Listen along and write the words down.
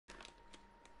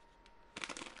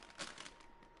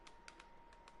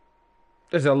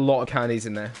There's a lot of candies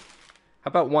in there. How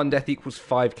about 1 death equals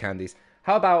 5 candies?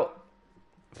 How about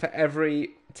for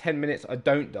every 10 minutes I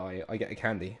don't die, I get a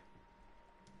candy?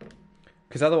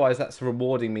 Because otherwise that's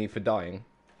rewarding me for dying.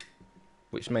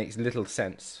 Which makes little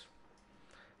sense.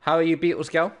 How are you,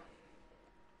 Beatles girl?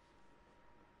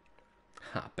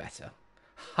 Ha, better.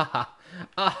 Ha ha.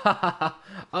 Ah, ha ha ha.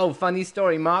 Oh, funny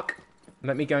story, Mark.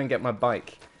 Let me go and get my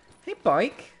bike. Hey,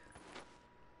 bike.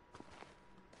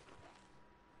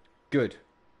 Good.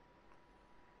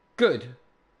 Good.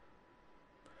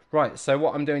 Right, so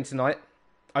what I'm doing tonight,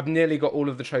 I've nearly got all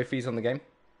of the trophies on the game.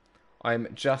 I'm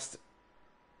just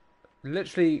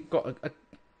literally got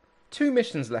 2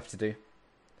 missions left to do.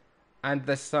 And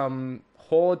there's some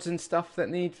hordes and stuff that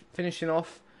need finishing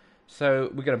off.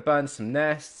 So we're going to burn some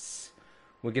nests.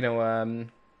 We're going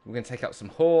to take out some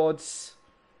hordes.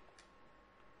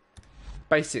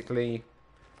 Basically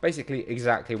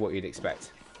exactly what you'd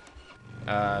expect.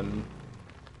 I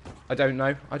don't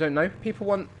know. People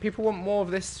want more of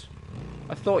this.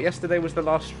 I thought yesterday was the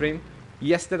last stream.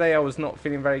 Yesterday I was not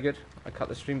feeling very good. I cut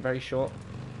the stream very short.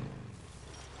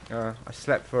 I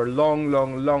slept for a long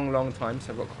time,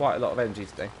 so I've got quite a lot of energy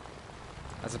today.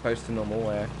 As opposed to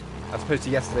normal, as opposed to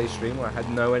yesterday's stream where I had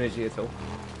no energy at all.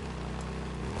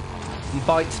 My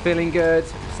bike's feeling good.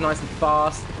 It's nice and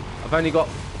fast. I've only got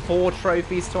 4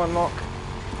 trophies to unlock.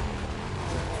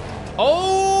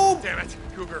 Oh! Damn it,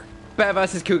 Cougar. Bear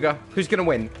versus Cougar. Who's gonna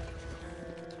win?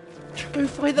 Go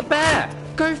fight the bear!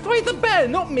 Go fight the bear,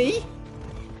 not me!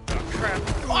 Oh, crap.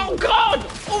 Oh God!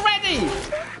 Already! No!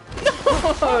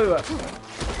 No!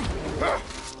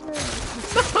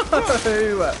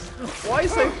 Why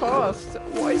so fast?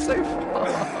 Why so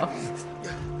fast?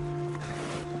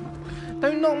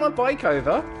 Don't knock my bike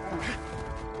over.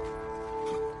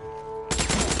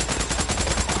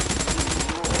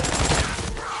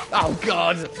 Oh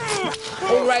God!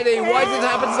 Already? Why did it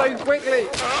happen so quickly?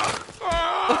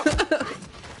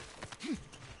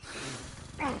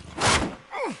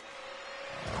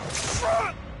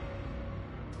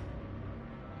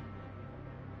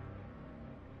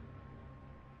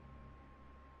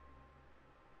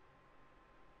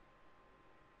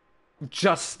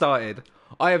 Just started.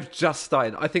 I have just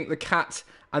started. I think the cat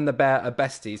and the bear are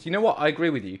besties. You know what? I agree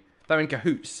with you. They're in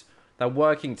cahoots. They're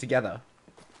working together.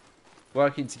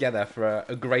 Working together for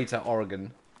a greater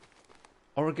Oregon.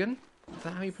 Oregon? Is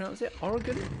that how you pronounce it?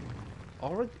 Oregon?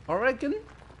 Oregon?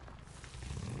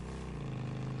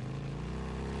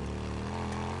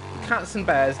 Cats and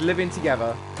bears living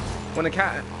together. When a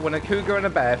cougar and a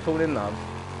bear fall in love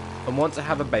and want to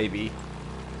have a baby,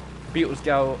 Beatles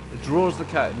girl draws the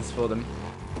curtains for them,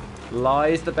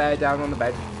 lies the bear down on the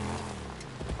bed.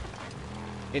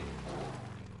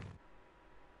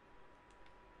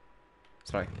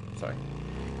 Sorry.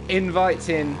 Invites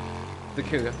in the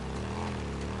cougar.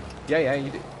 Yeah, you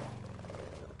do.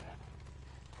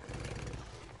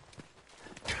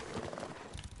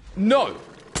 No!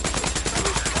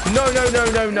 No!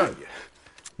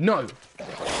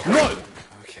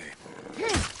 Okay.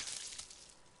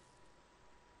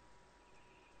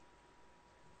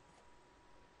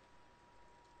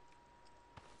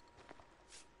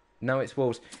 No, it's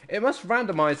wolves. It must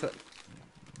randomise that.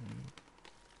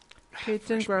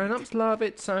 Kids and grown-ups love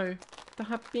it so. The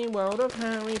happy world of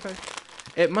Haribokart.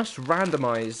 It must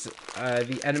randomise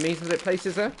the enemies that it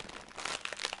places there.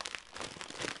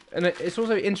 And it's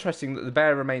also interesting that the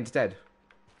bear remains dead.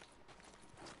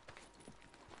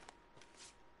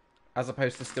 As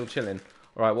opposed to still chilling.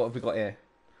 Alright, what have we got here?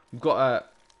 We've got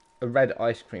a red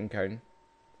ice cream cone.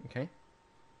 Okay.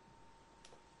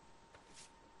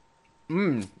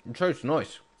 It tastes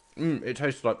nice. It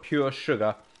tastes like pure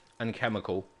sugar and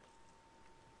chemical.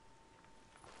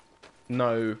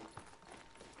 No,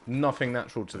 nothing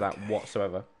natural to that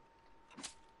whatsoever.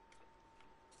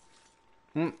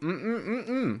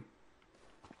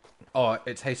 Oh,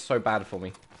 it tastes so bad for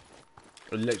me.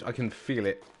 I can feel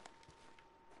it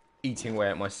eating away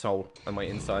at my soul and my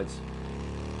insides.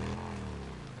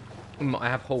 I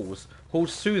have halls.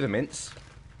 Halls soothe the mints.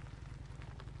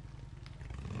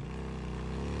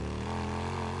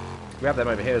 We have them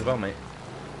over here as well, mate.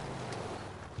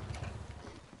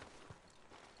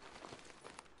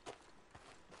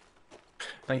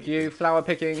 Thank you, flower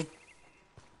picking.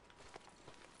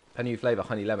 Penny flavour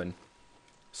honey lemon.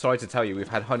 Sorry to tell you, we've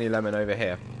had honey lemon over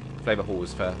here, flavour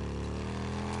halls, for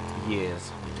years.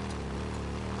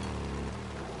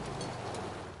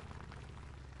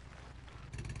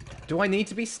 Do I need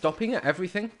to be stopping at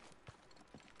everything?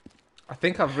 I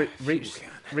think I've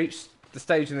reached the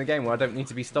stage in the game where I don't need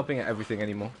to be stopping at everything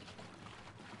anymore.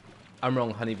 I'm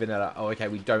wrong, honey vanilla. Oh, okay,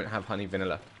 we don't have honey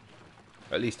vanilla.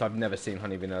 At least I've never seen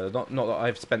honey vanilla. Not that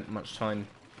I've spent much time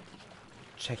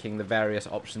checking the various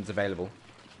options available.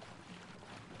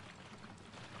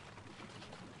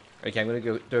 Okay, I'm going to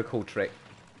go do a cool trick.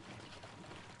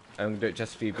 I'm going to do it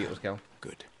just for you, Beatles girl.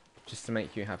 Good. Just to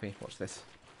make you happy. Watch this.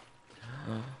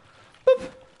 More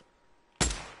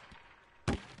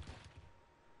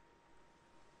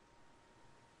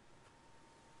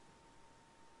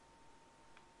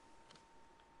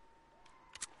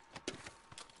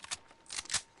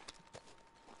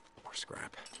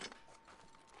scrap.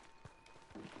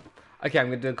 Okay, I'm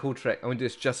going to do a cool trick. I'm going to do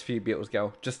this just for you, Beatles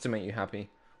girl. Just to make you happy.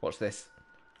 Watch this.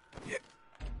 Yeah.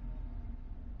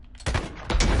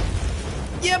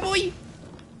 Yeah, boy!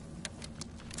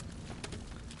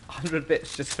 100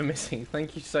 bits just for missing.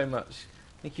 Thank you so much.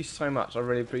 Thank you so much. I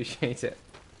really appreciate it.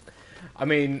 I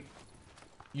mean,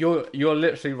 you'll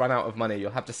literally run out of money.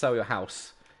 You'll have to sell your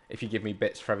house if you give me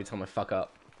bits for every time I fuck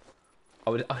up.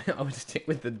 I would stick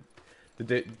with the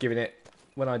giving it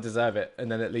when I deserve it,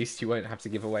 and then at least you won't have to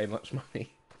give away much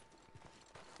money.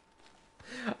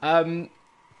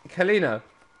 Kalina,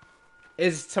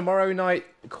 is tomorrow night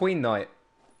Queen night?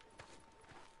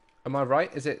 Am I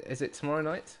right? Is it tomorrow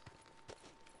night?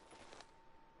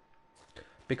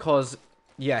 Because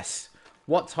yes.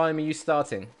 What time are you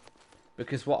starting?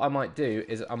 Because what I might do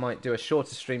is I might do a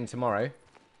shorter stream tomorrow,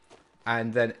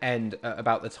 and then end at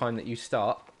about the time that you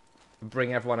start.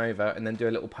 Bring everyone over, and then do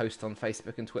a little post on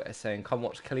Facebook and Twitter saying, "Come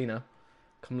watch Kalina,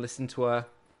 come listen to her,"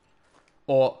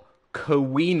 or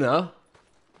Kawina.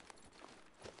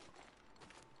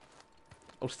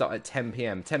 I'll start at 10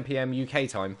 p.m. 10 p.m. UK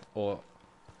time, or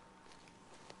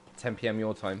 10 p.m.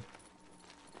 your time.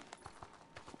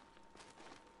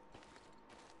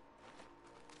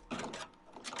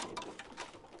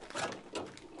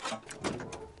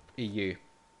 EU.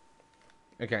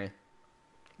 Okay.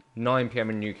 9 p.m.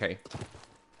 in UK.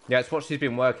 Yeah, it's what she's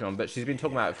been working on, but she's been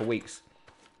talking about it for weeks.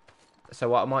 So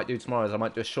what I might do tomorrow is I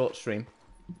might do a short stream.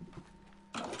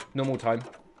 Normal time.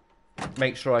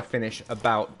 Make sure I finish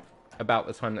about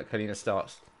the time that Kalina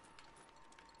starts.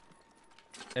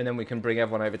 And then we can bring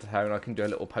everyone over to her, and I can do a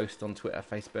little post on Twitter,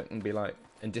 Facebook, and be like,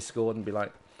 and Discord, and be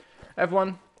like,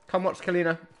 everyone, come watch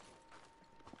Kalina.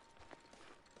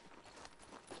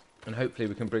 And hopefully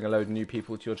we can bring a load of new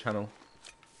people to your channel.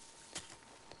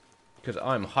 Because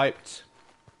I'm hyped.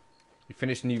 You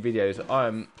finish new videos.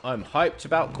 I'm hyped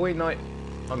about Queen Night.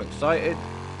 I'm excited.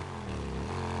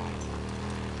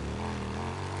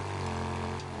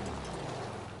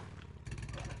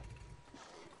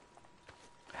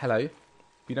 Hello.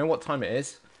 You know what time it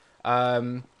is?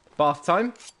 Bath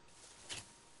time?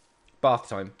 Bath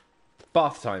time.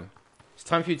 Bath time. It's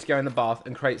time for you to go in the bath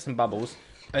and create some bubbles.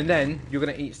 And then you're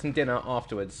going to eat some dinner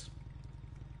afterwards.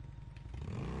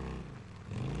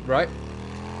 Right?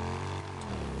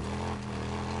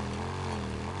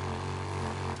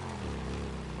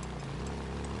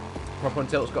 Proper on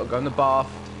Tilt's got to go in the bath,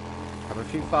 have a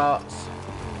few farts,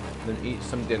 then eat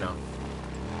some dinner.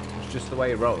 It's just the way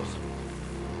he rolls.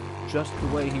 Just the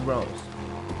way he rolls.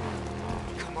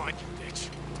 Come on, you bitch.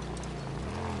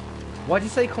 Why'd you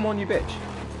say, "Come on, you bitch"?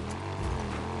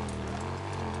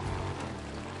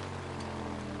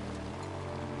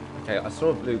 Okay, I saw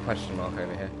a blue question mark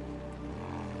over here.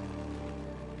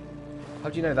 How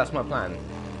do you know that's my plan?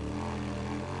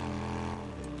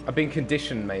 I've been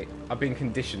conditioned, mate. I've been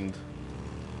conditioned.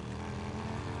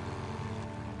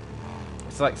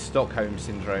 It's like Stockholm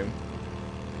Syndrome.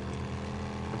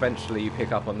 Eventually you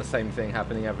pick up on the same thing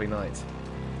happening every night.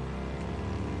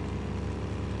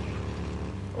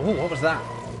 Oh, what was that?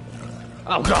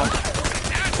 Oh, God!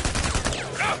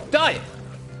 Die!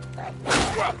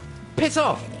 Piss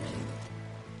off!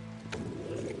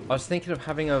 I was thinking of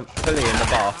having a pulley in the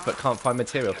bath, but can't find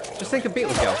material. Just think of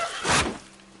Beatles Girl.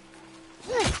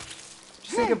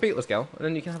 Just think of Beatles Girl, and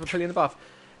then you can have a pulley in the bath.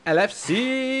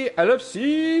 LFC!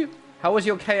 LFC! How was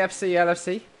your KFC,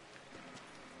 LFC?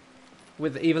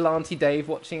 With Evil Auntie Dave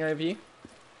watching over you?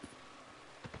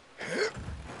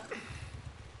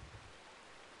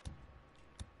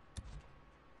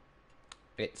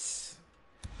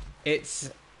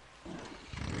 It's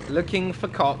looking for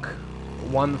cock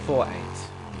 148.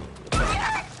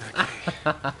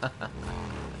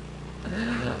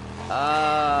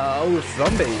 Oh,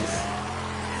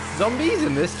 zombies. Zombies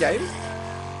in this game?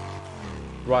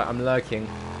 Right, I'm lurking.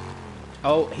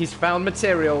 Oh, he's found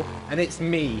material, and it's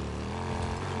me.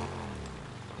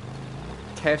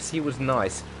 KFC was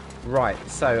nice. Right,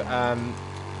 so,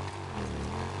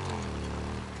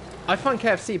 I find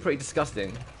KFC pretty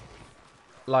disgusting.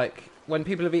 Like, when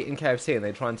people have eaten KFC and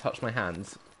they try and touch my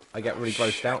hands, I get really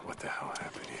grossed out. What the hell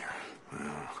happened here?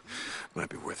 Well, might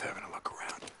be worth having a look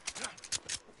around.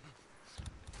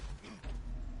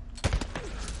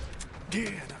 Yeah,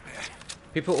 not bad.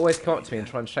 People always come up to me and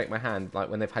try and shake my hand, like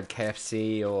when they've had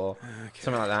KFC or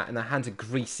something like that, and their hands are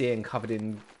greasy and covered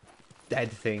in dead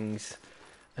things.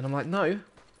 And I'm like, no.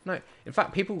 In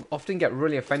fact, people often get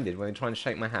really offended when they try and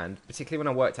shake my hand, particularly when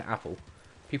I worked at Apple.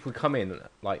 People would come in,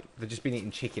 like, they've just been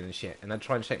eating chicken and shit, and they'd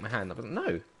try and shake my hand. I'm like, no,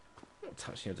 I'm not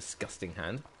touching your disgusting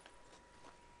hand.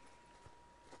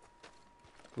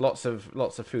 Lots of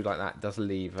food like that does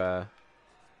leave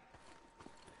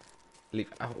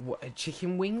what,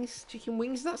 chicken wings? Chicken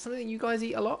wings? Is that something that you guys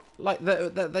eat a lot? Like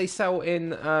that they sell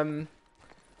in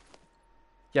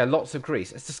yeah, lots of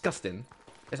grease. It's disgusting.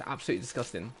 It's absolutely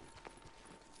disgusting.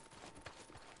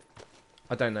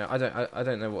 I don't know. I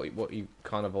don't know what you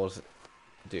carnivores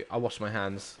do. I wash my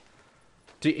hands.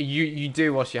 Do you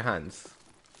do wash your hands?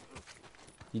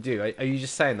 You do. Are you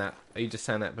just saying that? Are you just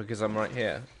saying that because I'm right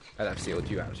here at FC, or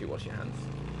do you actually wash your hands?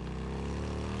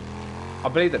 I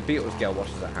believe that Beatles girl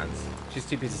washes her hands. She's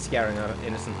too busy scaring her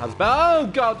innocent husband. Oh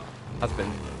God,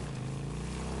 husband,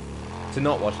 to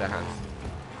not wash her hands.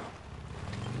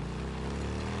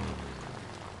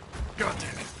 God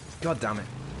damn it. God damn it.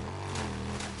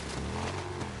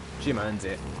 Jim owns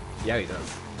it. Yeah, he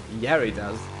does. Yeah, he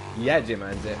does. Yeah, Jim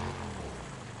owns it.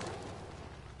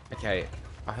 Okay,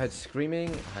 I heard screaming.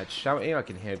 I heard shouting. I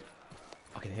can hear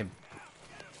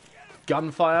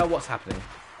gunfire. What's happening?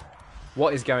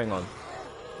 What is going on?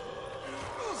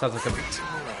 Sounds like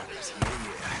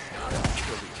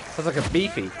a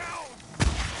beefy.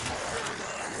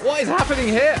 What is happening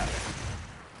here?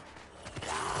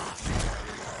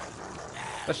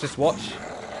 Let's just watch.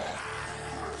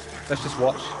 Let's just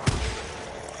watch.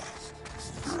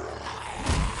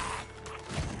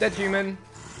 Dead human.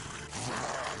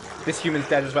 This human's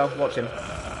dead as well. Watch him.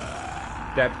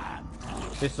 Dead.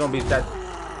 This zombie's dead.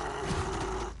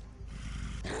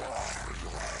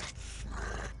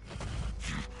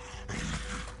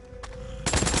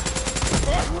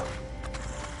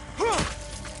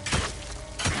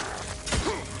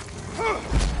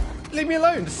 Leave me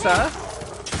alone, sir.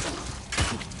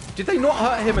 Did they not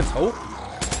hurt him at all?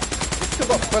 He's still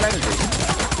got full energy.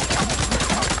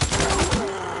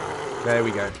 There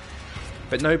we go.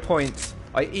 But no point.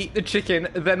 I eat the chicken,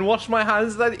 then wash my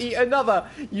hands, then eat another.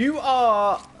 You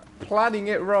are planning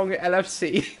it wrong,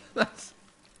 LFC.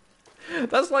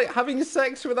 That's like having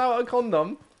sex without a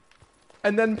condom,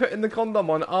 and then putting the condom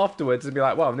on afterwards and be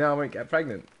like, well, now I won't get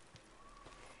pregnant.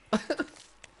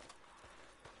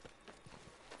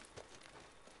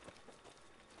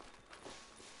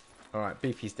 Alright,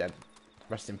 Beefy's dead.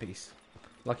 Rest in peace.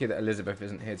 Lucky that Elizabeth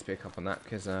isn't here to pick up on that,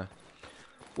 because would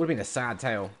have been a sad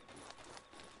tale.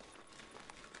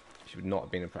 She would not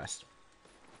have been impressed.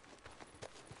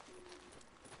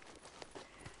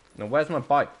 Now, where's my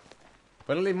bike?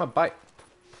 Where did I leave my bike?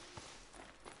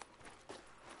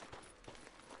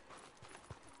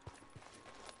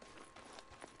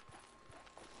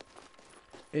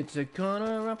 It's a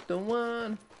corner up the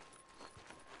one.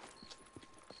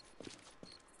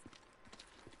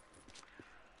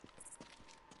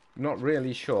 Not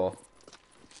really sure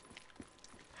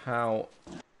how.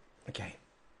 Okay.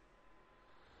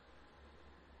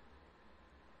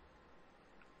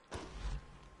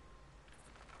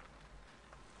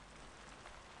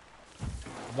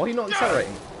 Why are you not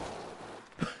accelerating?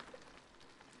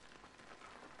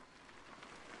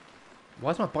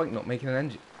 Why is my bike not making an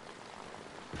engine?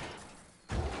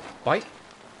 Bike?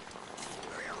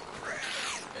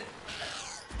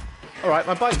 Alright,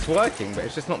 my bike's working, but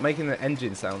it's just not making the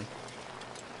engine sound.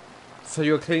 So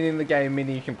you're cleaning the game,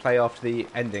 meaning you can play after the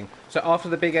ending. So after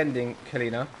the big ending,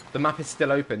 Kalina, the map is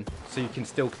still open. So you can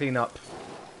still clean up.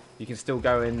 You can still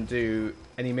go and do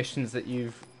any missions that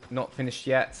you've not finished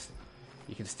yet.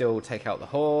 You can still take out the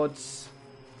hordes.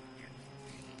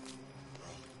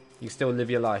 You can still live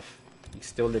your life. You can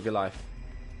still live your life.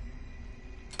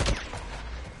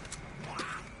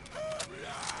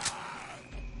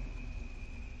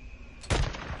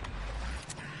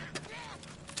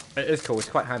 It is cool, it's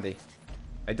quite handy.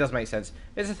 It does make sense.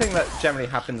 It's a thing that generally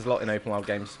happens a lot in open world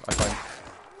games, I find.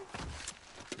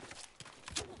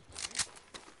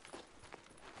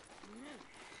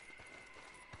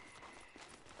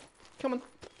 Come on,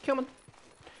 come on.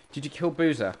 Did you kill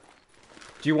Boozer?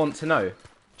 Do you want to know?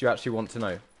 Do you actually want to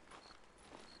know?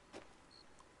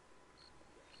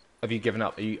 Have you given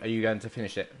up? Are you going to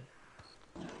finish it?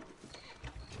 I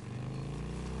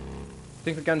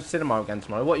think we're going to cinema again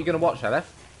tomorrow. What are you going to watch,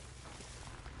 Aleph?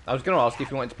 I was going to ask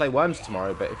if you wanted to play Worms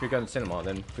tomorrow, but if you're going to cinema,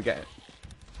 then forget it.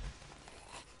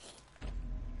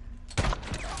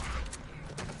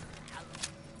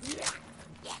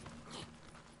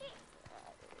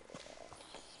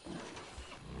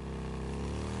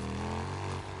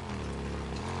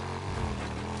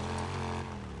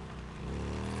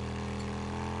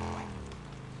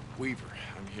 Weaver,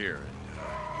 I'm here, and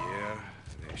yeah,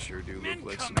 they sure do look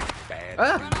like some bad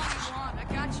Ah! I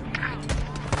got you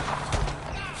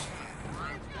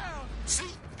now. See?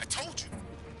 I told you.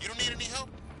 You don't need any help?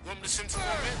 You want me to send some more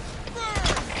men?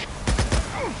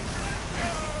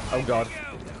 Oh god.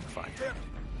 fine.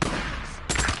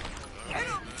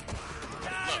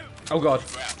 Oh god.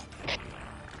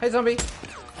 Hey zombie.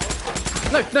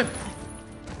 No, no.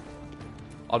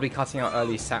 I'll be cutting out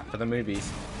early sap for the movies.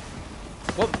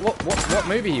 What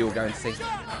movie are you all going to see?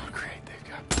 Oh, great, they've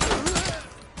got...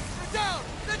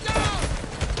 They're down!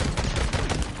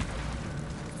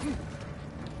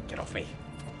 Get off me.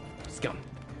 Scum.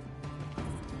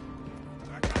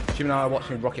 Jim and I are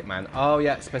watching Rocket Man. Oh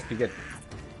yeah, it's supposed to be good.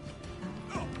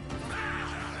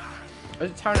 Is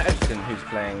it Taron Egerton who's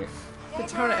playing... Is it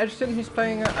Taron Egerton who's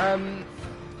playing Elton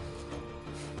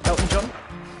John?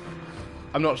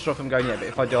 I'm not sure if I'm going yet, but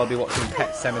if I do, I'll be watching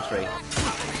Pet Sematary.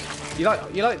 You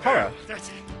like horror? That's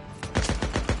it.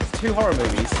 It's 2 horror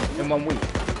movies in 1 week.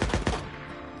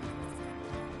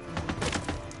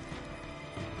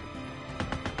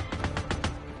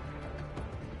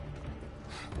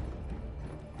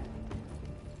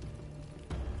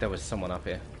 There was someone up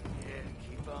here. Yeah,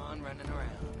 keep on running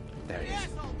around. There he is.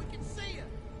 Asshole, we can see you.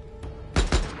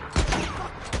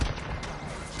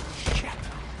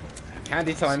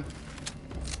 Candy time.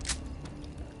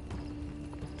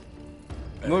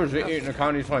 Where's eating the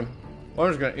candy time? I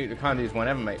was going to eat the candies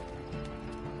whenever, mate.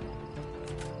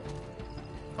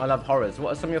 I love horrors.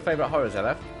 What are some of your favourite horrors,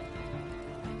 LF?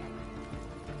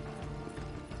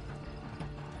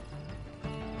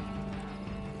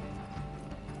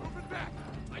 Moving back!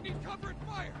 I need cover and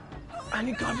fire! I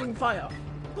need covering fire.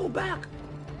 Pull back.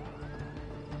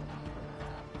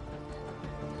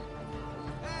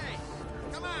 Hey,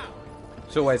 come out.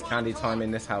 It's always candy time in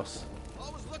this house.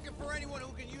 Always looking for anyone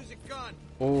who can use a gun.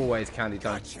 Always candy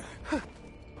time.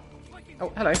 Oh,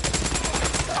 hello.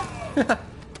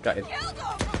 Gutted.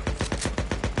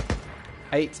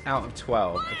 8 out of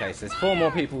 12. Okay, so there's 4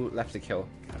 more people left to kill.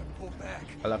 Gotta pull back.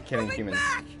 I love killing humans.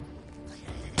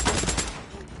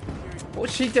 What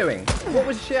was she doing? What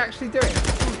was she actually doing?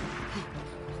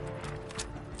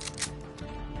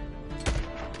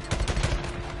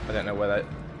 I don't know where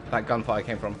that gunfire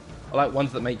came from. I like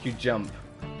ones that make you jump.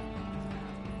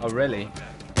 Oh, really?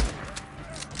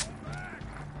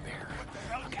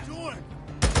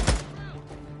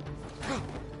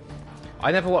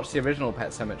 I never watched the original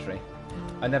Pet Sematary.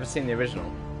 I've never seen the original.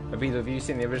 Have either of you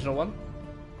seen the original one?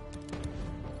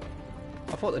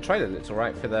 I thought the trailer looked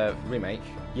alright for the remake.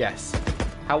 Yes.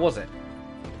 How was it?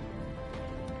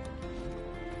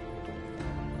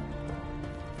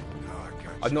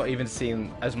 I've not even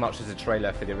seen as much as a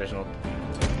trailer for the original.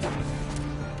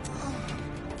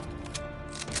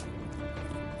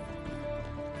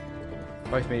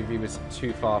 Both movie was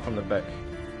too far from the book.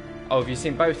 Oh, have you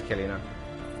seen both, Killina?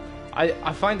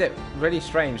 I find it really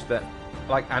strange that,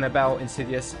 like Annabelle,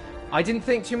 Insidious, I didn't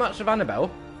think too much of Annabelle,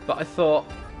 but I thought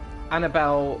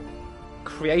Annabelle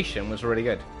Creation was really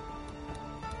good.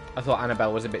 I thought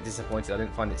Annabelle was a bit disappointed. I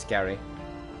didn't find it scary,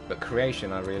 but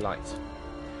Creation I really liked.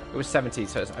 It was 70s,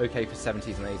 so it's okay for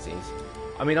 70s and 80s.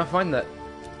 I mean, I find that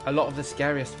a lot of the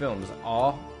scariest films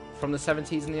are from the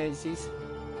 70s and the 80s.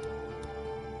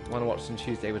 The one I watched on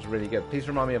Tuesday was really good. Please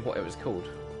remind me of what it was called.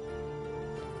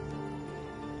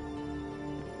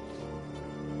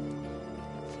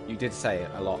 You did say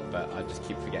it a lot, but I just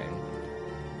keep forgetting.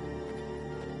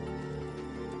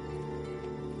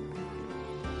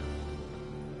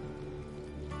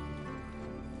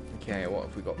 Okay, what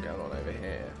have we got going on over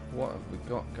here? What have we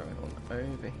got going on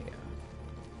over here?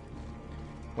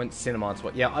 Went to cinema to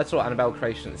watch. Yeah, I saw Annabelle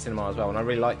Creation at the cinema as well, and I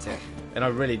really liked it. And I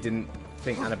really didn't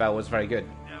think Annabelle was very good.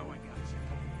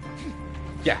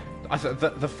 Yeah, I thought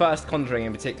the first Conjuring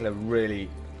in particular really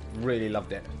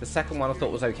loved it. The second one I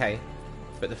thought was okay,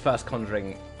 but the first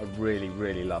Conjuring I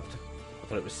really loved. I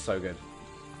thought it was so good.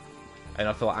 And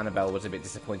I thought Annabelle was a bit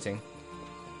disappointing.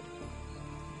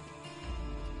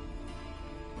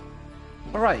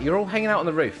 Alright, you're all hanging out on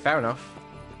the roof. Fair enough.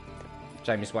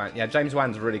 James Wan. Yeah, James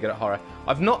Wan's really good at horror.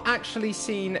 I've not actually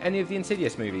seen any of the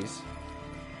Insidious movies.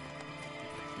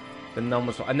 The Nun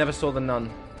was... I never saw The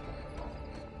Nun.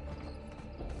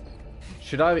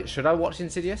 Should I watch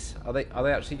Insidious? Are they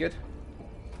actually good?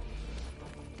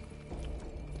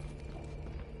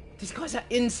 These guys are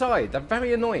inside. They're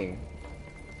very annoying.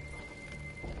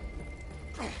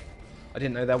 I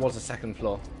didn't know there was a second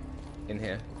floor in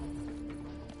here.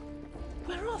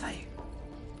 Where are they?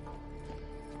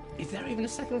 Is there even a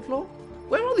second floor?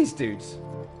 Where are these dudes?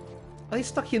 Are they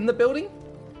stuck in the building?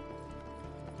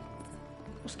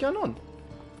 What's going on?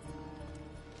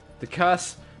 The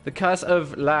curse The Curse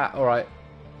of La... Alright.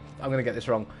 I'm going to get this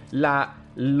wrong. La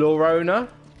Llorona.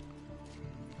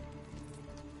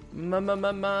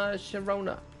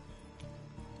 Sharona.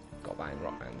 Got that in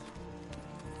right hand.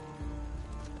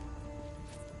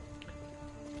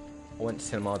 I went to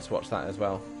cinema to watch that as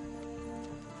well.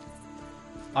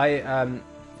 I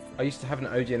used to have an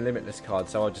Odeon Limitless card,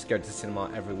 so I'll just go to the cinema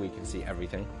every week and see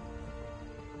everything.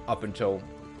 Up until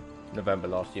November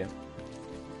last year.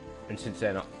 And since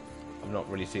then, I've not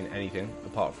really seen anything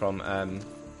apart from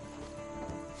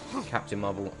Captain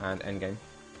Marvel and Endgame.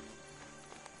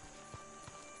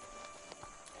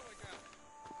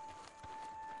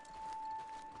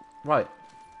 Right.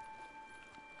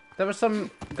 There are some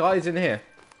guys in here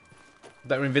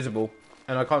that are invisible,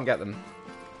 and I can't get them.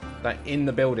 They're in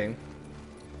the building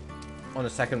on the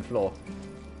second floor.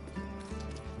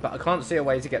 But I can't see a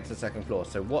way to get to the second floor,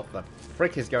 so what the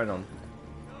frick is going on?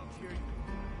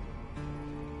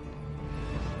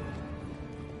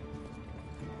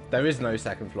 There is no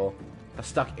second floor. I'm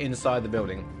stuck inside the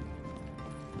building.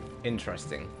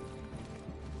 Interesting.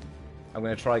 I'm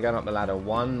going to try going up the ladder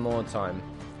one more time.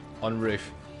 On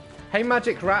roof. Hey,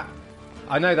 Magic Rat.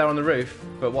 I know they're on the roof,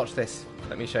 but watch this.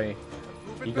 Let me show you.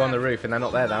 You go on the roof and they're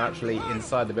not there. They're actually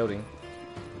inside the building.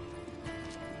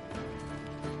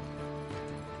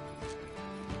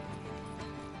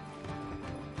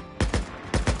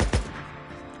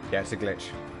 Yeah, it's a glitch.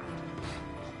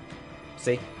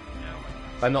 See?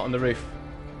 They're not on the roof,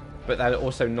 but they're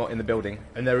also not in the building,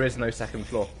 and there is no second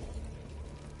floor.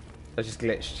 They're just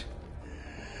glitched.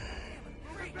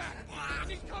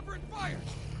 Cover and fire!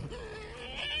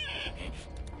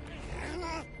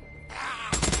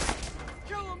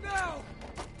 Kill him now!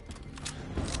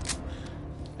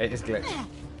 It is glitched.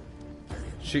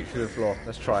 Shoot through the floor.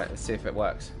 Let's try it. Let's see if it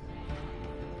works.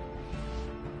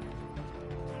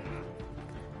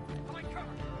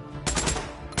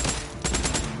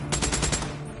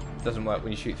 Doesn't work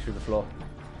when you shoot through the floor.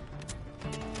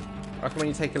 I reckon when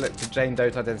you take a look to Jane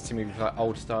Doe's identity movies like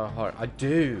Old Star Horror. I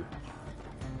do.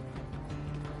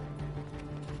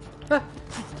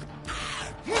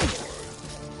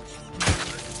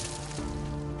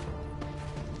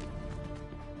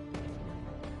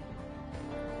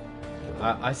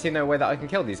 I see no way that I can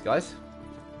kill these guys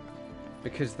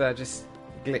because they're just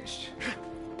glitched.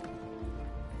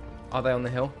 Are they on the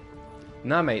hill?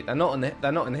 No, mate, they're not on the.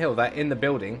 They're not in the hill. They're in the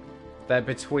building. They're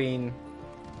between.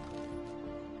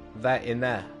 They're in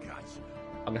there.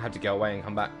 I'm gonna have to go away and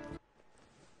come back.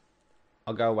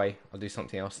 I'll go away. I'll do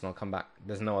something else and I'll come back.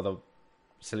 There's no other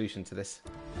solution to this.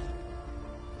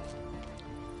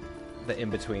 The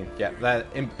in-between. Yeah,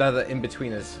 they're the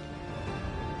in-betweeners.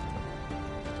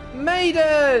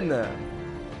 Maiden!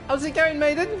 How's it going,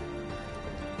 Maiden?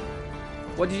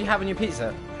 What did you have on your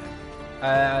pizza?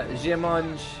 Je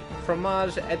mange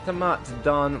fromage et tomate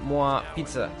dans moi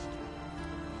pizza.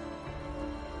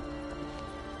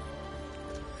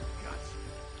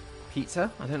 Pizza?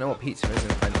 I don't know what pizza is in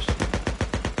French.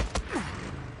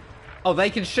 Oh, they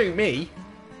can shoot me?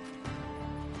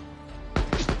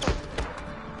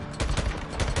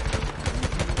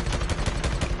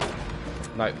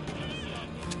 No.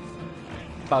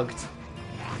 Bugged.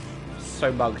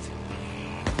 So bugged.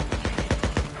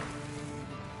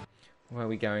 Where are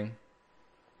we going?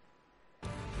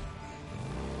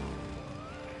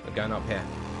 We're going up here.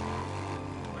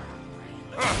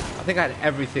 I think I had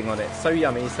everything on it. So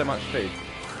yummy, so much food.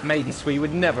 Maiden Sweet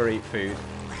would never eat food.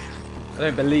 I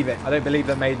don't believe it. I don't believe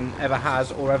that Maiden ever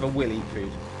has or ever will eat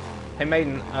food. Hey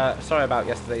Maiden, sorry about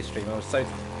yesterday's stream. I was so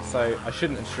I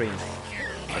shouldn't have streamed.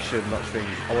 I should have not streamed.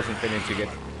 I wasn't feeling too good.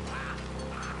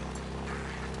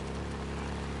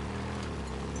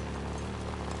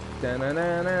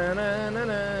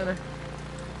 Da-na-na-na-na-na-na.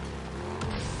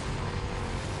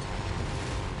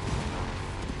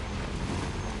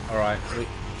 Alright,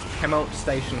 Hemelt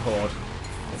Station Horde.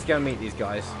 Let's go and meet these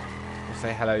guys. We'll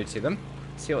say hello to them.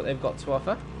 See what they've got to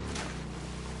offer.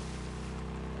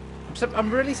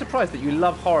 I'm really surprised that you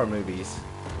love horror movies,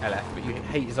 LF, but you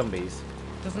hate zombies.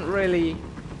 Doesn't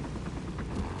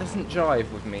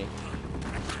jive with me.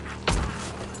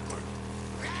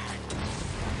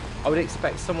 I would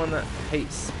expect someone that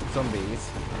hates zombies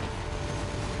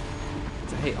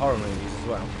to hate horror movies as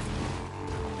well.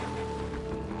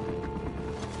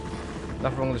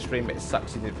 Nothing wrong with the stream, but it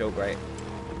sucks. You didn't feel great.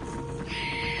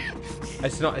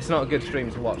 It's not a good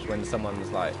stream to watch when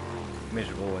someone's like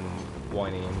miserable and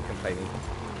whining and complaining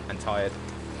and tired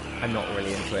and not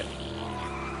really into it.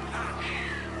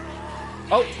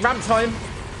 Oh, ramp time!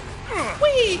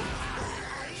 Whee!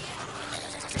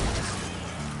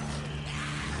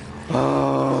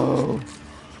 Oh.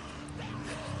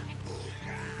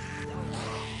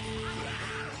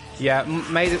 Yeah,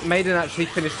 Maiden actually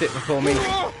finished it before me.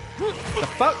 The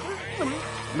fuck?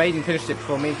 Maiden finished it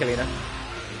before me, Kalina.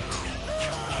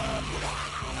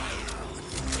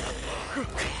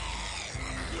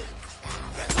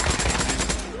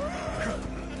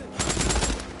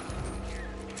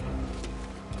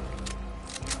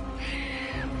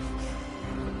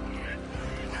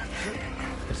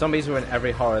 If zombies were in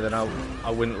every horror, then I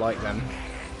wouldn't like them.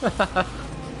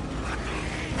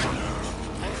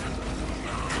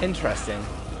 Interesting.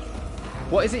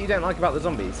 What is it you don't like about the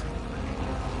zombies?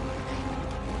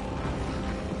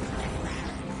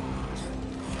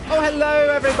 Oh,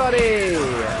 hello everybody!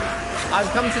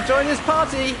 I've come to join this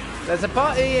party. There's a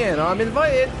party and I'm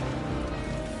invited.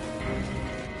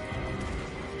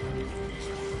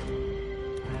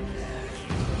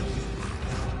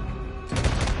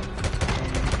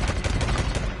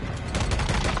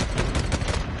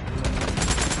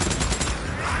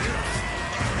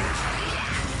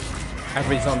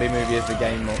 Every zombie movie is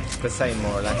the same,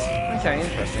 more or less. Okay,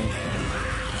 interesting.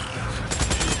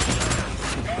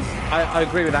 I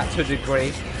agree with that to a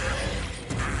degree.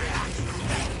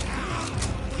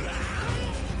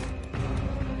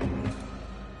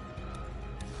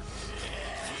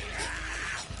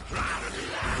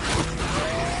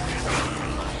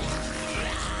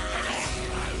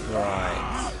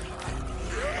 Right.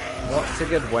 What's a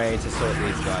good way to sort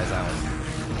these guys out?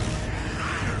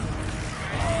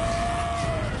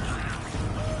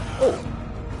 Oh,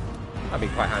 that'd be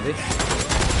quite handy.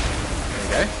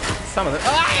 There we go. Some of them.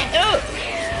 Ah!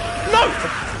 No!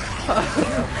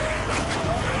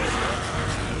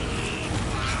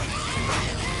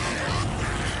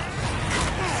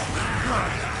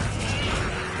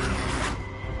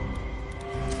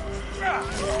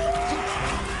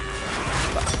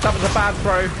 That was a bad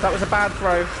throw. That was a bad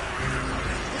throw.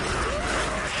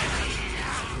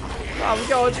 Oh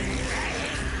god.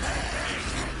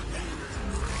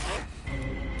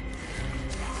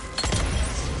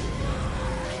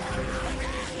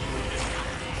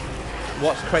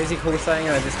 What's Crazy Cool saying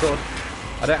in the Discord?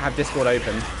 I don't have Discord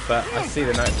open, but I see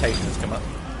the notifications come up.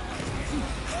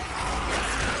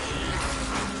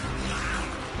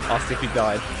 Asked if you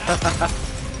died.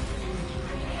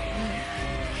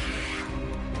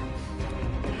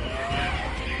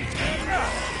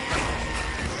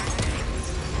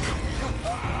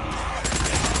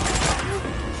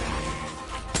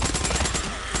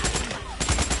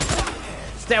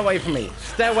 Stay away from me.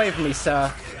 Stay away from me,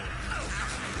 sir.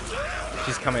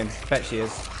 She's coming. Bet she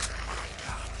is.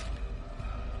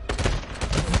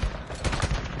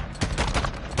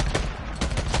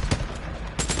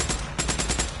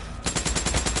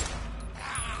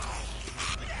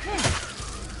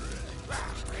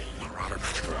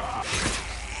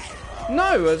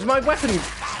 No, my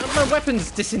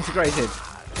weapon's disintegrated.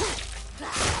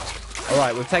 All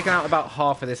right, we've taken out about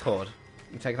half of this horde.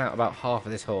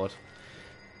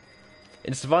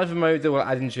 In survival mode, they will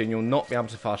add in June. You'll not be able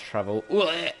to fast travel.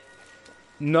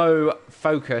 No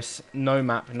focus, no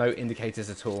map, no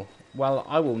indicators at all. Well,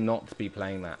 I will not be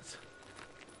playing that.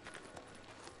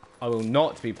 I will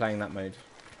not be playing that mode.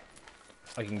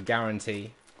 I can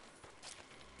guarantee.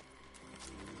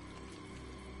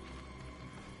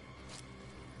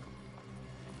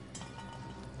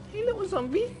 Hey, little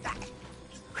zombie.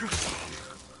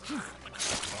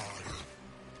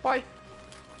 Bye.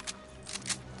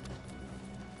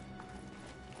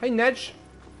 Hey, Nedge.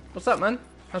 What's up, man?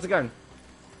 How's it going?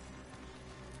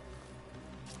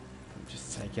 I'm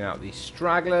just taking out these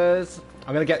stragglers.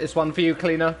 I'm going to get this one for you,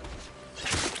 Kalina.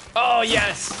 Oh,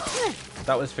 yes!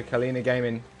 That was for Kalina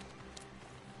Gaming.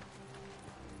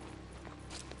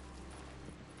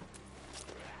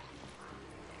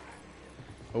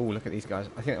 Oh, look at these guys.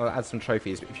 I think I'll add some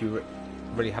trophies, but if you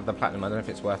really have the platinum, I don't know if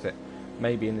it's worth it.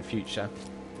 Maybe in the future.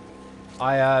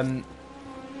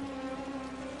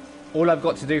 All I've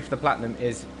got to do for the platinum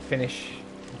is finish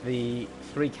the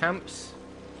 3 camps.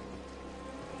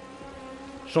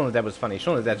 Shaun of the Dead was funny.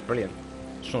 Shaun of the Dead's brilliant.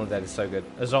 Shaun of the Dead is so good.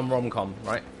 A rom-com,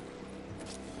 right?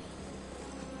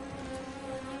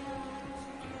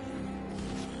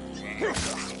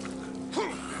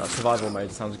 That survival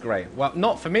mode sounds great. Well,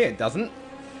 not for me, it doesn't.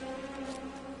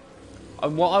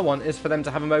 What I want is for them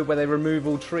to have a mode where they remove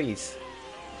all trees.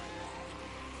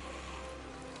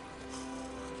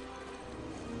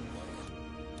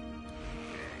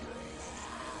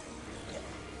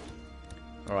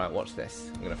 Alright, watch this.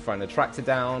 I'm going to throw an attractor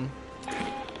down.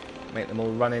 Make them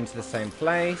all run into the same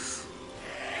place.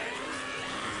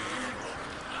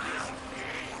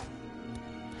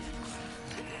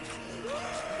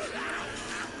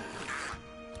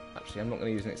 Actually, I'm not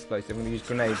going to use an explosive. I'm going to use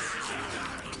grenades.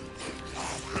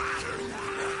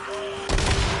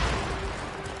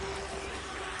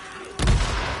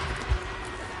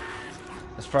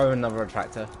 Let's throw another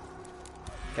attractor.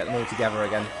 Get them all together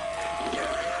again.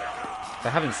 They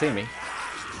haven't seen me.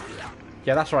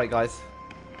 Yeah, that's right, guys.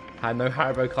 I no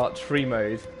Haribokart tree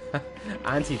mode.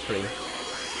 Anti-tree.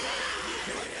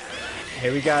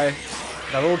 Here we go.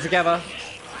 They're all together.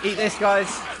 Eat this, guys.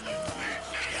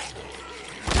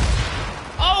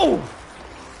 Oh!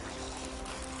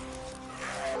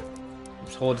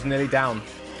 This horde's nearly down.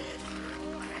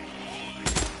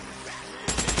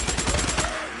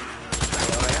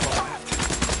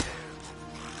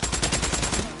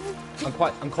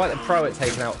 I'm quite a pro at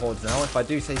taking out hordes now, if I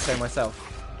do say so myself.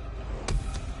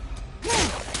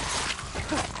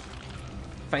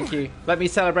 Thank you. Let me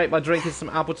celebrate by drinking some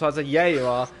appetizer. Yeah, you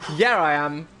are. Yeah, I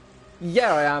am.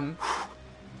 Yeah, I am.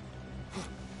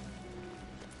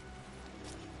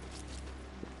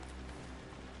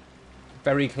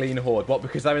 Very clean horde. What,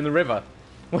 because they're in the river?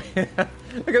 Look at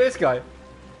this guy.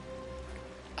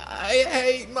 I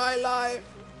hate my life.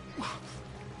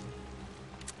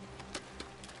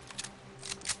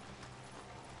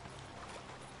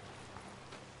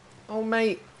 Oh,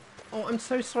 mate. Oh, I'm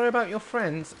so sorry about your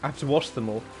friends. I have to wash them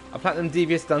all. I played them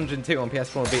Devious Dungeon 2 on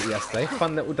PS4 and beat it yesterday.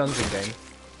 Fun little dungeon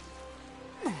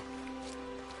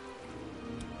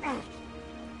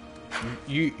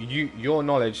game. Your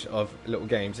knowledge of little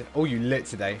games. Oh, you lit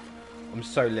today. I'm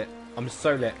so lit. I'm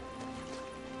so lit.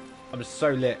 I'm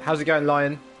so lit. How's it going,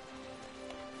 Lion?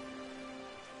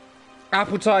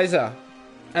 Appetizer.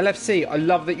 LFC, I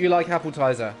love that you like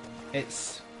appetizer.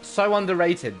 It's so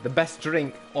underrated. The best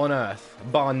drink on earth,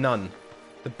 bar none.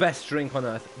 The best drink on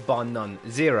earth, bar none.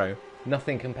 Zero.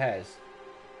 Nothing compares.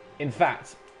 In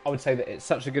fact, I would say that it's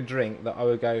such a good drink that I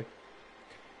would go,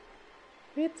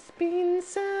 it's been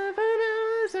 7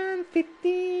 hours and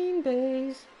 15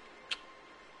 days.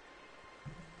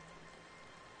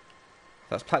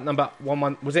 That's plat number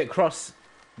 11. Was it cross?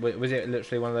 Was it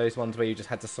literally one of those ones where you just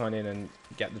had to sign in and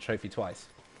get the trophy twice?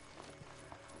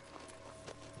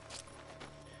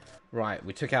 Right,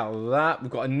 we took out that. We've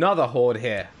got another horde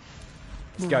here.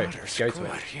 Let's go. Let's go to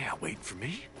it. Yeah, wait for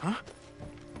me, huh?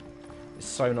 It's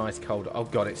so nice cold. Oh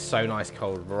god, it's so nice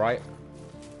cold, right?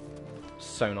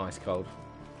 So nice cold.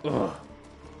 Ugh.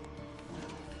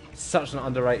 Such an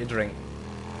underrated drink.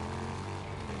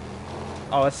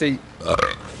 Oh, I see.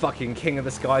 Fucking King of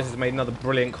the Skies has made another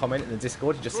brilliant comment in the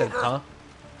Discord. He just said, huh?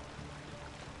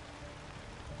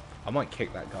 I might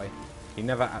kick that guy. He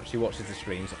never actually watches the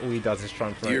streams. All he does is try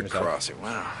and promote himself. Deer crossing.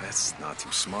 Wow, that's not too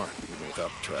smart, even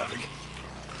without the traffic.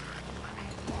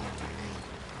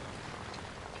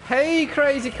 Hey,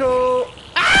 crazy cool!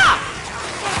 Ah!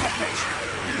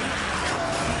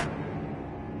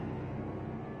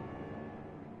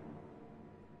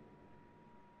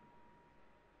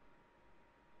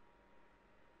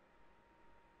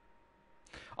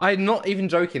 I'm not even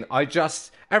joking.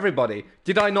 Everybody,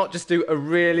 did I not just do a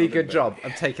really good job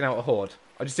of taking out a horde?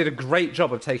 I just did a great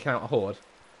job of taking out a horde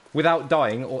without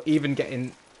dying or even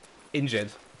getting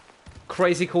injured.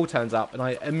 Crazy cool turns up and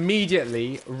I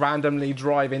immediately randomly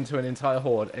drive into an entire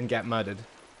horde and get murdered.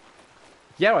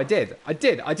 Yeah, I did. I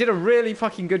did a really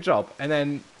fucking good job. And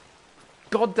then,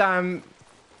 goddamn,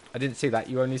 I didn't see that.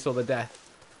 You only saw the death.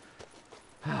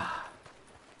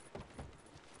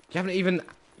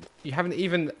 You haven't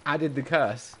even added the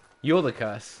curse. You're the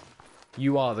curse.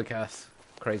 You are the curse.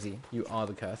 Crazy. You are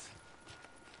the curse.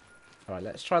 Alright,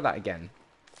 let's try that again.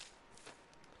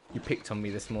 You picked on me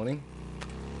this morning.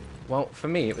 Well, for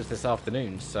me, it was this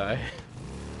afternoon, so...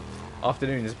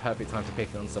 Afternoon is a perfect time to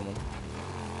pick on someone.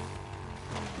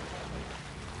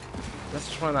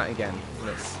 Let's try that again.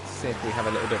 Let's see if we have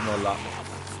a little bit more luck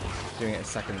doing it a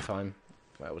second time.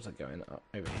 Where was I going? Up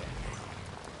over here.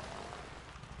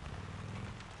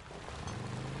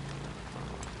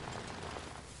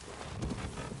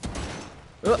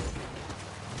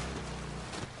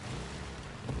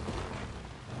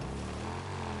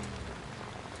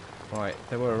 Right,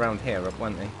 they were around here,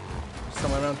 weren't they?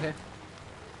 Somewhere around here?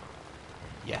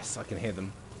 Yes, I can hear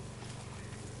them.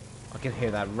 I can hear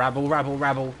that. Rabble, rabble,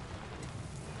 rabble.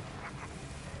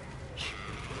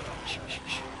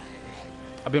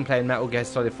 I've been playing Metal Gear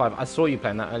Solid 5. I saw you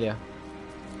playing that earlier.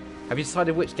 Have you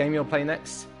decided which game you'll play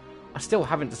next? I still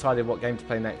haven't decided what game to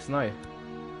play next, no.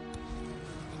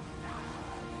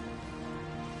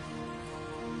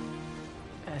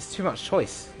 It's too much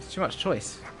choice. It's too much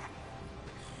choice.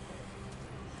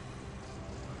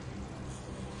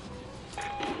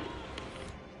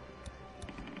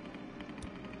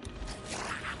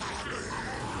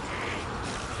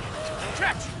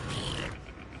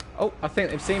 Oh, I think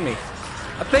they've seen me.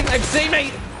 I think they've seen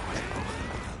me!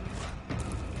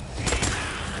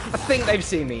 I think they've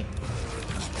seen me.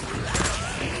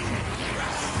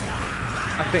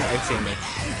 I think they've seen me.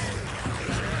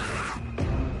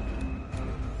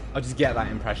 I just get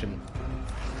that impression.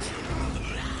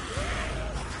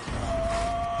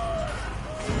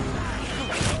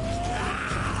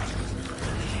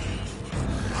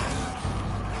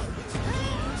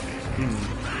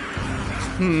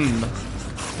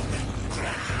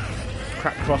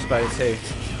 Crap crossbow too.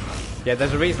 Yeah,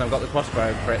 there's a reason I've got the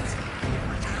crossbow crits.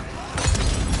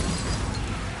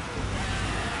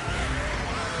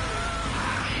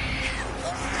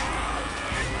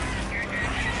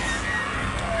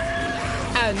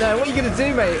 No, what are you gonna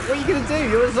do, mate? What are you gonna do?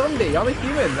 You're a zombie. I'm a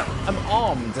human. I'm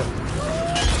armed.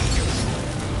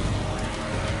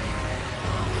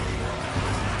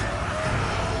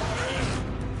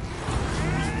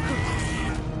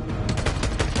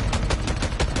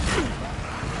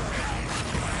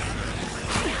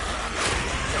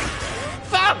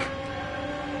 Fuck!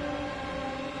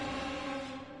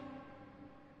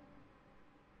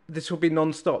 This will be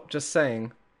non-stop, just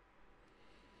saying.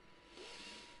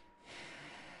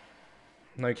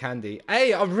 No candy.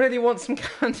 Hey, I really want some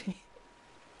candy.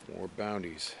 More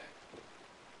bounties.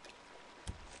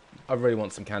 I really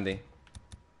want some candy.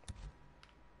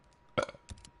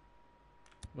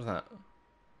 What's that?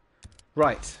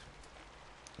 Right.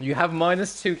 You have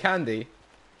 -2 candy.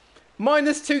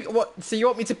 -2? What? So you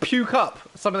want me to puke up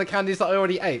some of the candies that I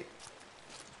already ate?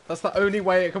 That's the only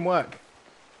way it can work.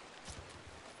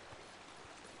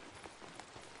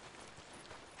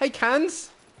 Hey,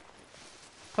 Cans.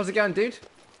 How's it going, dude?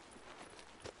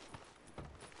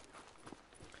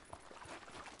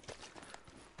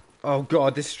 Oh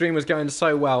god, this stream was going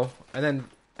so well, and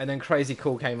then Crazy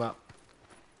Cool came up,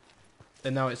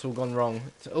 and now it's all gone wrong.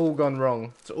 It's all gone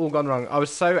wrong. It's all gone wrong. I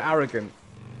was so arrogant.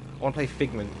 I want to play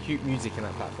Figment, cute music in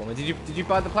that platform. And did you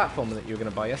buy the platform that you were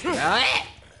going to buy yesterday?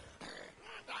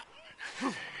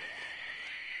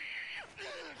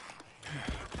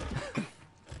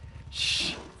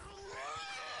 Shh.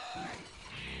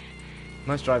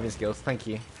 Nice driving skills. Thank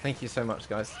you. Thank you so much,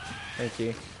 guys. Thank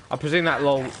you. I presume that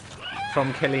lol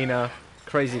from Kalina,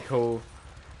 Crazy Cool,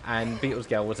 and Beatles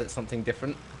Girl, was it something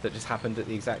different that just happened at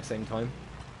the exact same time?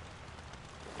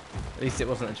 At least it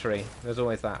wasn't a tree. There's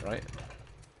always that, right?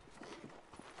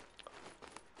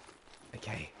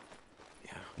 Okay.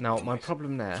 Yeah. Now, my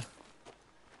problem there...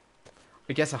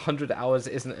 I guess 100 hours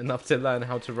isn't enough to learn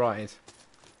how to ride.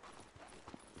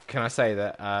 Can I say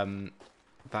that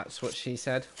that's what she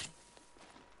said?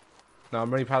 No, I'm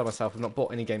really proud of myself. I've not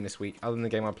bought any game this week, other than the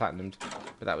game I platinumed.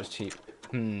 But that was cheap.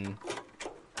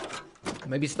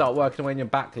 Maybe start working away on your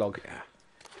backlog.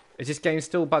 Is this game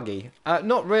still buggy?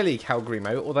 Not really,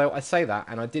 Calgrimo, although I say that,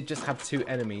 and I did just have 2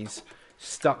 enemies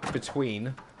stuck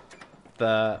between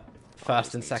the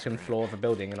first and second floor of a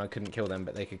building, and I couldn't kill them,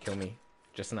 but they could kill me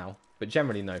just now. But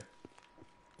generally, no.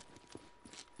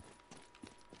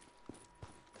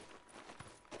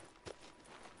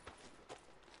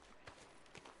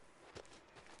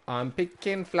 I'm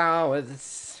picking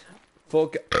flowers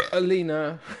for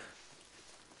Alina.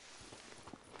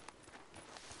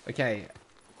 Okay.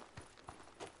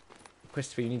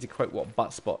 Christopher, you need to quote what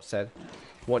Buttspot said.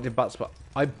 What did Buttspot...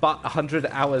 I butt 100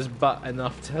 hours butt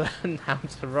enough to learn how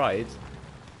to ride.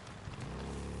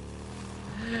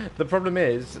 The problem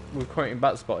is, with quoting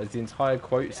Buttspot, is the entire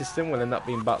quote system will end up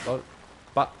being Buttspot,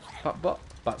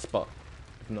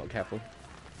 if I'm not careful.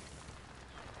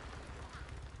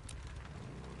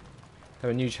 There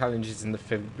are new challenges in the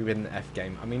Forbidden F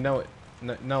game. I mean, no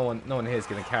one here is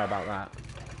going to care about that.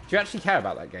 Do you actually care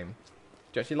about that game?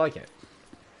 Do you actually like it?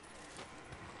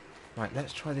 Right,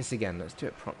 let's try this again. Let's do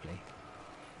it properly.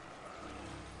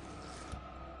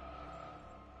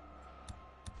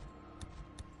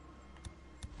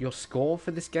 Your score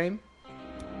for this game?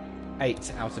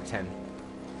 8 out of 10.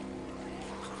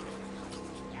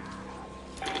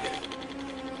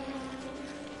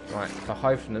 Right, for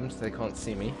hide them so they can't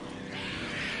see me.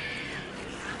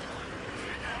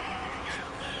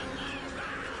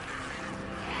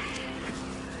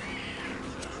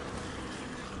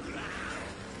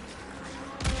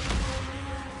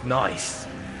 Nice!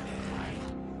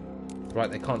 Right,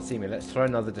 they can't see me. Let's throw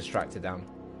another distractor down.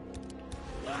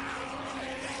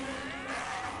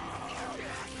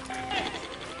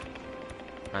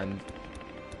 And...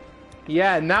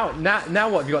 yeah, now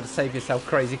what have you got to save yourself,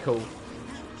 Crazy Cool?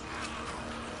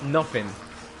 Nothing.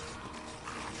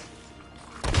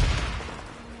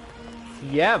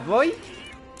 Yeah, boy!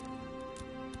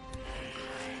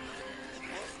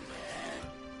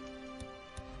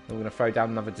 We're going to throw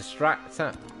down another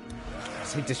distractor. I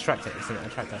say distractor, isn't it?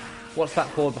 Attractor. What's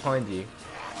that board behind you?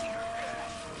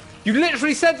 You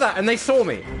literally said that and they saw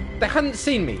me. They hadn't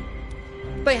seen me.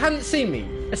 They hadn't seen me.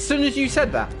 As soon as you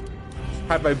said that.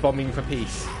 Haribo bombing for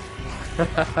peace.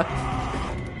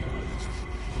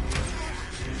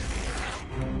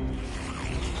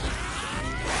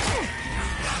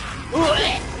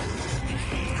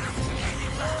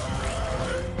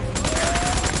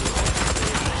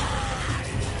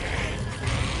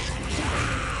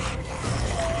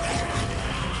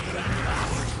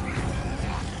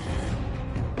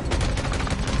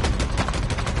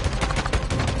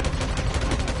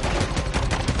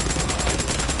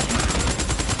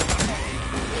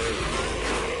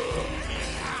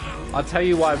 I'll tell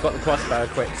you why I've got the crossbow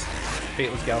equipped,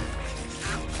 Beatles girl.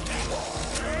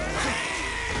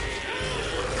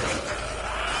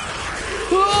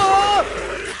 Ah!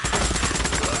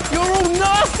 You're all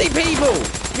nasty people!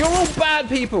 You're all bad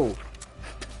people!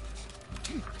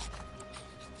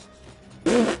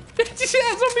 Did you see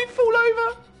that zombie fall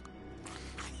over?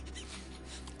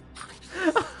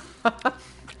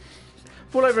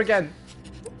 Fall over again.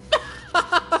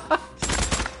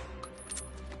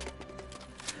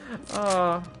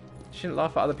 Ah, shouldn't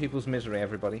laugh at other people's misery,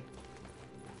 everybody.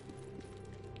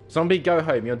 Zombie, go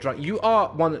home. You're drunk. You are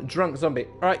one drunk zombie.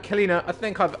 Alright, Kalina, I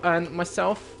think I've earned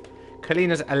myself.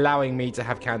 Kalina's allowing me to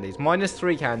have candies. Minus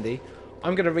 3 candy.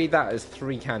 I'm going to read that as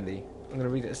 3 candy. I'm going to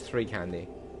read it as 3 candy.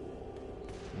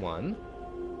 1,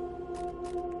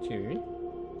 2,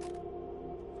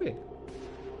 3.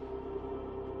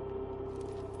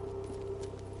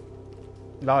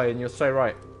 Lion, you're so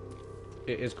right.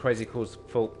 It is Crazy Cool's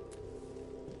fault.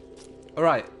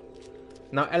 Alright.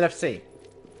 Now, LFC.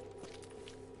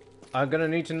 I'm going to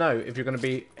need to know if you're going to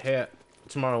be here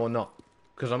tomorrow or not.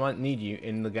 Because I might need you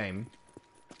in the game.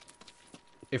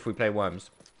 If we play Worms.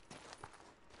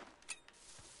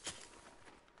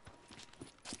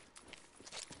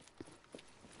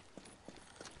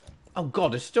 Oh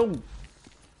god, it's still...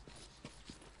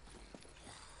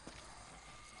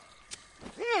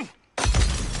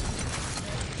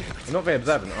 They're not very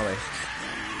observant, are they?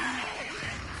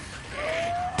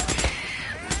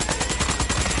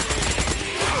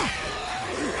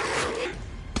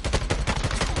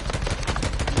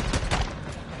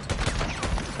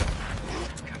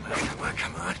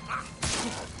 Come on.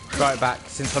 Right back,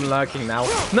 since I'm lurking now.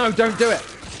 No, don't do it!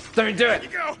 Don't do it!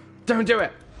 Don't do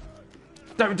it!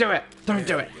 Don't do it! Don't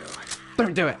do it!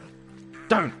 Don't do it!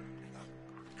 Don't!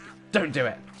 Don't do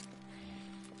it!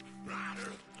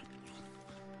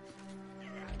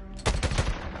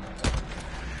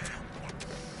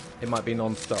 It might be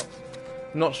non-stop.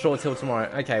 Not sure till tomorrow.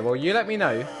 Okay, well, you let me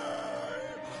know.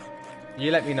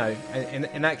 You let me know.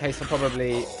 In that case, I'll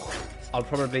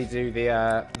probably do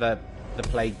the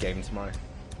Plague game tomorrow.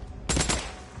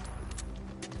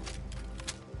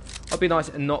 I'll be nice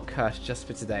and not curse just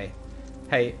for today.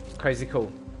 Hey, Crazy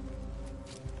Cool.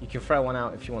 You can throw one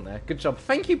out if you want there. Good job.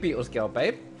 Thank you, Beatles girl,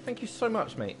 babe. Thank you so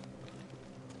much, mate.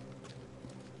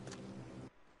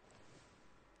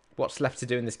 What's left to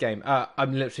do in this game?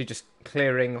 I'm literally just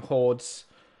clearing hordes,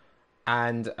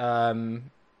 and I've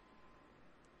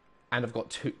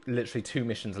got literally two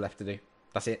missions left to do.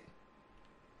 That's it.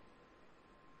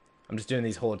 I'm just doing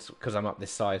these hordes because I'm up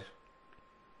this side.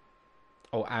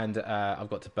 Oh, and I've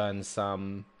got to burn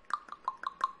some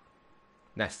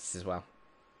nests as well.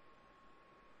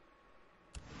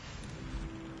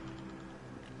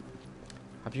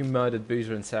 Have you murdered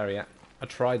Boozer and Sarah yet? I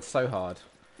tried so hard.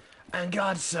 And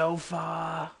got so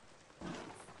far.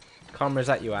 Karma is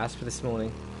at you, ass, for this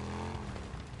morning.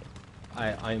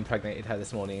 I impregnated her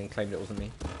this morning and claimed it wasn't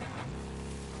me.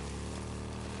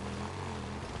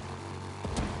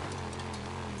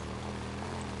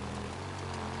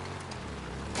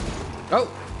 Oh!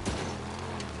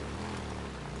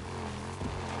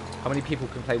 How many people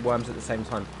can play Worms at the same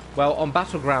time? Well, on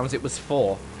Battlegrounds it was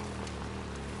 4.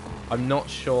 I'm not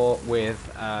sure with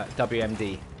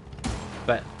WMD.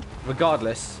 But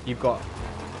regardless, you've got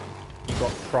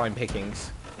prime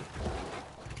pickings.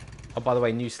 Oh, by the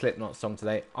way, new Slipknot song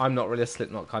today. I'm not really a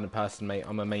Slipknot kind of person, mate.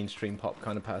 I'm a mainstream pop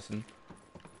kind of person.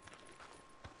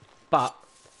 But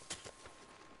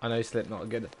I know Slipknot are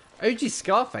good. OG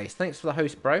Scarface, thanks for the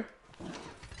host, bro.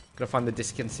 Gonna find the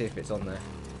disc and see if it's on there.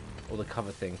 Or the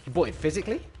cover thing. You bought it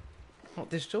physically? Not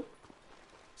digital?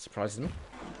 Surprises me.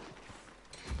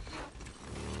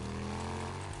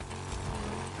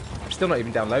 I'm still not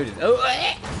even downloaded. Oh!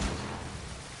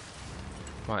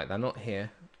 Right, they're not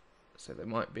here. So they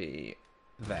might be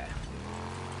there.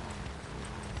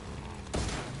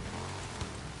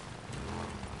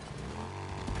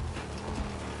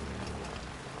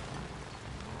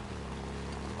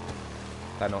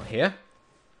 They're not here.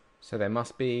 So they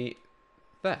must be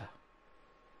there.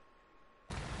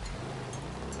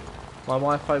 My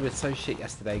Wi-Fi was so shit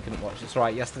yesterday, couldn't watch. It's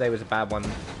right, yesterday was a bad one.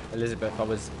 Elizabeth, I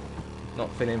was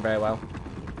not feeling very well.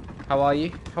 How are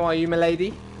you? How are you, my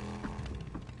lady?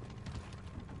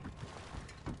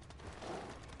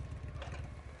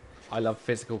 I love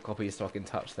physical copies so I can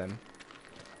touch them.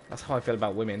 That's how I feel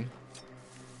about women.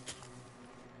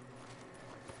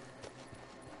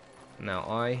 Now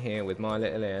I hear with my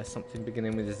little ear something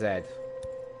beginning with a Z.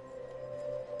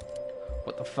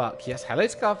 What the fuck? Yes, hello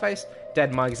Scarface.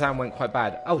 Dead, my exam went quite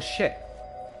bad. Oh shit.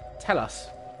 Tell us.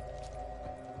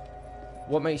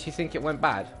 What makes you think it went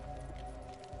bad?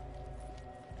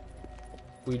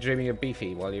 Were you dreaming of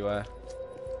Beefy while you were...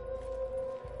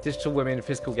 Digital women,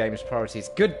 physical games, priorities.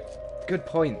 Good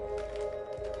point.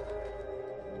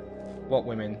 What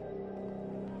women?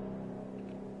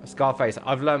 Scarface,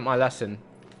 I've learnt my lesson.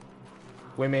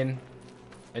 Women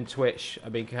and Twitch are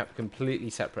being kept completely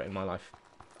separate in my life.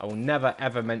 I will never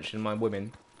ever mention my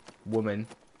woman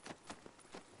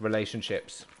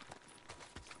relationships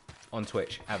on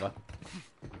Twitch ever.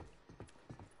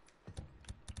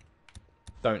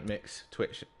 Don't mix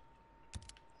Twitch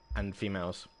and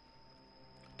females.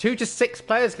 2 to 6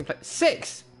 players can play.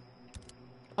 6!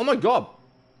 Oh my god!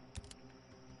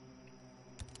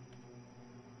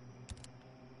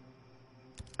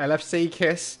 LFC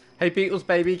kiss. Hey Beatles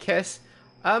baby kiss.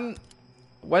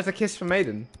 Where's the kiss for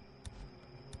Maiden?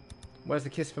 Where's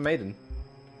the kiss for Maiden?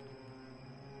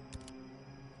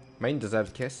 Maiden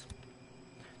deserves a kiss.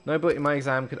 Nobody in my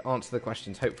exam could answer the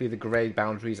questions. Hopefully the grade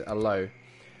boundaries are low.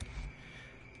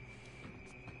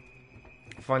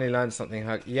 Finally learned something.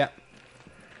 Yep.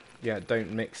 Yeah,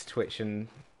 don't mix Twitch and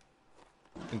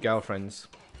girlfriends.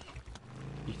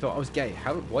 You thought I was gay?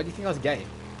 Why do you think I was gay?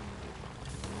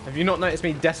 Have you not noticed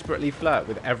me desperately flirt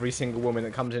with every single woman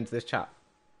that comes into this chat?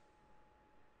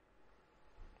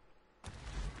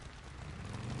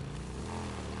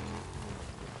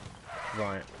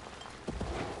 Right.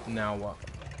 Now what?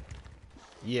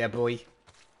 Yeah, boy.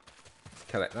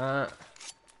 Collect that.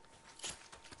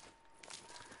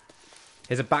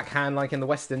 Here's a backhand like in the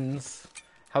Westerns.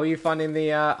 How are you finding the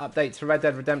update to Red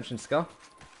Dead Redemption, Scar?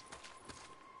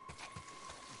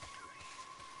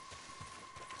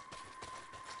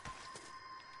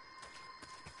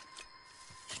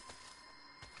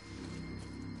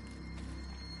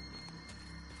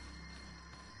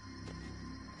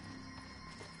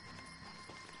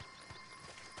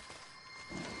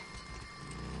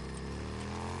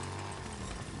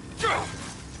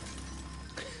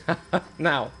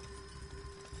 Now,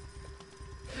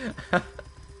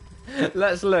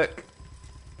 let's look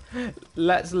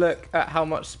at how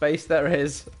much space there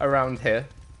is around here,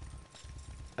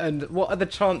 and what are the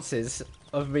chances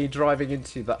of me driving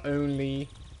into the only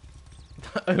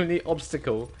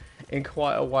obstacle in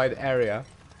quite a wide area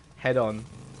head on.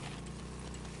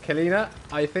 Kalina,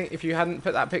 I think if you hadn't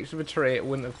put that picture of a tree, it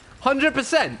wouldn't have.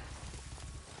 100%.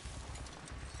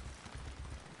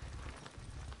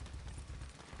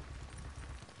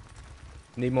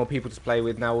 Need more people to play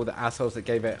with now. All the assholes that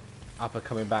gave it up are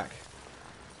coming back.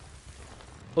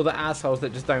 All the assholes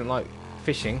that just don't like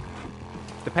fishing.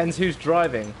 Depends who's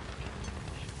driving.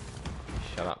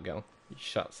 Shut up, girl.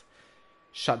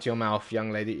 Shut your mouth,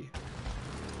 young lady.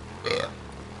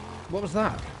 What was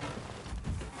that?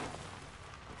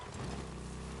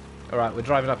 Alright, we're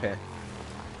driving up here.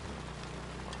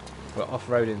 We're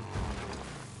off-roading.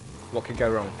 What could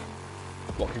go wrong?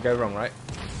 What could go wrong, right?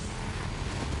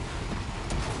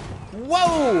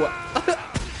 Whoa!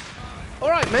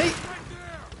 Alright, mate.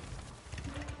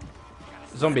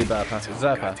 Zombie burper.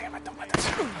 Zerper.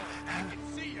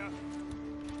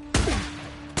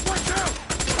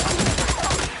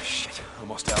 Shit,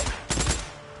 almost out.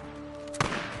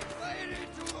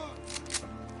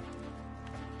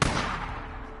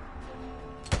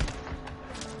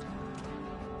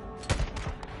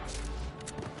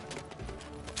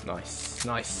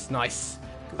 Nice.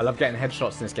 I love getting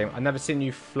headshots in this game. I've never seen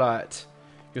you flirt.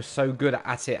 You're so good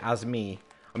at it as me.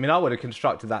 I mean, I would have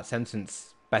constructed that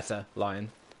sentence better,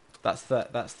 Lion. That's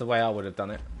the way I would have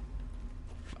done it.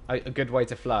 A good way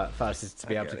to flirt first is to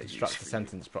be able to construct the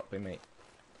sentence properly, mate.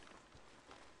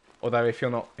 Although if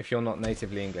you're not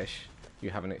natively English, you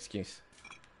have an excuse.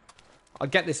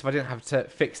 I'd get this if I didn't have to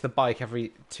fix the bike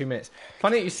every 2 minutes.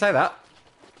 Funny that you say that.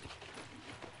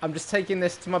 I'm just taking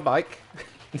this to my bike.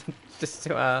 Just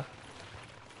to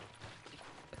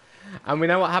and we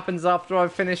know what happens after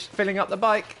I've finished filling up the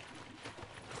bike.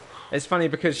 It's funny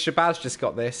because Shabazz just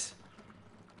got this.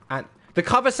 And the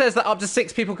cover says that up to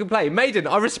 6 people can play. Maiden,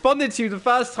 I responded to you the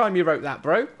first time you wrote that,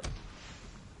 bro.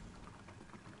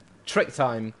 Trick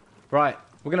time. Right,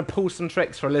 we're going to pull some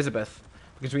tricks for Elizabeth.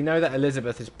 Because we know that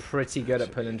Elizabeth is pretty good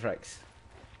at pulling tricks.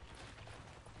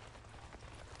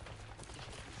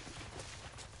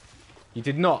 You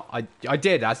did not. I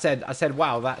did. I said,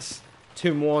 wow, that's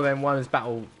 2 more than Worms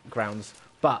Battlegrounds.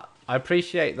 But I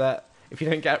appreciate that if you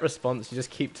don't get a response, you just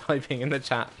keep typing in the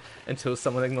chat until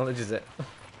someone acknowledges it.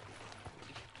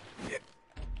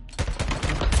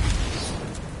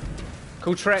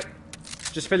 Cool trick.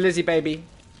 Just for Lizzie, baby.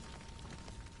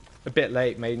 A bit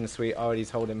late, Maiden Sweet. I already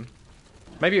told him.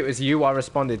 Maybe it was you I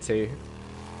responded to.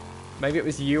 Maybe it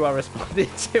was you I responded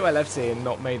to, LFC, and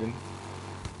not Maiden.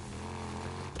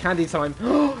 Candy time.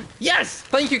 Yes!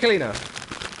 Thank you, Kalina.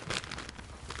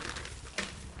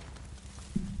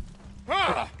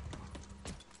 Ah!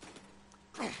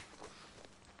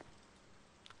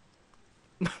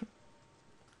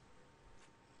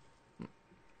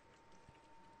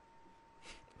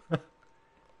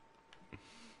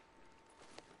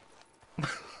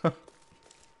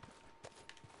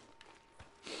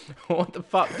 What the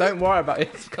fuck? Don't worry about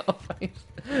it, Scarface.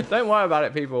 Don't worry about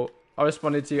it, people. I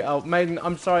responded to you. Oh, Maiden,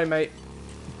 I'm sorry, mate.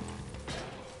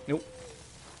 Nope.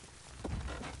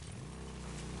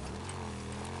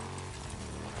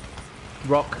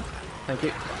 Rock. Thank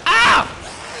you. Ah!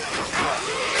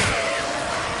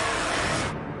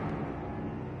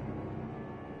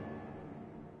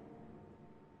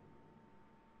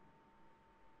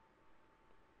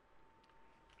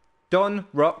 Don,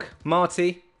 Rock.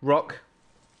 Marty, Rock.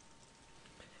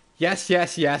 Yes,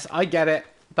 yes, yes. I get it.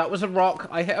 That was a rock.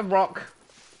 I hit a rock.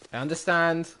 I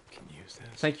understand. Can use this.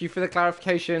 Thank you for the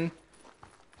clarification.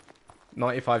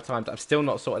 95 times. I've still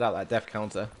not sorted out that death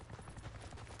counter.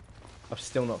 I've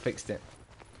still not fixed it.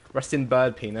 Rest in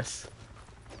bird penis.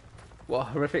 What a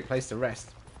horrific place to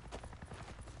rest.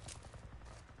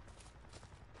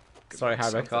 Could Sorry, make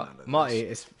something out Haribokart. of Marty,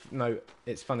 this.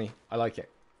 it's funny. I like it.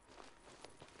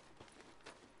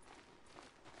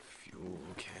 Fuel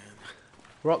can.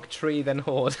 Rock, tree, then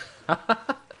horde.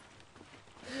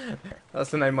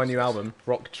 That's the name of my new album.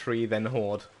 Rock, tree, then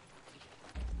horde.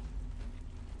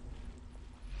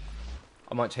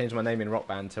 I might change my name in Rock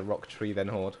Band to Rock, tree, then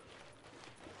horde.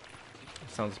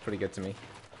 Sounds pretty good to me.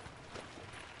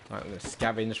 Right, I'm going to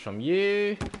scavenge from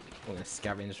you. I'm going to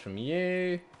scavenge from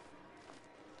you.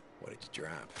 What did you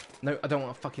drop? No, I don't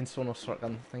want a fucking sawn off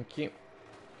shotgun. Thank you.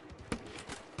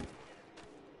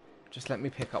 Just let me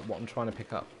pick up what I'm trying to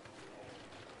pick up.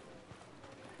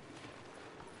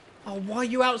 Oh, why are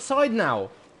you outside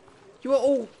now? You were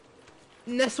all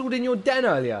nestled in your den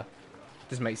earlier.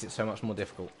 This makes it so much more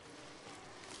difficult.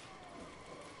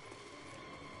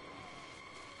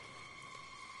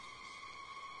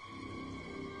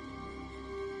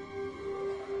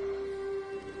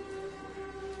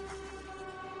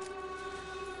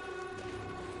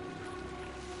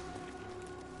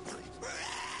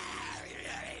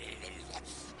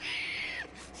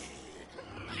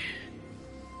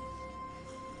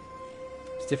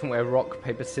 Different way of rock,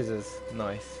 paper, scissors.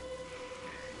 Nice.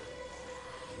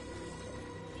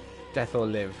 Death or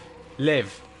live?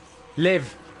 Live.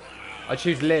 Live. I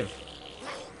choose live.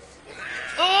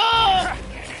 Oh!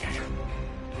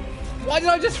 Why did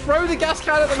I just throw the gas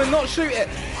can at them and not shoot it?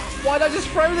 Why did I just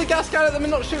throw the gas can at them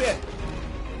and not shoot it?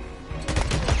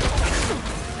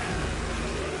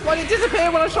 Why did it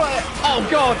disappear when I shot it? Oh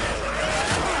god.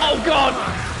 Oh god.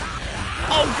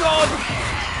 Oh god.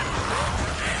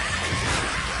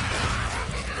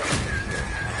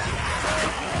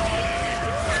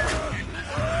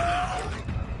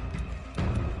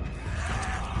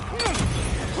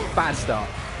 Bad start.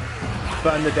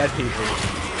 Burn the dead people.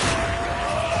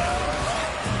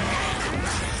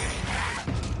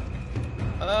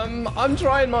 I'm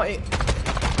trying, Marty.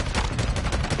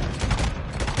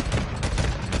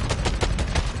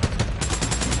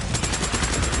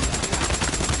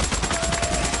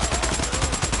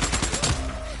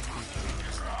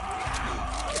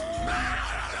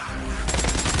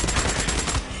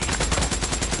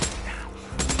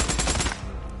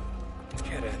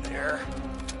 Get in there.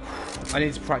 I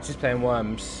need to practice playing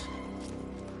Worms.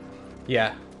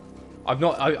 Yeah. I've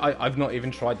not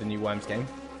even tried the new Worms game.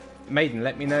 Maiden,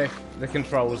 let me know if the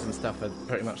controls and stuff are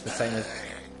pretty much the same as...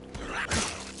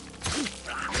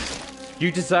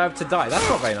 You deserve to die. That's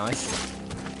not very nice.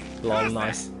 Lol,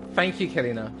 nice. Thank you,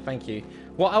 Kalina. Thank you.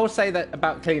 What I will say that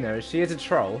about Kalina is she is a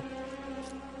troll.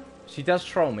 She does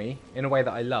troll me in a way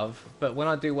that I love, but when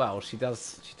I do well, she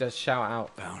does shout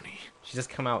out. Bounty. She does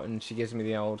come out and she gives me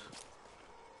the old...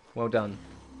 Well done.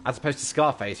 As opposed to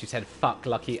Scarface, who said, fuck,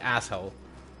 lucky asshole.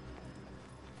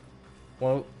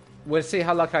 Well, we'll see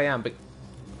how lucky I am, but...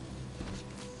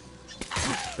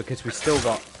 because we've still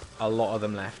got a lot of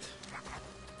them left.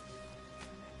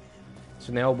 So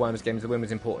in the old Worms games, the win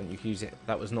was important. You could use it.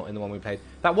 That was not in the one we played.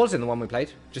 That was in the one we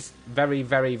played. Just very,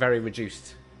 very, very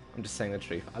reduced. I'm just saying the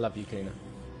truth. I love you, Kalina.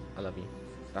 I love you.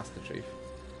 That's the truth.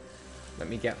 Let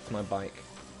me get to my bike.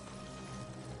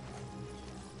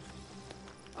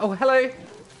 Oh, hello!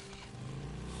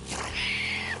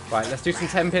 Right, let's do some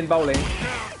 10-pin bowling.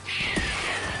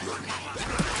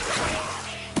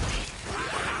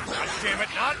 God damn it,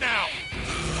 not now!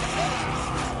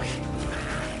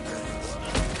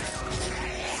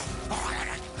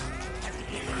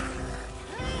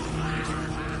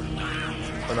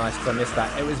 Oh, nice, because I missed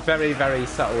that. It was very, very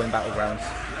subtle in Battlegrounds.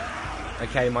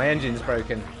 Okay, my engine's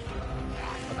broken.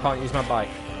 I can't use my bike.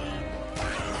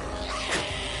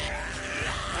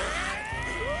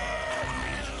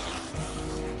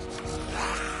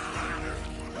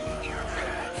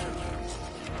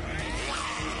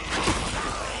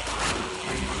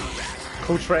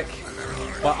 Cool trick.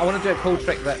 Well, I want to do a cool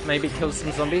trick that maybe kills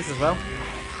some zombies as well.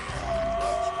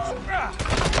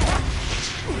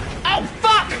 Oh,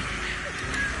 fuck!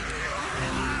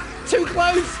 Too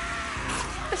close!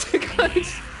 Too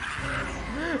close!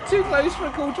 Too close for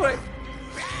a cool trick.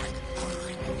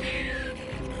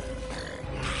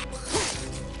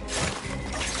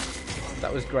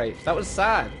 That was great. That was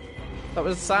sad. That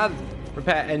was sad.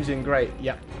 Repair engine, great.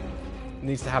 Yep.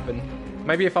 Needs to happen.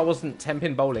 Maybe if I wasn't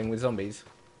 10-pin bowling with zombies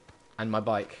and my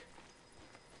bike,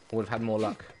 I would have had more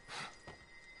luck.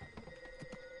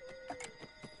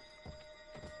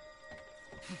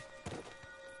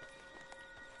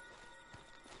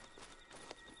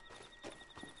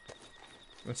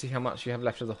 Let's see how much you have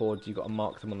left of the horde. You've got to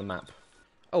mark them on the map.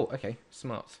 Oh, okay.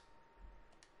 Smart.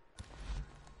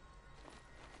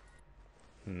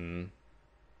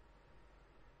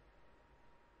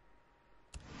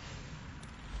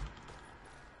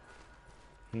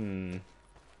 It's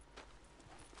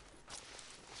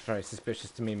very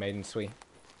suspicious to me, Maiden Sweet.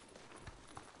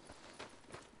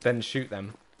 Then shoot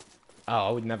them. Oh,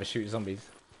 I would never shoot zombies.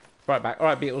 Right back.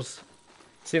 Alright, Beatles.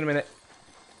 See you in a minute.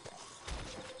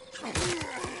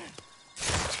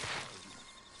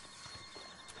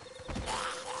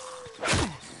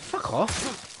 Fuck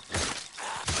off.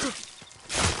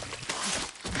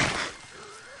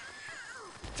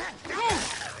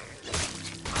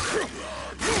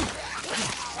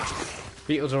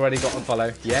 Beatles already got a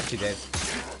follow. Yeah, she did.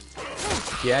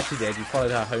 Yeah, she did. You followed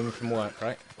her home from work,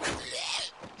 right?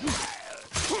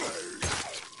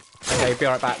 Okay, be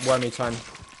right back. Wormy time.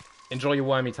 Enjoy your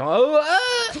wormy time. Oh,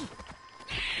 ah!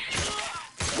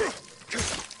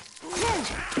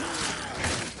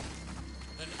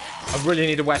 I really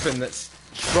need a weapon that's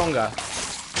stronger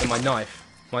than my knife.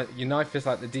 Your knife is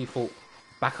like the default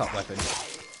backup weapon.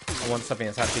 I want something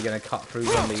that's actually going to cut through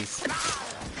zombies.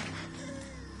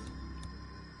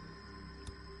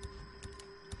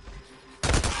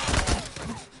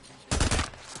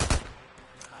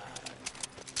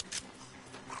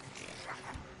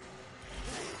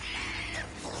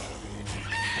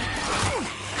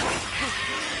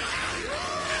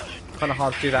 Kind of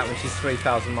hard to do that when she's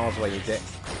 3,000 miles away, you dick.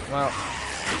 Well,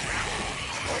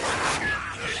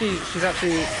 she's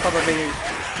actually probably...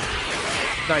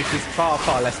 No, she's far,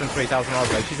 far less than 3,000 miles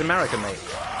away. She's American, mate.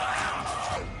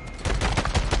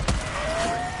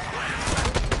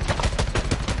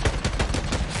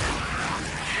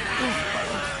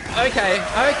 Okay,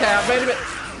 I've made a bit...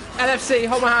 NFC,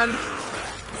 hold my hand.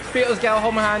 Beatles girl,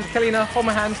 hold my hand. Kalina, hold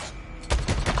my hand.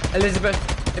 Elizabeth,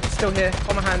 if you're still here,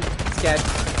 hold my hand. Scared.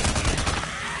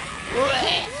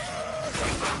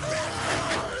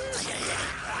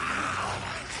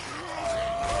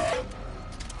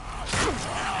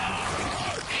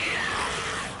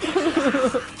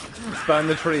 Burn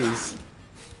the trees.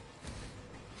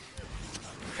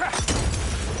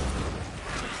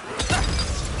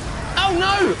 Oh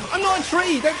no! I'm not a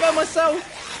tree! Don't burn myself!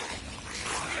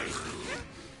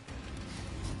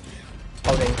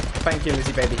 Holding. Thank you,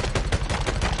 Lizzie baby.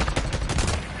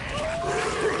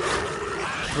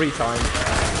 3 times.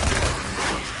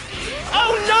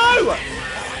 Oh no!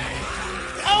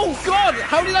 Oh god!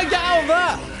 How did I get out of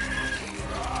that?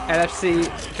 LFC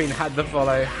been had the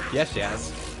follow. Yes, she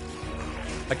has.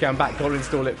 Okay, I'm back. Gotta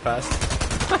install it first.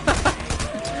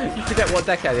 You forget what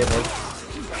decade it was.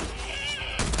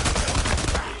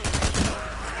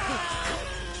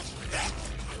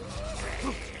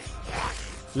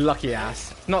 Lucky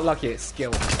ass. Not lucky, it's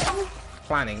skill.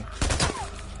 Planning.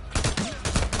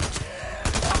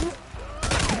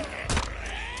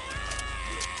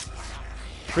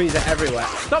 Trees are everywhere.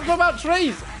 Stop talking about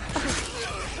trees!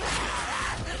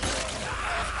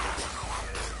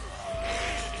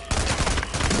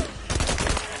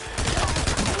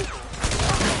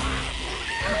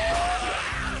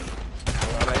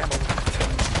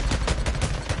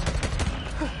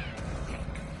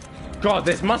 God,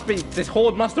 this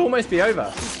horde must almost be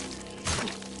over.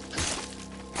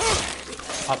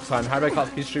 Uptime.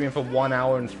 Haribokart's been streaming for 1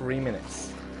 hour and 3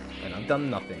 minutes. And I've done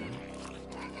nothing.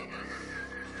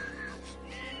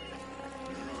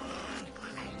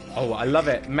 Oh, I love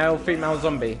it. Male, female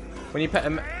zombie. When you put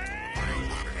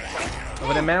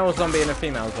when a male zombie and a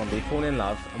female zombie fall in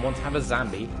love and want to have a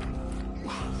zombie.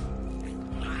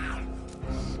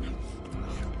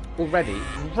 Already?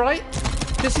 Right?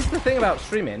 This is the thing about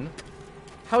streaming.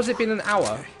 How's it been an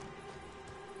hour?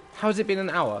 How's it been an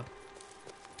hour?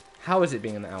 How has it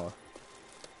been an hour?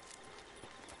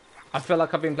 I feel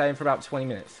like I've been playing for about 20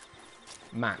 minutes.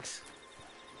 Max.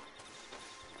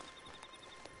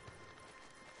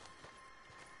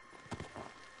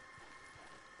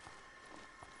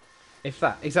 If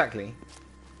that, exactly.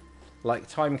 Like,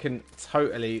 time can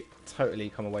totally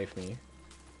come away from you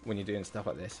when you're doing stuff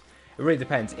like this. It really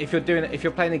depends. If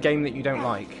you're playing a game that you don't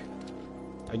like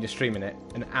and you're streaming it,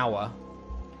 an hour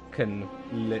can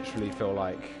literally feel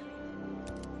like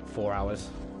 4 hours.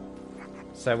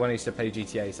 So when I used to play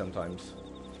GTA sometimes,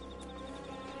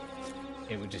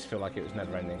 it would just feel like it was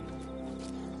never ending.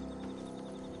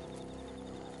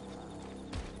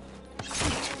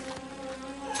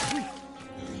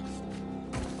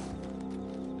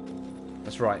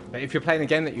 That's right. But if you're playing a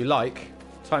game that you like,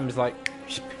 time is like...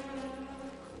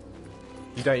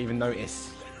 You don't even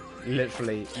notice.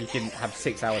 Literally, you can have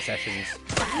 6-hour sessions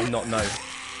and not know.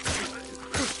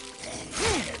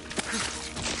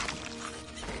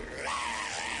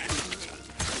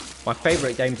 My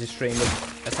favourite game to stream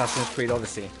was Assassin's Creed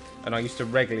Odyssey, and I used to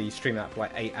regularly stream that for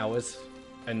like 8 hours,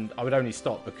 and I would only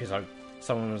stop because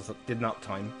someone did an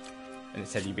uptime, and it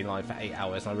said you'd been live for 8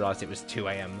 hours, and I realised it was 2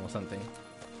 AM or something.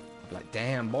 I'd be like,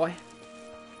 damn, boy.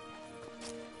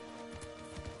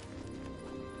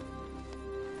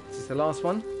 Is this the last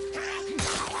one?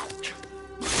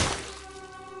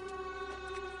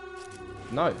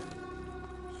 No.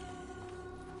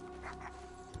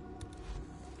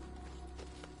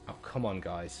 Oh, come on,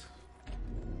 guys.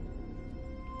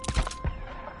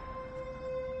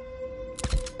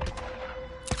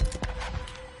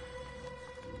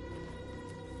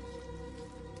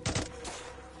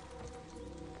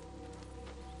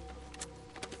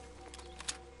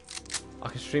 I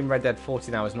can stream Red Dead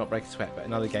 14 hours, not break a sweat, but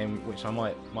another game which I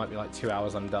might be like 2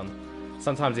 hours, I'm done.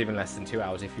 Sometimes even less than 2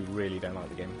 hours if you really don't like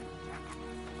the game.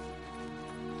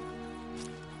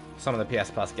 Some of the PS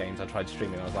Plus games I tried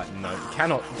streaming, I was like, no, you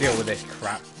cannot deal with this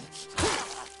crap.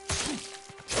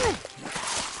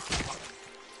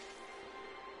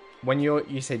 When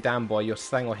you say damn boy, your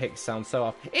slang or hick sounds so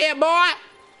off. Yeah boy!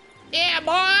 Yeah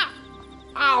boy!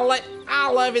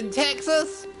 I live in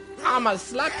Texas. I'ma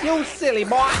slap you silly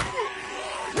boy.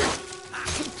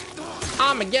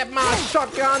 I'ma get my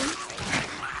shotgun.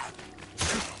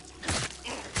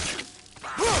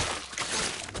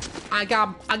 I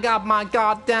got my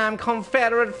goddamn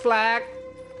Confederate flag.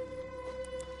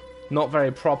 Not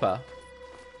very proper.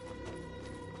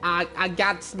 I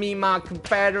got me my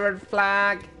Confederate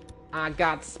flag. I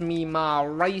got me my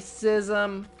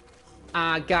racism.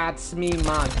 I got me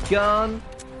my gun.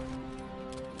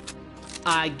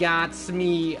 I got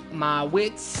me my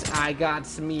wits. I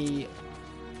got me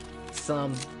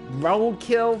some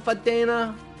roadkill for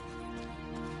dinner.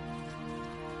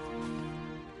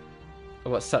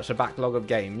 I've got such a backlog of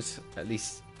games. At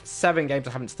least 7 games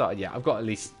I haven't started yet. I've got at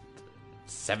least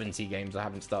 70 games I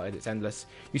haven't started. It's endless.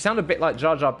 You sound a bit like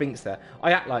Jar Jar Binks there.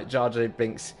 I act like Jar Jar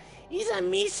Binks. Is a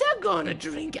Misa gonna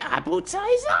drink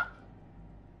appetizer?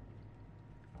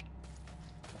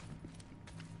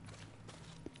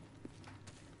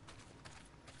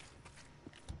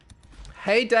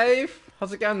 Hey Dave,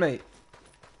 how's it going, mate?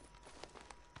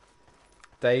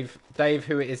 Dave,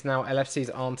 who is now LFC's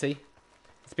auntie.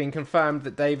 It's been confirmed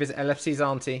that Dave is LFC's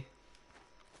auntie.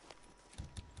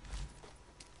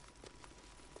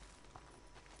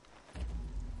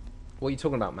 What are you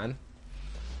talking about, man?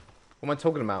 What am I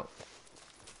talking about?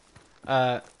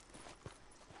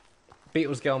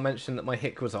 Beatles girl mentioned that my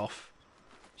hick was off.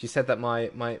 She said that my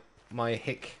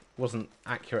hick wasn't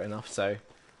accurate enough, so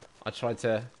I tried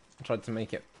to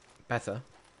make it better.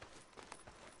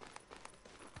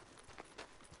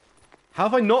 How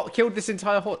have I not killed this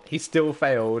entire horse? He still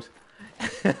failed.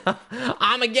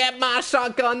 I'ma get my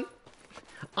shotgun.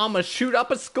 I'ma shoot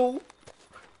up a school.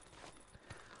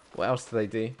 What else do they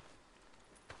do?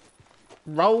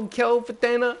 Roadkill for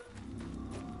dinner.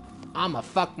 I'ma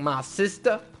fuck my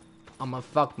sister. I'ma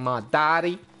fuck my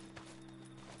daddy.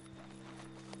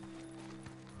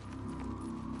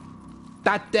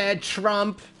 That dead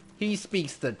Trump, he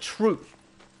speaks the truth.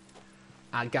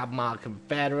 I got my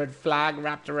Confederate flag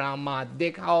wrapped around my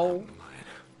dick hole.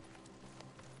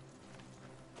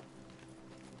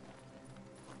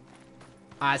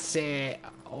 I say,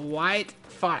 wait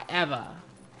forever.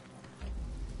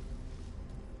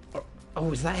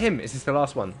 Oh, is that him? Is this the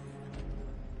last one?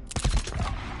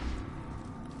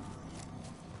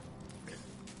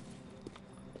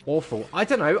 Awful. I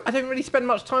don't know. I don't really spend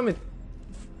much time with...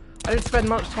 I don't spend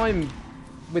much time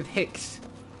with Hicks.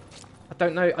 I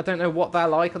don't know what they're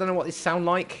like. I don't know what they sound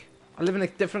like. I live in a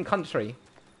different country.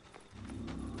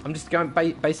 I'm just going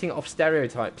basing it off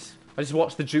stereotypes. I just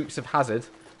watch the Dukes of Hazzard,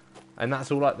 and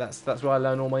that's all. That's where I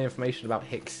learn all my information about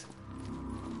Hicks.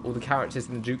 All the characters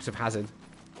in the Dukes of Hazzard.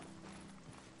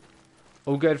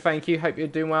 All good, thank you. Hope you're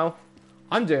doing well.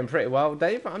 I'm doing pretty well,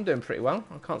 Dave. I'm doing pretty well.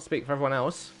 I can't speak for everyone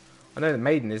else. I know that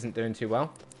Maiden isn't doing too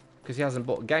well because he hasn't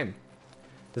bought a game.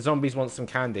 The zombies want some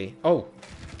candy. Oh,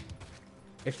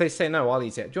 if they say no, I'll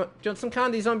eat it. Do you want some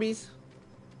candy, zombies?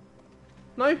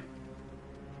 No?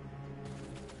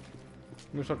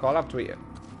 Looks like I'll have to eat it.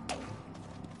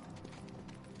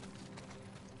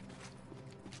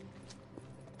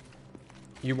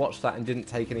 You watched that and didn't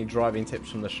take any driving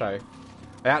tips from the show.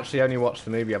 I actually only watched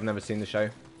the movie. I've never seen the show.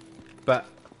 But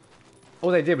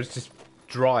all they did was just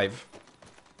drive.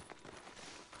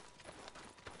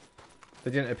 They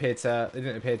didn't appear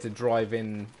to drive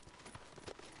in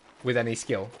with any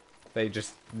skill. They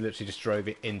just literally just drove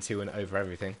it into and over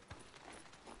everything.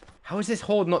 How is this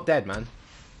horde not dead, man?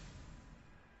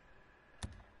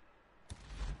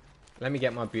 Let me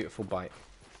get my beautiful bike.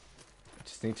 I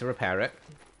just need to repair it.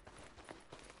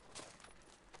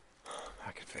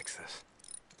 I can fix this.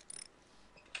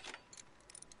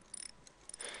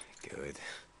 Good.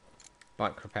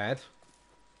 Bike repaired.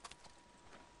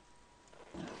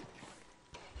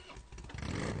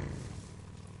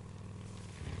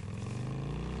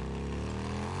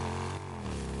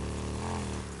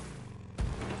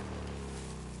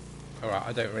 Alright,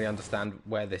 I don't really understand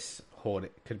where this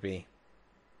horde could be.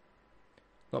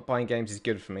 Not buying games is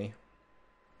good for me.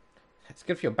 It's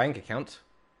good for your bank account.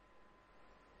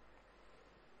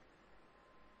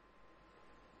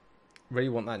 Really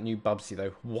want that new Bubsy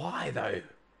though. Why though?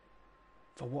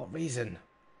 For what reason?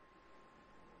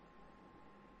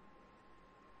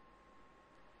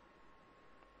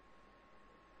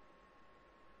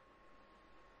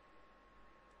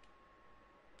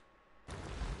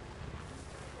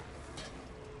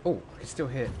 Oh, I can still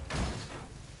hear it.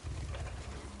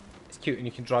 It's cute and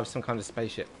you can drive some kind of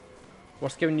spaceship.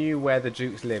 Roscoe knew where the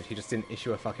Dukes lived, he just didn't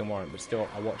issue a fucking warrant, but still,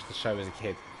 I watched the show as a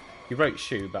kid. He wrote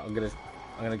Shoe, but I'm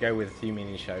gonna go with you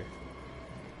meaning show.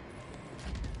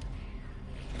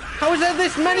 How is there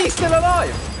this many still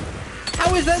alive?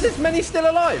 How is there this many still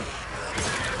alive?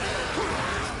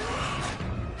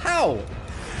 How?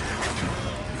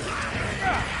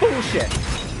 Bullshit.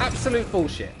 Absolute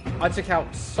bullshit. I took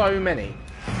out so many.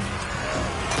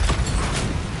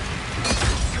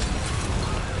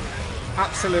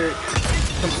 Absolute,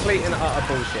 complete and utter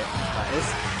bullshit, that is.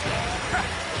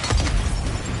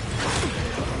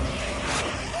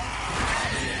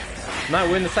 No,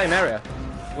 we're in the same area.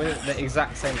 We're in the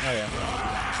exact same area.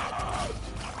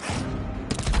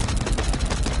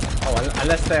 Oh,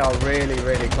 unless they are really,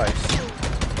 really close.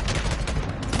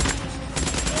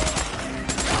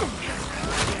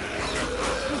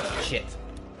 Shit.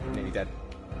 Nearly dead.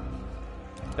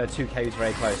 There are two caves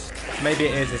very close. Maybe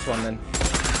it is this one then.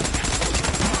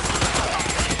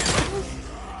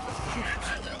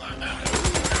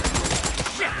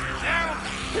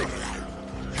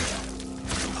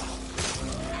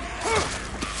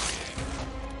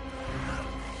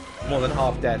 More than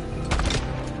half dead.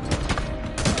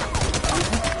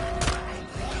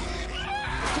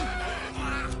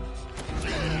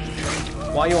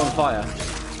 Why are you on fire?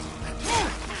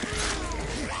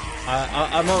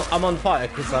 I'm on fire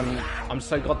because I'm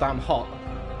so goddamn hot.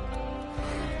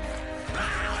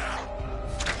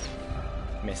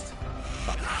 Missed.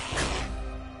 Fuck.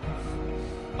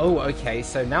 Oh, okay.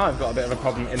 So now I've got a bit of a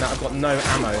problem in that I've got no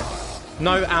ammo.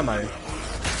 No ammo.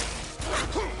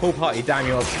 Pool party, damn,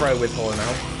 you're a pro with horror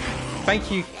now.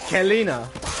 Thank you, Kelina.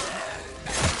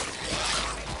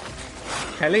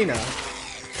 Kelina,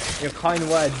 your kind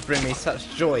words bring me such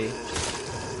joy.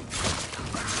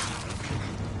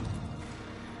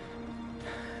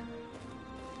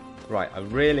 Right, I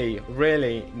really,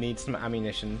 really need some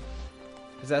ammunition.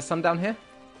 Is there some down here?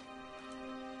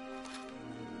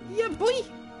 Yeah, boy!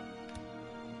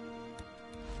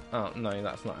 Oh, no,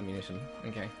 that's not ammunition.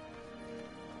 Okay.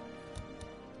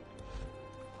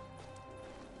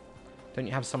 Don't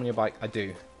you have some on your bike? I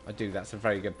do. I do. That's a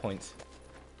very good point.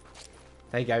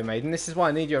 There you go, Maiden. This is why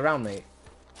I need you around, mate.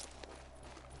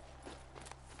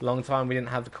 Long time we didn't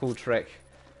have the cool trick.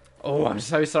 Oh, I'm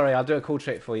so sorry. I'll do a cool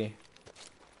trick for you.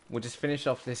 We'll just finish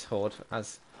off this horde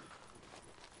as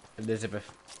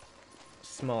Elizabeth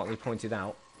smartly pointed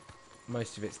out,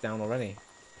 most of it's down already.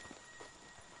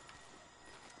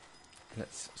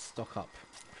 Let's stock up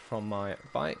from my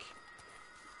bike.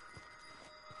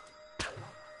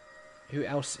 Who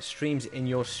else streams in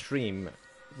your stream?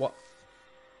 What?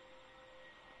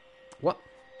 What?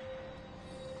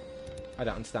 I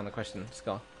don't understand the question,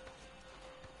 Scar.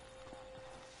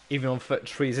 Even on foot,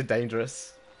 trees are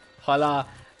dangerous. Hola.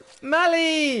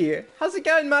 Mally! How's it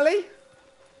going, Mally?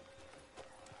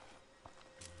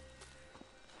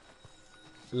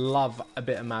 Love a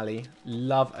bit of Mally.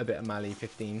 Love a bit of Mally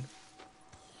 15.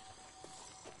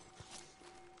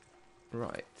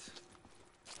 Right.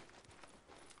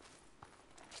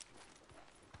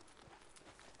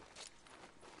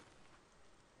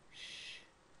 Shh.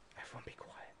 Everyone be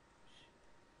quiet.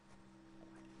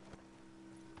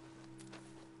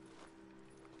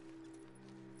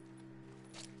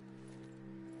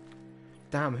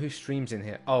 Damn, who streams in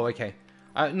here? Oh, okay.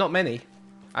 Not many,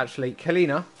 actually.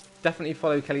 Kalina. Definitely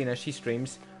follow Kalina. She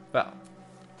streams. But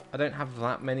I don't have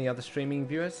that many other streaming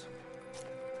viewers.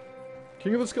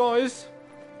 King of the Skies.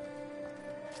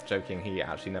 Joking, he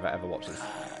actually never ever watches.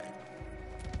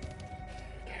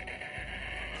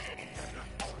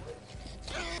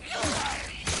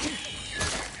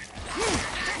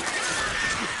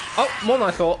 Oh, more than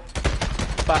I thought.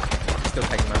 But still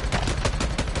taking that.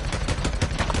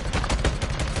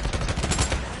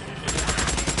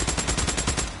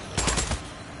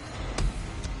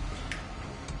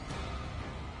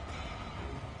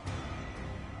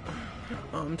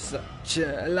 I'm such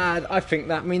a lad. I think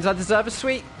that means I deserve a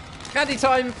sweet candy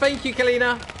time. Thank you,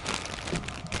 Kalina.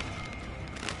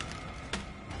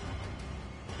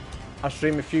 I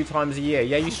stream a few times a year.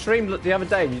 Yeah, you streamed the other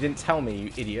day and you didn't tell me,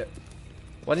 you idiot.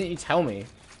 Why didn't you tell me?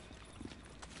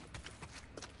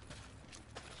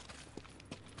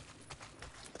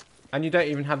 And you don't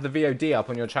even have the VOD up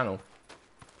on your channel.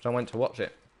 So I went to watch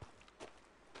it.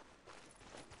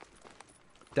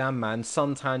 Damn, man.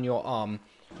 Suntan your arm.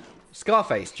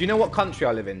 Scarface, do you know what country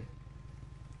I live in?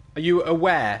 Are you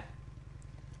aware?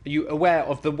 Are you aware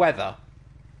of the weather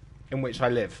in which I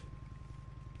live?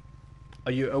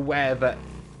 Are you aware that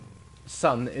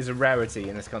sun is a rarity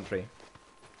in this country?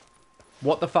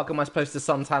 What the fuck am I supposed to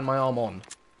suntan my arm on?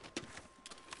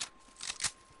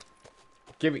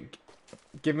 Give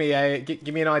me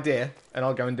an idea and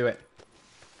I'll go and do it.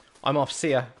 I'm off.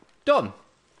 See ya. Don.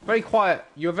 Very quiet.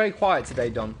 You're very quiet today,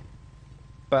 Don.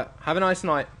 But have a nice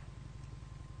night.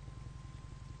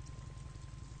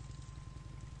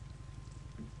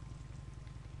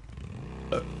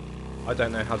 I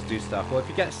don't know how to do stuff. Well, if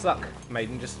you get stuck,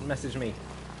 Maiden, just message me.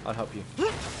 I'll help you.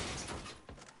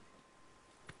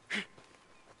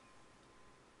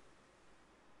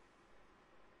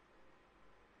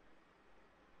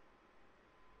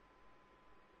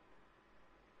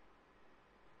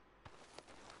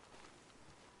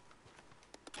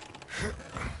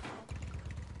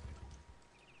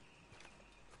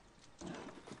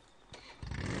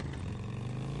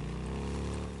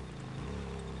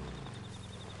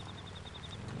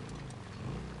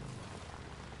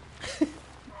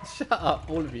 Shut up,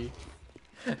 all of you.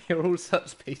 You're all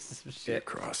such pieces of shit.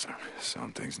 Crosser,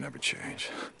 some things never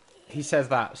change. He says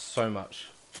that so much.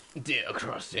 Dear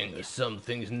Crossing, some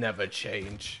things never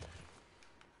change.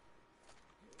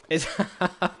 Is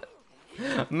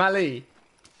Mally?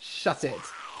 Shut it.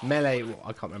 Melee. Well,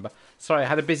 I can't remember. Sorry, I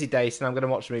had a busy day, so now I'm going to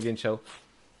watch a movie and chill.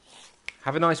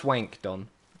 Have a nice wank, Don.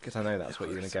 Because I know that's what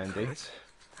you're going to go and do.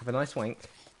 Have a nice wank.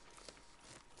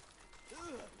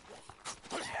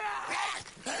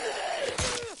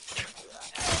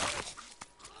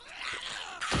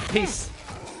 Peace.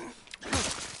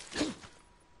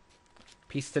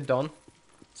 Peace to Don.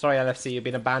 Sorry, LFC, you've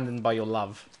been abandoned by your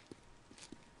love.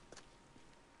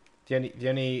 The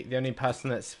only person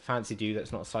that's fancied you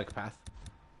that's not a psychopath.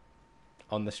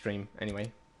 On the stream,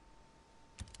 anyway.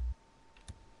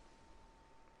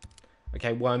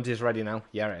 Okay, Worms is ready now.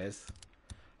 Yeah, it is.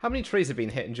 How many trees have been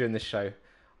hit during this show?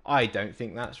 I don't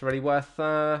think that's really worth...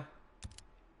 not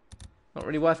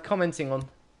really worth commenting on.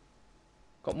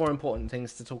 Got more important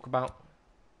things to talk about.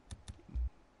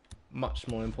 Much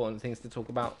more important things to talk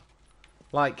about.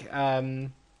 Like,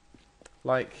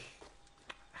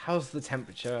 how's the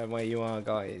temperature where you are,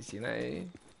 guys, you know?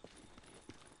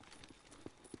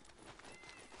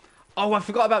 Oh, I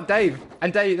forgot about Dave.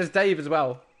 And Dave, there's Dave as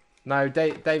well. No,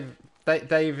 Dave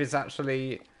is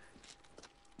actually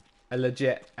a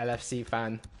legit LFC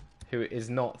fan who is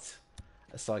not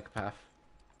a psychopath.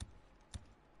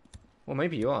 Well,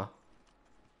 maybe you are.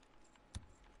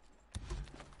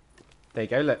 There you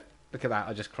go, look at that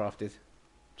I just crafted.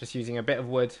 Just using a bit of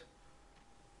wood.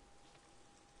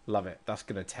 Love it. That's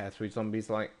going to tear through zombies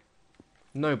like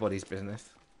nobody's business.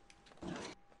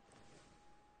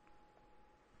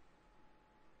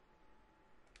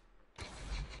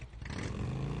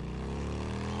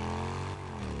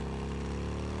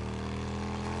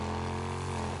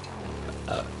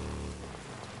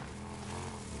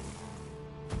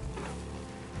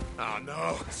 Oh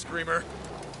no, Screamer.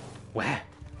 Where?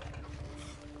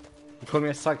 You call me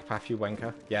a psychopath, you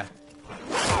wanker? Yeah.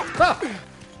 Ah!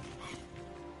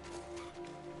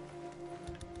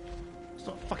 It's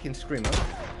not a fucking Screamer.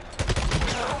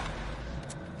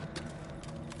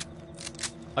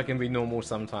 I can be normal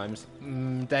sometimes.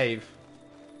 Dave.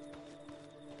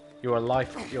 You're a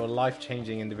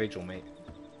life-changing individual, mate.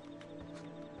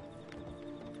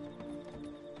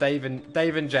 Dave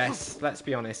and Jess, let's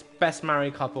be honest, best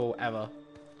married couple ever.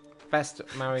 Best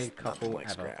married couple Like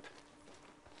ever. scrap.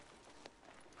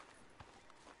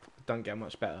 Don't get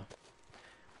much better.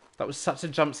 That was such a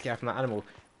jump scare from that animal.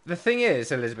 The thing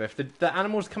is, Elizabeth, the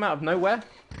animals come out of nowhere.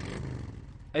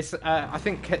 It's I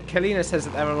think Kalina says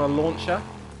that they're on a launcher.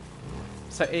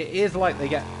 So it is like they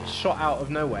get shot out of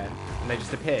nowhere and they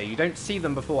just appear. You don't see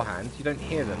them beforehand. You don't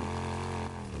hear them.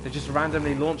 They just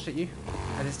randomly launch at you,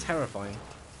 and it's terrifying.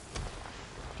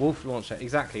 Wolf launcher,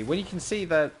 exactly. When you can see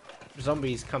the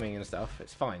zombies coming and stuff,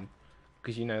 it's fine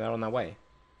because you know they're on their way.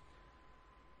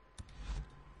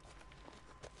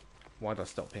 Why'd I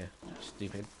stop here?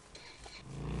 Stupid.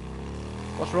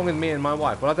 What's wrong with me and my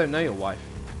wife? Well, I don't know your wife.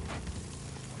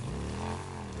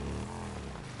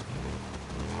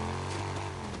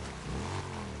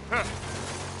 Huh.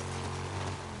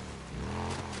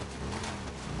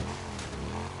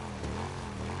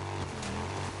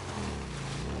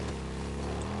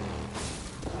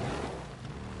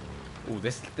 Ooh,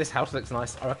 this house looks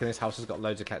nice. I reckon this house has got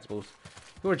loads of collectibles.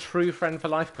 You're a true friend for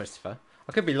life, Christopher.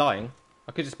 I could be lying.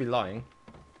 I could just be lying.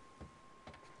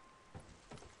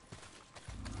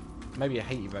 Maybe I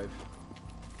hate you both.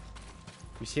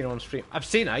 You've seen her on stream. I've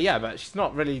seen her, yeah, but she's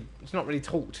not really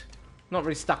talked. Not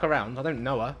really stuck around. I don't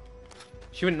know her.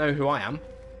 She wouldn't know who I am.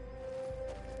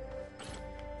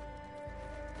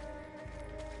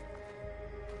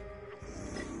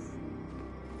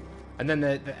 And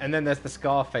then there's the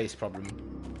Scarface problem.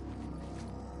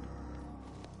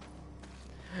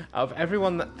 Out of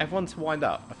everyone to wind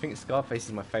up, I think Scarface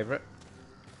is my favourite.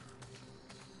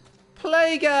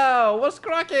 Playgirl, what's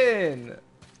cracking?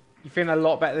 You feeling a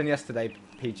lot better than yesterday,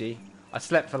 PG? I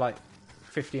slept for like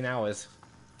 15 hours.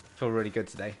 Feel really good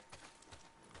today.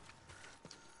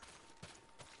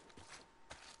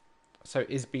 So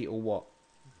is Beetle what?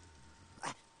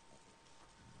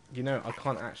 You know, I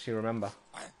can't actually remember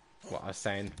what I was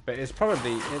saying, but it's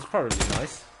probably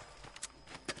nice.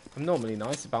 I'm normally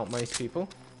nice about most people.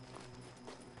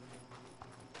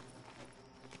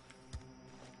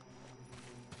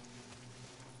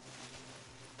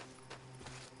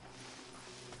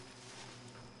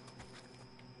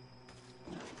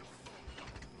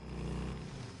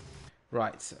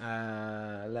 Right,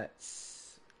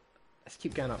 let's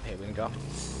keep going up here. We're gonna go up to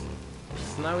the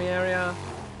snowy area.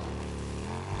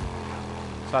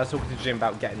 So I was talking to Jim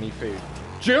about getting me food.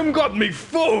 Jim got me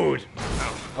food!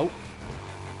 Oh.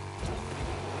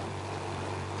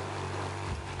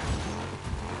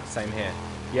 Same here.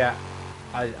 Yeah,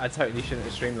 I totally shouldn't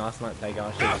have streamed last night, Playgirl.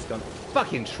 I should have just gone...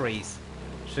 Fucking trees!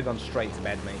 Should have gone straight to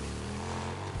bed, mate.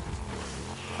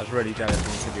 I was really jealous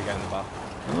when you said you were going to the bar.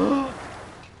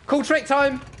 Cool trick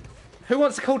time! Who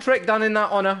wants a cool trick done in that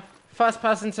honour? First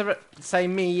person to say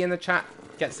me in the chat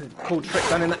gets a cool trick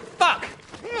done in that... Fuck!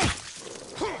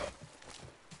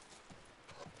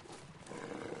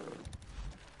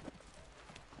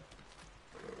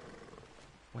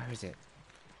 Where is it?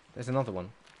 There's another one.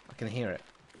 I can hear it.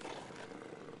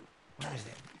 Where is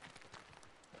it?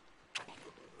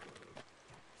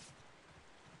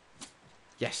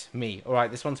 Yes, me. Alright,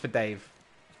 this one's for Dave.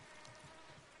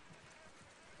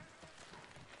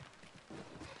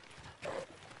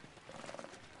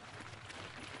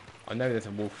 I know there's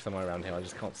a wolf somewhere around here, I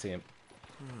just can't see him.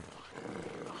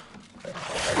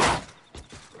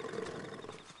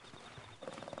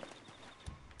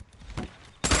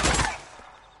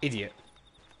 Idiot.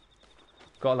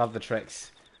 Gotta love the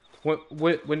tricks.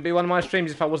 Wouldn't be one of my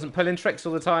streams if I wasn't pulling tricks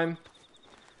all the time.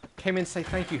 Came in to say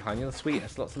thank you, hun. You're the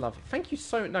sweetest. Lots of love. Thank you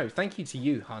so... No, thank you to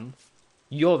you, hun.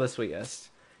 You're the sweetest.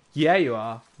 Yeah, you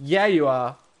are. Yeah, you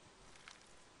are.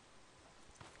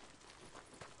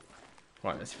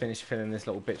 Right, let's finish filling this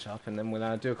little bitch up and then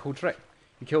we'll do a cool trick.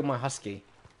 You killed my husky.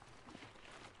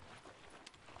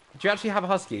 Do you actually have a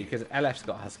husky? Because LF's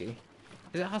got a husky.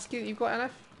 Is it a husky that you've got, LF?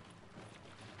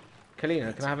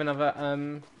 Kalina, can I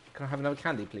have another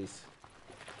candy, please?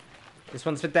 This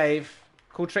one's for Dave.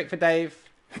 Cool trick for Dave.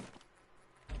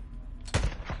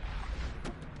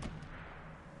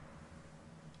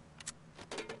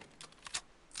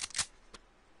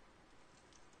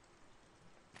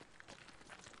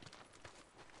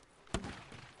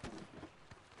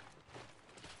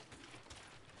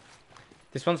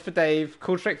 This one's for Dave.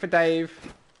 Cool trick for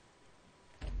Dave.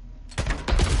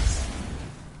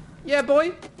 Yeah,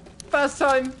 boy. First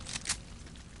time.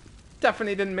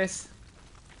 Definitely didn't miss.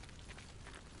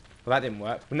 Well, that didn't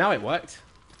work. Well, now it worked.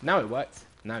 Now it worked.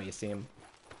 Now you see him.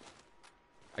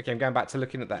 Okay, I'm going back to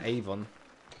looking at that Avon.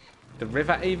 The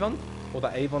River Avon? Or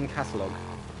the Avon catalogue?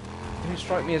 You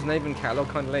strike me as an Avon catalogue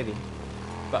kind of lady.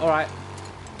 But alright.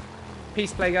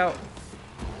 Peace, Plague Out.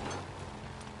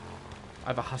 I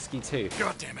have a husky too.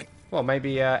 God damn it. Well,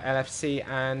 maybe LFC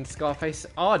and Scarface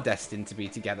are destined to be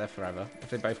together forever if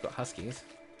they both got huskies.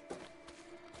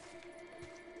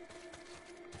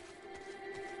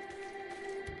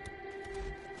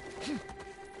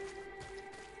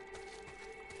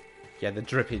 Yeah, the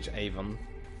drippage Avon.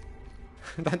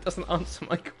 That doesn't answer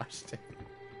my question.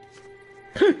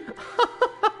 I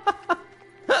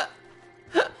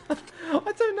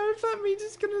don't know if that means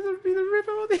it's going to be the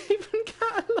river or the Avon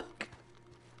catalogue.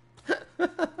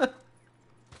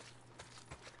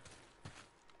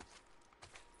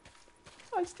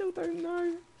 I still don't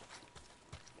know.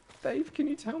 Dave, can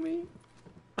you tell me?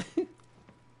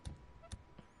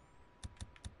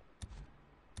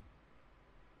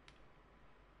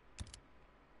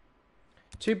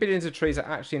 2 billions of trees are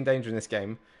actually in danger in this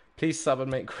game. Please sub and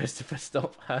make Christopher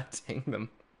stop hurting them.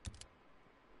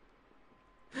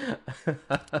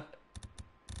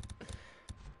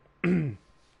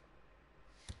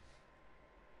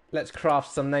 Let's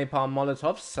craft some napalm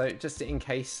molotovs. So just in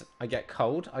case I get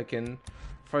cold, I can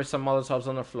throw some molotovs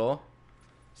on the floor,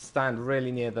 stand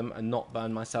really near them and not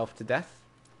burn myself to death.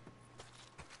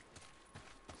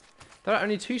 There are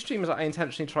only 2 streamers that I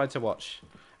intentionally tried to watch.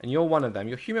 And you're one of them.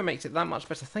 Your humour makes it that much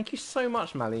better. Thank you so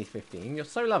much, Mally15. You're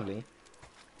so lovely.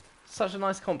 Such a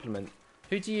nice compliment.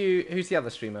 Who's the other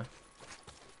streamer?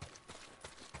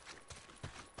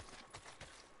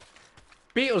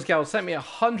 Beatles Girl sent me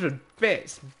 100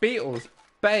 bits. Beatles,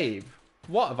 babe.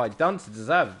 What have I done to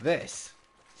deserve this?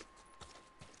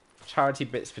 Charity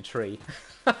bits for tree.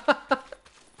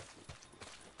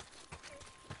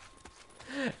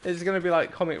 It's going to be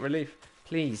like comic relief.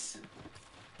 Please.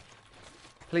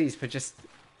 Please, for just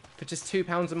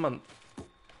 £2 a month.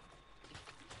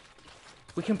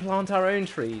 We can plant our own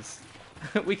trees.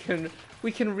 we can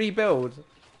rebuild.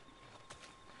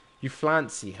 You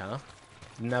Flancy her?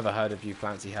 Never heard of you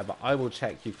Flancy her, but I will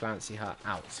check you Flancy her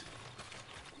out.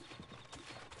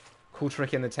 Cool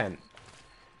trick in the tent.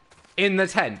 In the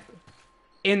tent.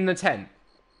 In the tent.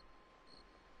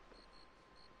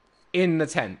 In the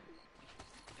tent.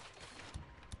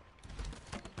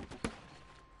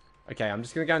 Okay, I'm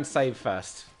just going to go and save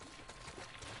first.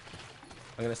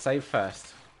 I'm going to save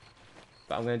first.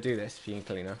 But I'm going to do this for you,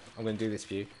 Kalina. I'm going to do this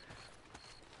for you.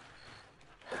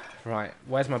 Right,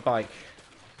 where's my bike?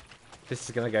 This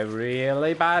is going to go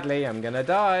really badly. I'm going to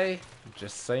die.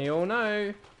 Just so you all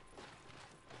know.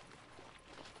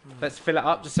 Let's fill it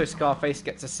up just so Scarface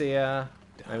gets to see her.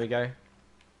 There we go.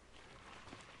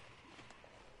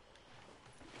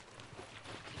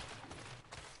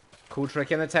 Cool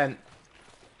trick in the tent.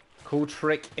 Cool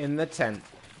trick in the tent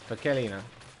for Kalina.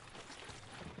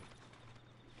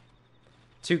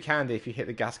 2 candy if you hit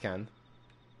the gas can.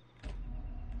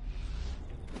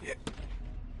 Yeah.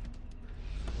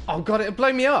 Oh god, it'll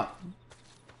blow me up.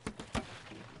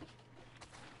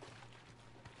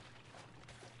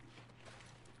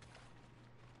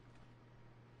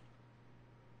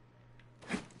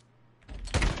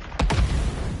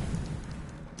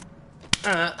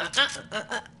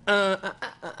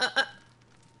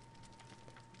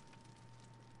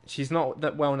 She's not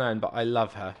that well known, but I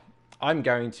love her. I'm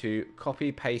going to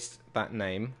copy paste that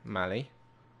name, Mally.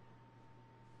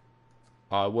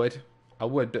 I would,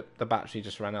 but the battery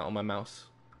just ran out on my mouse.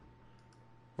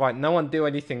 Right, no one do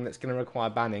anything that's going to require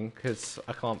banning, because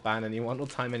I can't ban anyone or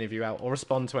time any of you out or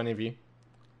respond to any of you.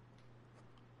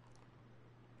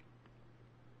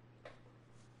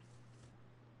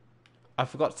 I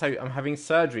forgot to tell you, I'm having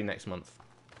surgery next month.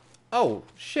 Oh,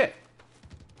 shit.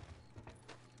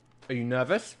 Are you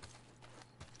nervous?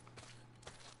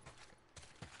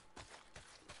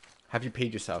 Have you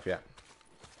peed yourself yet?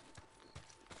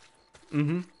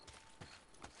 Mm-hmm.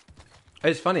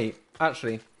 It's funny,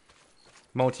 actually.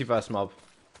 Multiverse mob.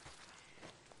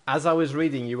 As I was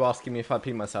reading you asking me if I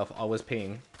peed myself, I was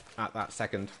peeing at that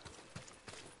second.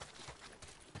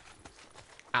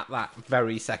 At that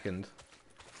very second.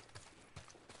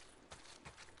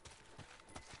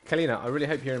 Kalina, I really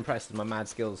hope you're impressed with my mad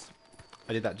skills.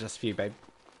 I did that just for you, babe.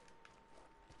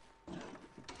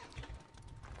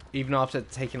 Even after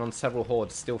taking on several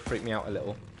hordes, still freak me out a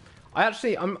little.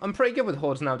 I'm pretty good with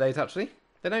hordes nowadays, actually.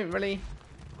 They don't really...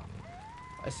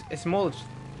 It's more...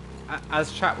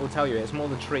 As chat will tell you, it's more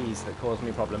the trees that cause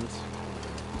me problems.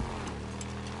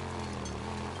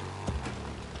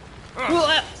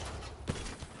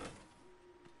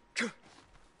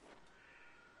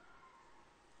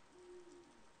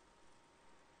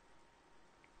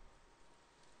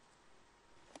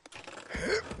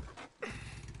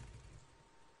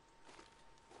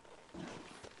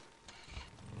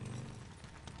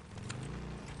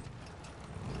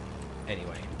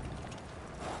 Anyway.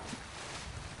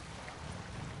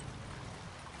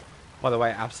 By the way,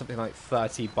 I have something like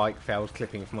 30 bike failed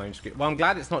clipping from my own screen. Well, I'm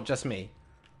glad it's not just me.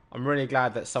 I'm really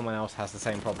glad that someone else has the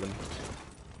same problem.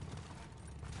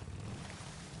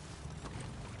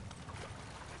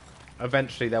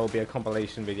 Eventually there will be a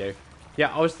compilation video.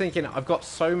 Yeah, I was thinking I've got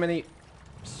so many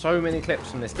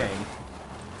clips from this game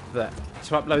that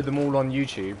to upload them all on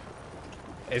YouTube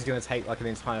is going to take like an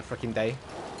entire freaking day.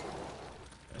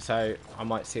 So I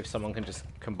might see if someone can just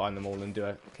combine them all and do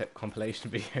a clip compilation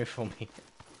video for me.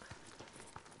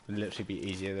 It'd literally be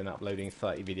easier than uploading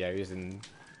 30 videos and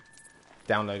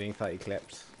downloading 30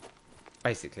 clips.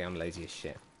 Basically, I'm lazy as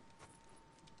shit.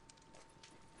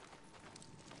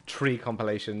 Tree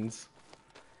compilations.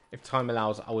 If time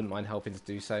allows, I wouldn't mind helping to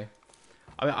do so.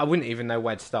 I mean, I wouldn't even know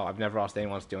where to start. I've never asked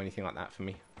anyone to do anything like that for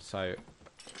me. So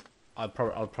I'll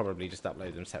probably just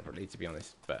upload them separately, to be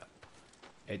honest. But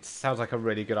it sounds like a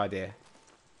really good idea.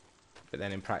 But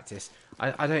then in practice,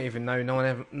 I don't even know.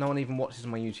 No one even watches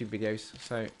my YouTube videos,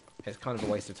 so it's kind of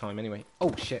a waste of time anyway.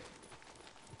 Oh shit!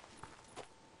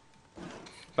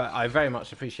 But I very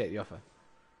much appreciate the offer.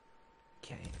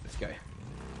 Okay, let's go.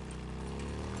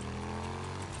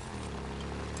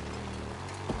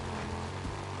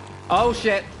 Oh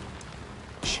shit!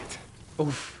 Shit.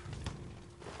 Oof.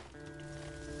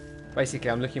 Basically,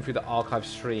 I'm looking through the archive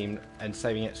stream and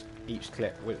saving each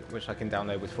clip, which I can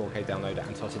download with 4K downloader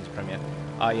and toss into Premiere.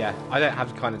 Yeah, I don't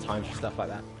have the kind of time for stuff like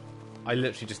that. I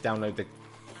literally just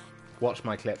watch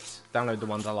my clips, download the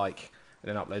ones I like, and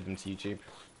then upload them to YouTube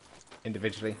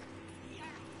individually.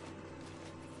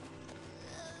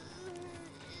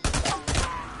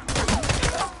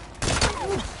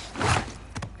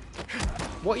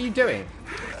 What are you doing?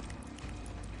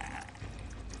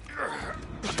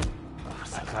 Oh,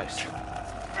 so close.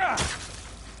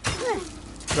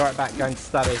 Be right back, going to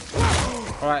study.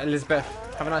 Alright, Elizabeth,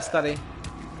 have a nice study.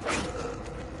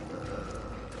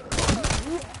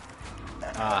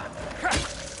 Ah.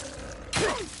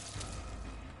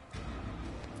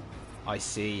 I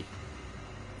see,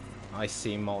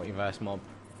 multiverse mob.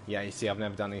 Yeah, you see, I've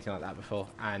never done anything like that before,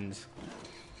 and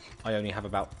I only have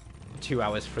about 2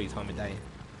 hours free time a day,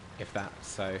 if that,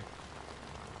 so...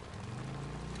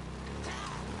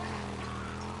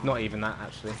 Not even that,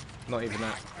 actually. Not even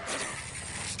that.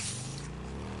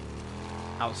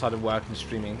 Outside of work and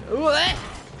streaming.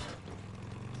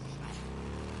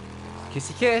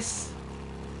 Kissy kiss!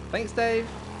 Thanks, Dave!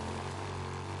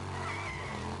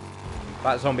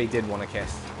 That zombie did want a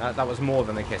kiss. That was more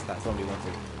than a kiss that zombie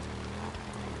wanted.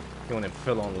 He wanted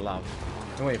full-on love.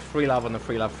 He wanted free love on the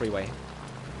free love freeway.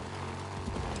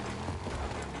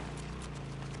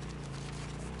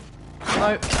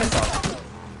 No, piss off.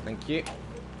 Thank you.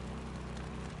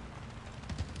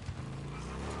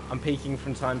 I'm peeking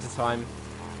from time to time.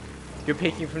 You're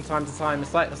peeking from time to time.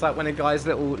 It's like when a guy's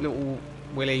little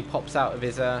willy pops out of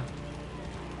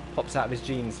his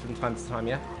jeans from time to time.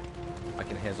 Yeah, I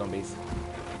can hear zombies.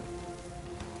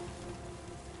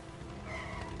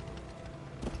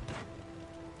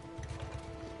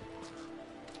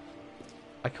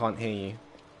 I can't hear you,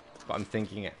 but I'm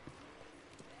thinking it.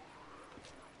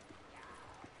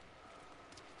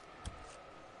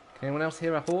 Can anyone else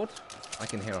hear a horde? I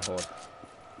can hear a horde.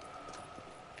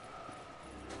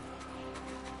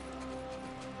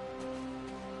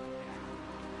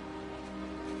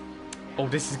 Oh,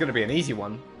 this is going to be an easy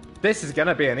one. This is going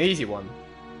to be an easy one.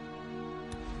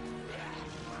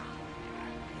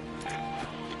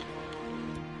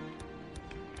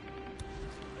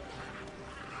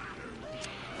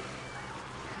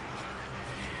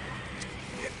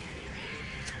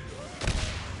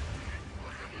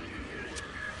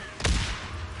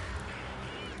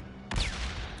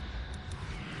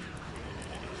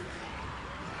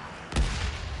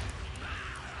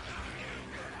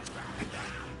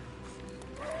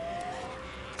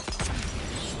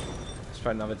 Throw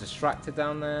another distractor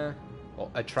down there, or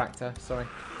attractor, sorry.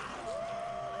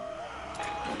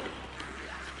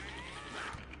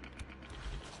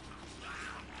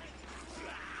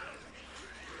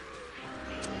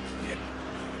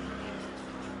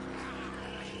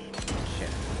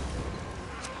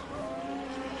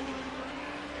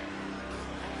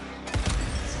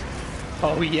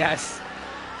 Oh, yes.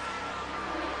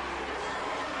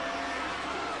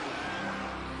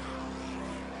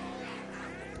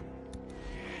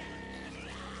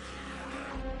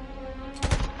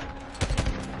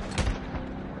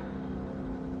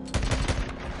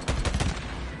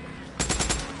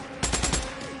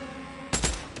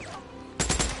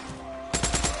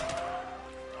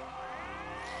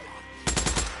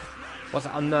 What's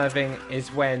unnerving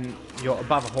is when you're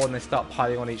above a horde and they start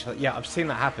piling on each other. Yeah, I've seen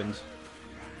that happen.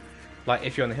 Like,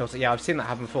 if you're on the hillside. Yeah, I've seen that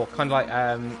happen before. Kind of like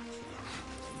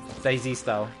DayZ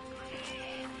style.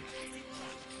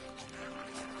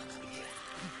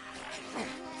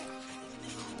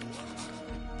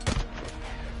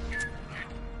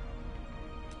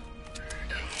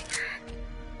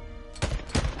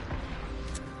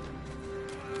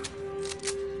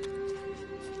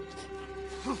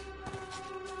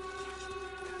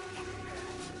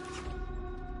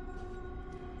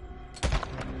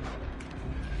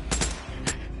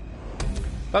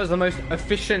 That was the most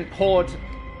efficient horde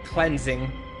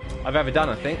cleansing I've ever done,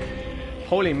 I think.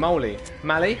 Holy moly.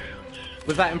 Mally,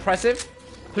 was that impressive?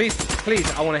 Please,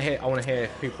 I want to hear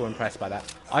people impressed by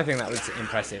that. I think that was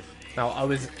impressive. Now, I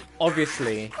was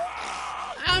obviously...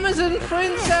 Amazon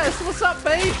Princess, what's up,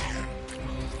 babe?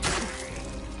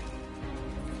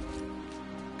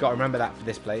 Gotta remember that for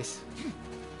this place.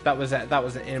 That was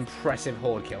an impressive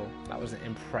horde kill. That was an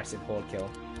impressive horde kill.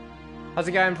 How's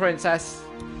it going, Princess?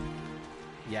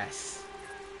 Yes.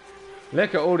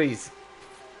 Look at all these.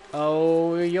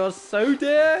 Oh, you're so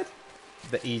dead.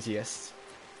 The easiest.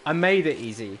 I made it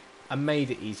easy. I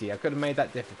made it easy. I could have made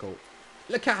that difficult.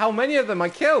 Look at how many of them I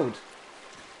killed.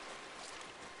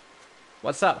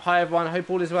 What's up? Hi, everyone. I hope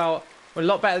all is well. We're a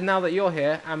lot better now that you're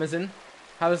here, Amazon.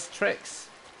 How's tricks?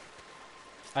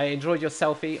 I enjoyed your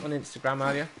selfie on Instagram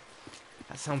earlier.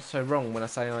 That sounds so wrong when I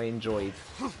say I enjoyed.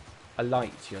 I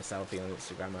liked your selfie on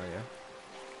Instagram earlier.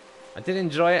 I did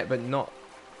enjoy it, but not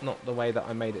the way that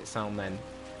I made it sound then.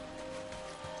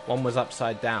 One was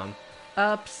upside down.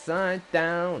 Upside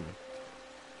down.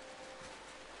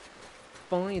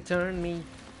 Before you turn me.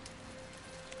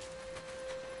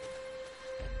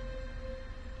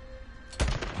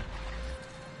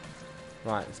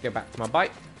 Right, let's go back to my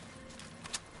bike.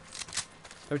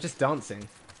 They were just dancing.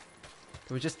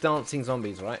 They were just dancing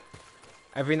zombies, right?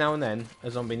 Every now and then,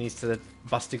 a zombie needs to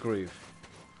bust a groove.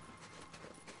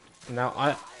 Now,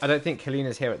 I don't think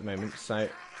Kalina's here at the moment, so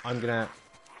I'm going to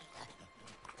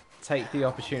take the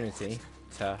opportunity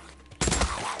to...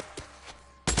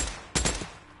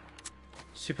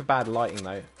 Super bad lighting,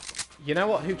 though. You know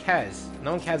what? Who cares?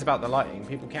 No one cares about the lighting.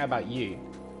 People care about you.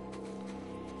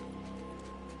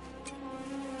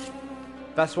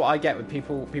 That's what I get with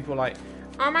people like,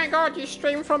 oh my god, you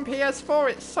stream from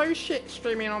PS4. It's so shit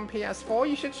streaming on PS4.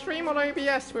 You should stream on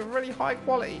OBS with really high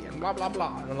quality and blah, blah,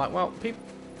 blah. And I'm like, well, people...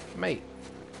 Mate,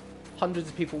 hundreds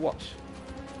of people watch.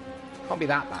 Can't be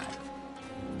that bad.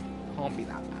 Can't be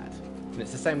that bad. And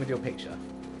it's the same with your picture.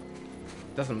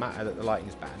 Doesn't matter that the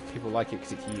lighting's bad. People like it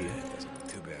because it's you.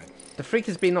 Too bad. The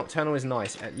Freakers Be Nocturnal is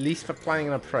nice, at least for planning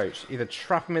an approach. Either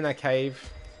trap them in their cave,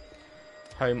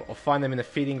 home, or find them in a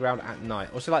feeding ground at night.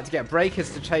 Also like to get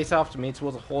breakers to chase after me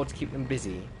towards a horde to keep them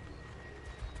busy.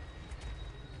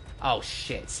 Oh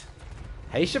shit.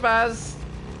 Hey Shabazz.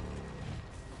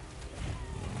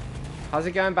 How's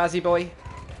it going, Bazzy boy?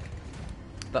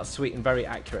 That's sweet and very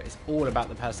accurate. It's all about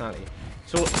the personality.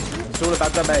 It's all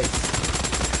about the bass.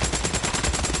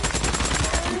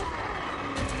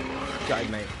 Got it,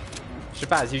 mate.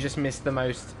 Shabazz, you just missed the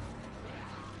most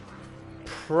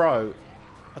pro...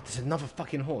 Oh, there's another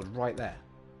fucking horde right there.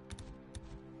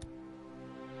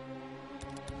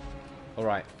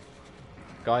 Alright.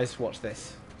 Guys, watch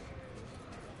this.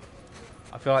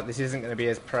 I feel like this isn't going to be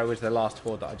as pro as the last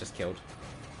horde that I just killed.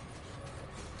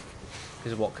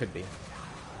 This is what could be.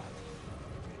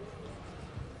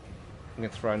 I'm going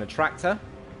to throw in a tractor.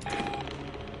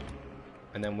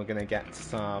 And then we're going to get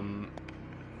some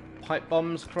pipe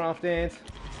bombs crafted.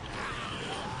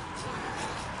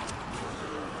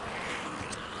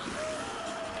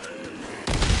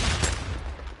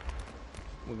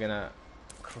 We're going to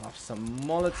craft some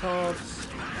Molotovs.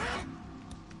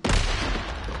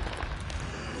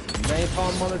 Some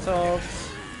napalm Molotovs.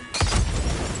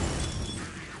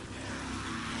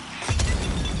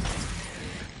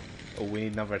 Oh, we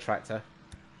need another tractor.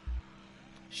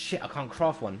 Shit, I can't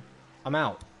craft one. I'm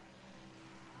out.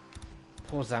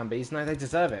 Poor zombies. No, they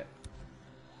deserve it.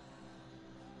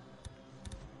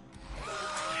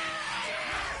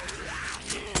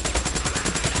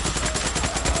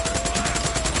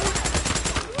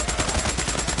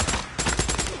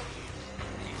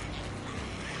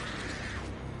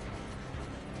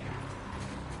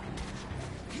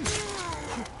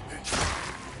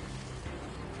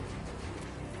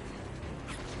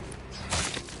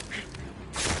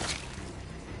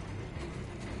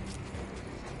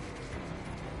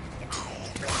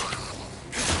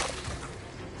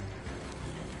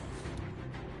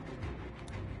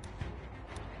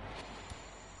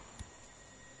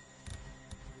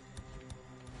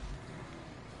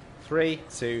 3,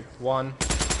 2, 1.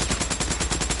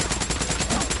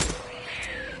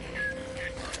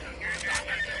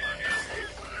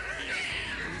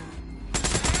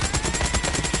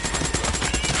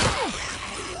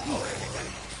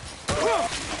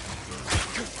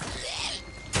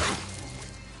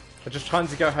 I'm just trying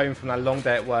to go home from that long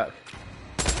day at work.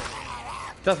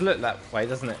 Does look that way,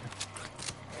 doesn't it?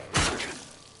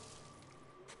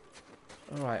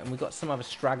 Alright, and we've got some other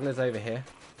stragglers over here.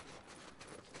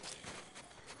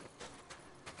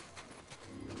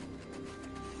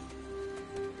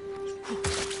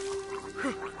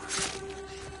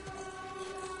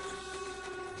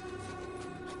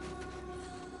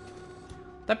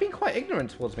 They've been quite ignorant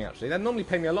towards me, actually. They normally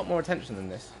pay me a lot more attention than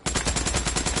this.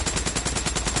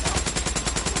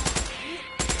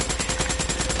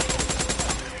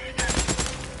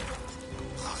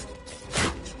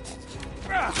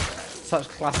 Such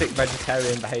classic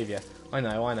vegetarian behaviour. I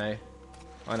know.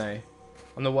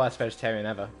 I'm the worst vegetarian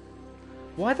ever.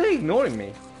 Why are they ignoring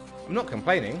me? I'm not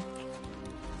complaining.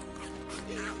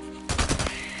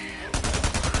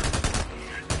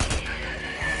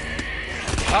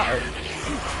 Uh-oh.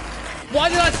 Why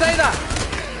did I say that?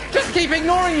 Just keep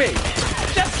ignoring me!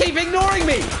 Just keep ignoring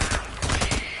me!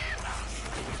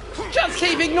 Just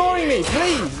keep ignoring me,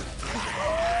 please!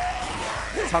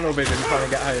 Tunnel vision trying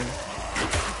to get home.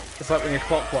 It's like when you're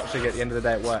clock watching at the end of the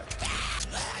day at work.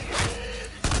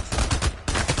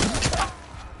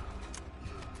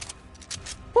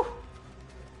 Whew.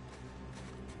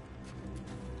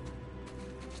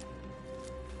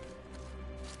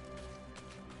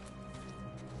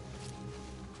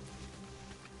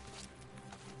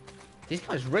 These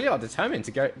guys really are determined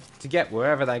to get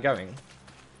wherever they're going.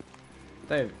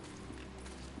 They're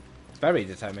very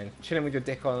determined. Chilling with your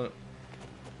dick on.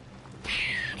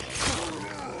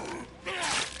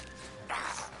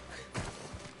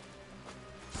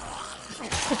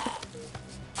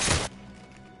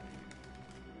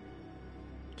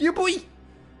 You boy!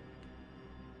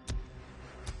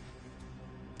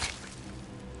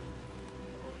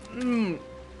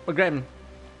 Again,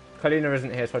 Kalina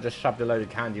isn't here, so I just shoved a load of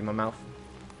candy in my mouth.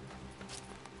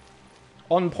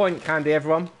 On point candy,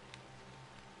 everyone.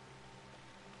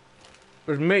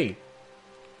 It was me.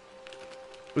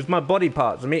 It was my body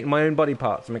parts. I'm eating my own body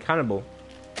parts. I'm a cannibal.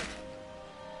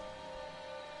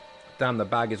 Damn, the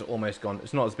bag is almost gone.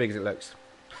 It's not as big as it looks.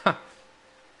 Ha!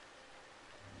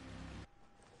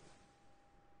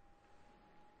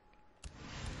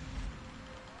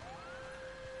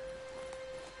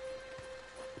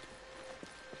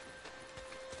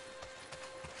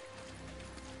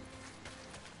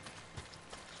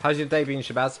 How's your day been,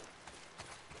 Shabazz?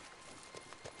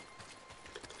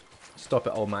 Stop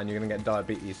it, old man. You're going to get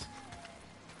diabetes.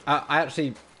 I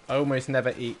almost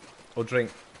never eat or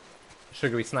drink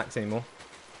sugary snacks anymore.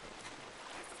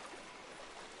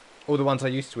 All the ones I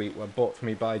used to eat were bought for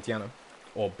me by Diana.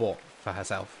 Or bought for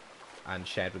herself and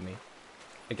shared with me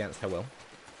against her will.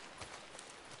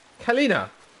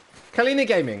 Kalina! Kalina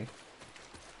Gaming!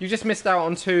 You just missed out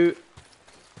on 2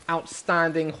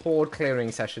 outstanding horde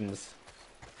clearing sessions.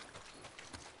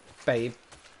 Babe.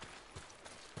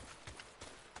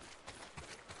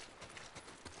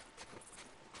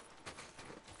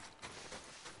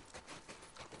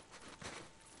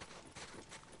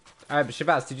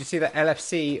 Shabazz, did you see that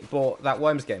LFC bought that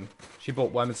Worms game? She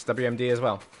bought Worms WMD as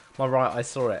well. Am I right? I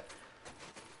saw it.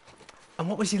 And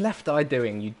what was your left eye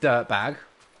doing, you dirtbag?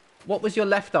 What was your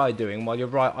left eye doing while your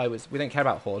right eye was... We don't care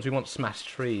about hordes, we want smashed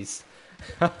trees.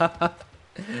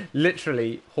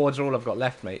 Literally, hordes are all I've got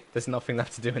left, mate. There's nothing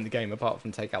left to do in the game apart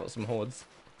from take out some hordes.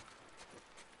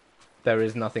 There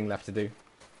is nothing left to do.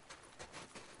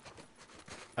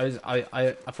 I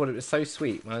thought it was so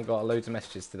sweet when I got loads of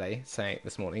messages today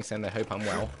this morning saying they hope I'm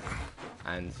well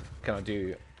and can I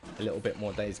do a little bit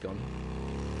more Days Gone.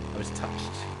 I was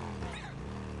touched.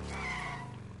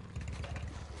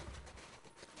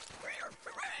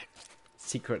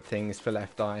 Secret things for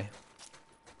left eye.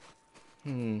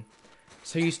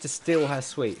 So used to steal her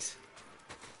sweets.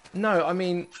 No, I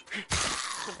mean...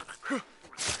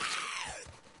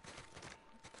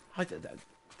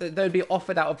 They'd be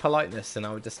offered out of politeness and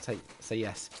I would just say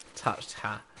yes. Touched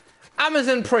her.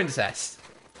 Amazon Princess!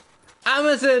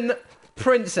 Amazon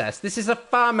Princess! This is a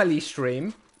family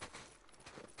stream.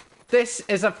 This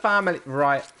is a family...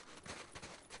 Right.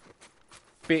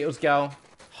 Beatles girl.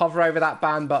 Hover over that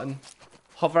ban button.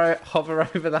 Hover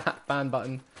over that ban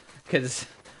button. Because...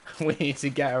 we need to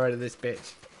get her out of this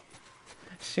bitch.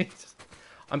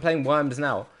 I'm playing Worms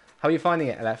now. How are you finding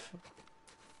it, LF?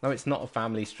 No, it's not a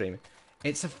family stream.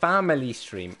 It's a family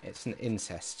stream. It's an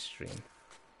incest stream.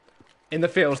 In the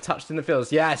fields, touched in the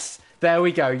fields. Yes, there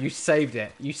we go. You saved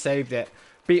it. You saved it.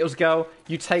 Beatles girl,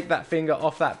 you take that finger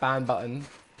off that ban button.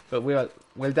 But we'll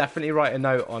definitely write a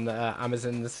note on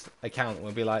Amazon's account.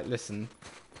 We'll be like, listen,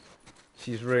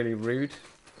 she's really rude.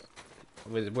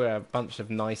 We're a bunch of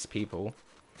nice people.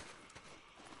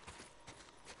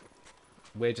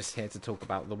 We're just here to talk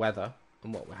about the weather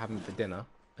and what we're having for dinner.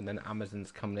 And then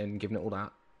Amazon's coming in and giving it all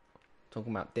that.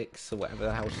 Talking about dicks or whatever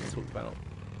the hell she's talking about.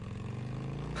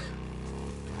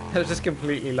 It was just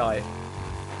completely lie.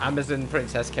 Amazon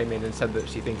Princess came in and said that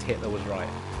she thinks Hitler was right.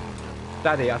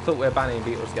 Daddy, I thought we were banning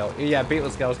Beatles Girl. Yeah,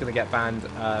 Beatles Girl's going to get banned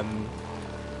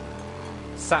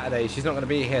Saturday. She's not going to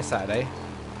be here Saturday.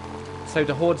 So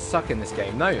do Hordes suck in this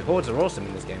game? No, Hordes are awesome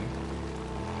in this game.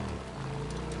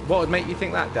 What would make you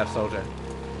think that, Death Soldier?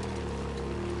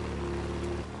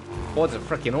 Hordes are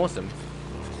freaking awesome.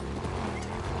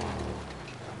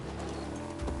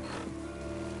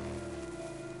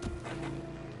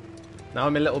 Now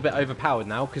I'm a little bit overpowered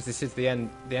now because this is the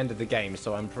end of the game,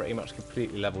 so I'm pretty much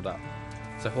completely leveled up.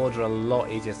 So Hordes are a lot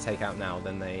easier to take out now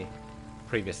than they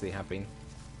previously have been.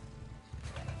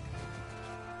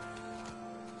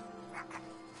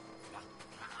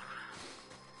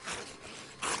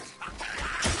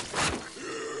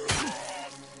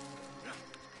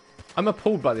 I'm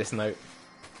appalled by this note.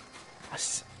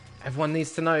 Everyone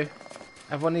needs to know.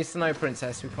 Everyone needs to know,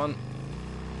 Princess. We can't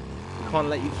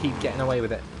let you keep getting away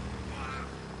with it.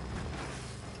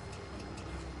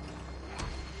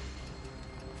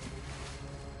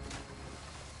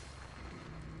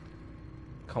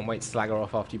 Can't wait to slag her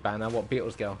off after you ban her. What,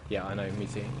 Beatles Girl? Yeah, I know, me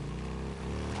too.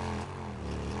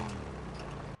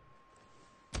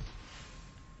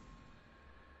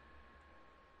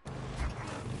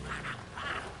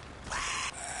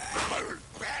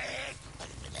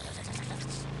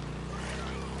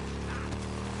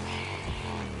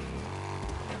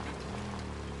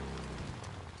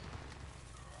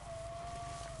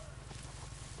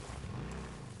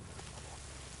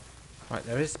 Right,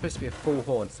 there is supposed to be a full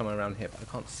horde somewhere around here, but I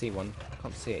can't see one. I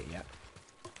can't see it yet.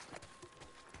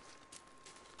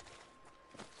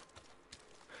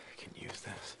 I can use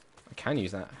this. I can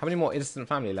use that. How many more innocent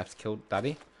family left to kill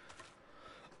Daddy?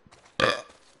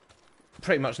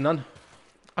 Pretty much none.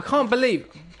 I can't believe...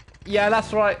 Yeah,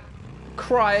 that's right.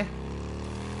 Cry.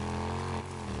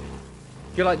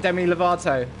 You're like Demi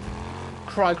Lovato.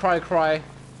 Cry, cry, cry.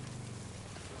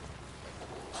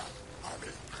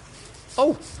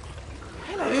 Oh!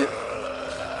 Hello.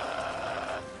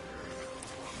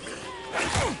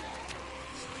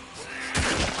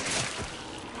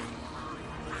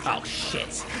 Oh,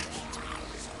 shit.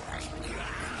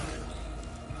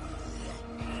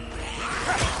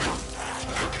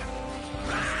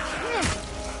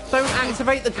 Don't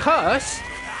activate the curse!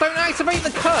 Don't activate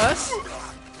the curse!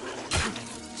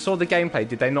 Saw the gameplay.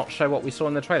 Did they not show what we saw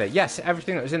in the trailer? Yes,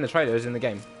 everything that was in the trailer is in the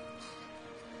game.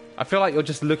 I feel like you're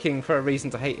just looking for a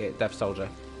reason to hate it, Death Soldier.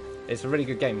 It's a really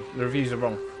good game. The reviews are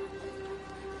wrong.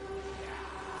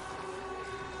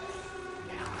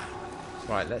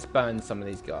 Right, let's burn some of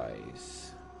these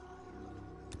guys.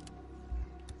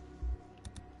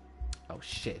 Oh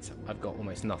shit! I've got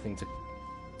almost nothing to.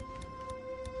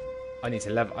 I need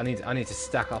to level. I need to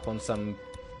stack up on some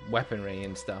weaponry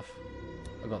and stuff.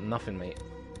 I've got nothing, mate.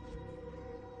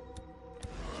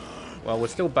 Well, we'll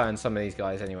still burn some of these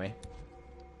guys anyway.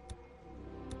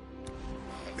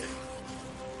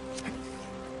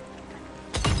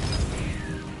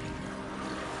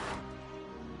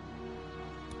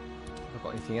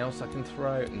 Anything else I can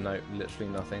throw? No,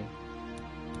 literally nothing.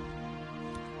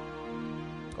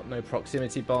 Got no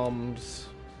proximity bombs.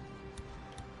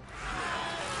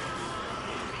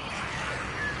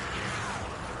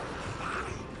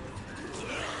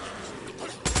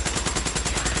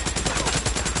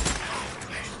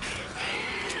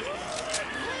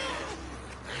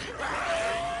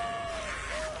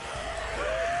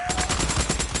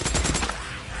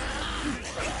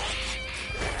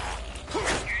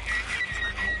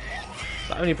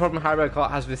 The only problem Haribokart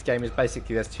has with this game is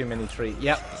basically there's too many trees.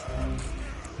 Yep.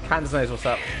 Candace knows what's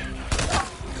up.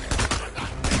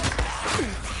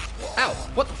 Ow!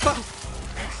 What the fuck?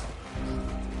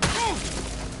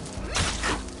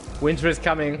 Winter is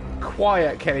coming.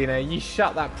 Quiet, Kellina. You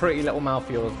shut that pretty little mouth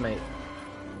of yours, mate.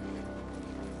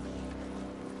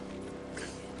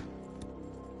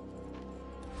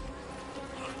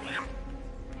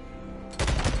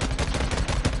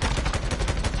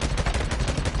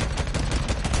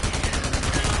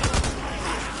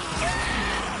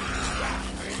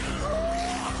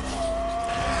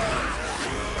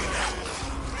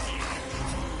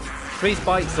 Trees,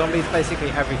 bikes, zombies, basically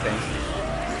everything.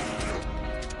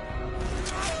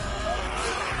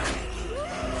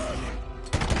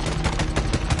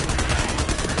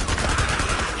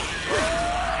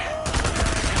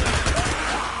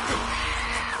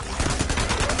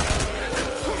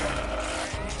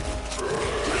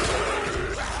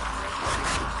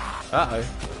 Uh-oh.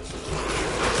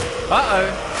 Uh-oh.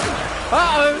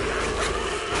 Uh-oh.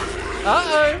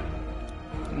 Uh-oh.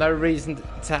 No reason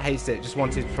to haste it. Just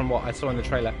wanted from what I saw in the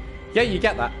trailer. Yeah, you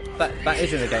get that. That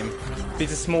is in the game.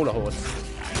 These are smaller hordes.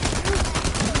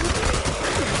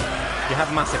 You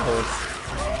have massive hordes.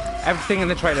 Everything in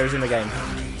the trailer is in the game.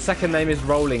 Second name is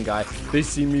Rolling Guy. They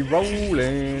see me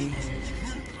rolling.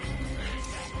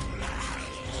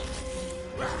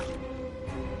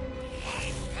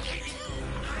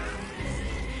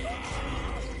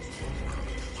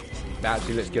 That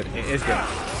actually looks good. It is good.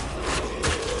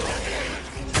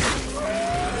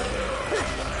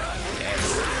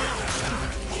 Yes.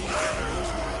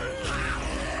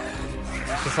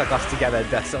 Just like us together,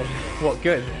 Dessel. What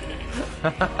good?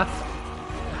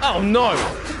 Oh no!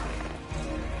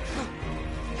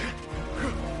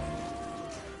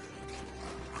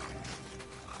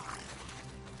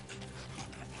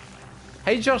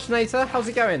 Hey Josh Nater, how's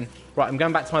it going? Right, I'm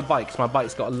going back to my bike because my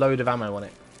bike's got a load of ammo on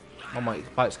it. My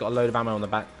bike's got a load of ammo on the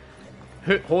back.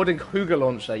 Hoarding Cougar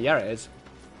launcher, yeah it is.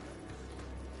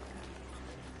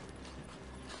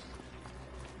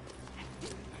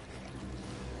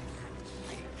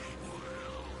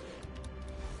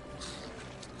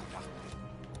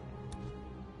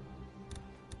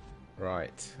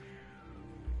 Right.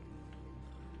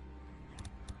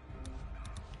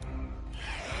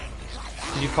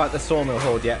 Did you fight the Sawmill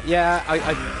Horde yet? Yeah,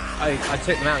 I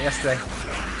took them out yesterday.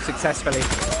 Successfully.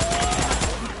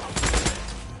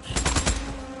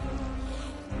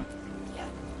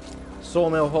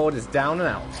 Sawmill Horde is down and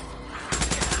out.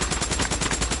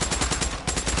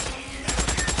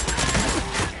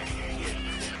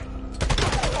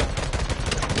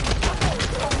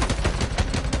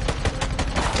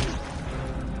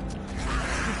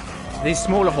 These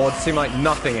smaller hordes seem like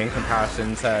nothing in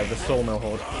comparison to the Sawmill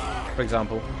Horde, for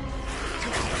example.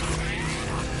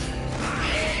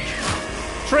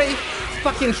 Tree!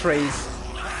 Fucking trees.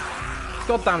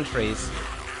 Goddamn trees.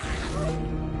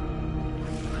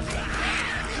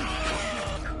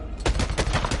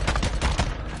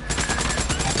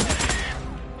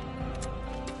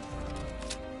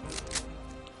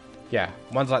 Yeah,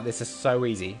 ones like this are so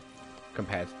easy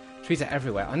compared. Trees are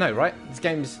everywhere. I know, right? This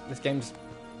game's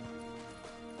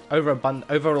over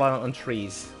reliant on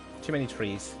trees. Too many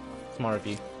trees. That's my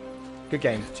review. Good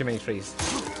game. Too many trees.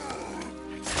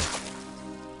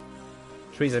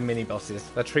 Trees are mini bosses.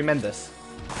 They're tremendous.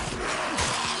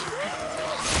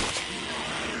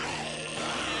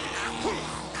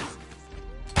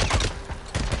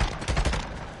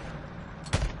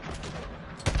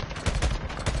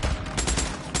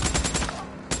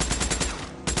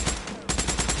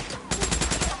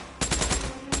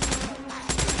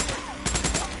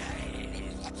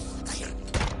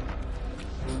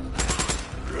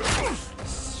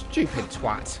 Stupid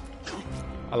twat.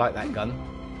 I like that gun.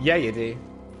 Yeah, you do.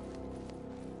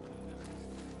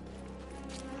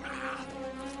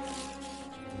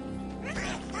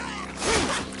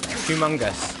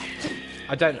 Humongous.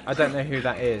 I don't know who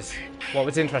that is. What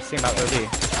was interesting about the review?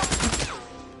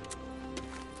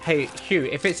 Hey, Hugh,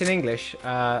 if it's in English,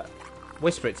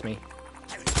 whisper it to me.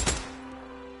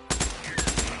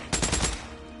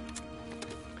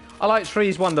 I like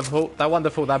trees, wonderful. They're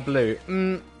wonderful, they're blue.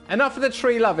 Enough of the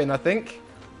tree loving, I think.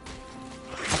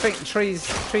 I think trees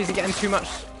are getting too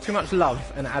much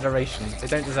love and adoration. They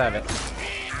don't deserve it.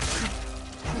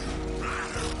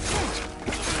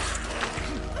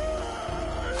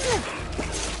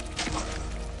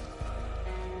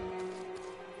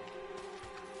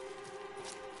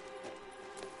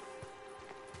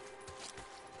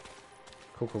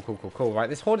 Cool. Right,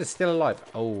 this horde is still alive.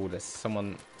 Oh, there's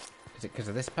someone. Is it because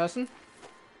of this person?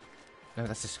 No,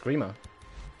 that's a screamer.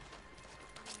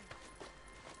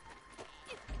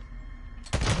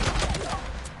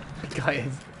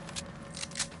 Guys.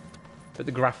 But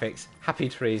the graphics. Happy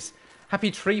trees.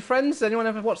 Happy Tree Friends? Anyone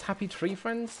ever watched Happy Tree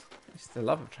Friends? I used to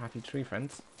love Happy Tree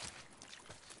Friends.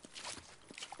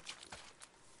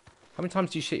 How many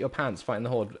times do you shit your pants fighting the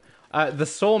horde? The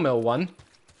Sawmill one.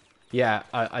 Yeah,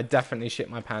 I definitely shit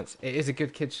my pants. It is a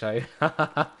good kids show.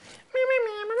 That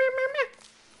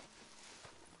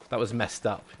was messed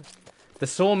up. The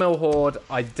Sawmill Horde,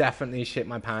 I definitely shit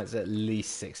my pants at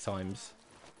least 6 times.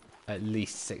 At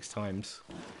least 6 times.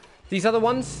 These other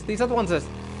ones are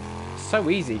so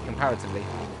easy comparatively.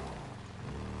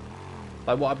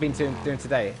 Like what I've been doing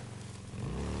today.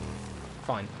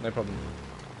 Fine, no problem.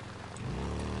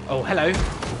 Oh, hello.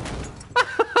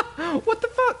 What the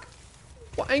fuck?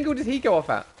 What angle did he go off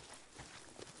at?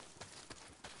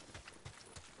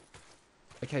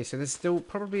 Okay, so there's still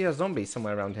probably a zombie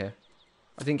somewhere around here.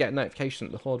 I didn't get a notification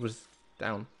that the horde was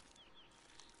down.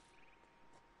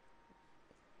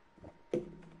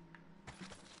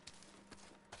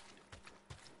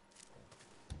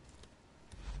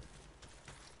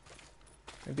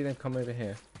 Maybe they've come over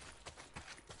here.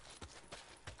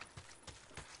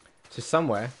 So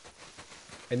somewhere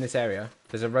in this area,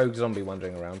 there's a rogue zombie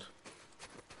wandering around.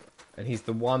 And he's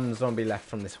the one zombie left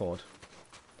from this horde.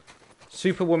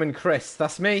 Superwoman Chris,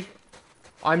 that's me.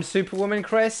 I'm Superwoman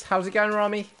Chris. How's it going,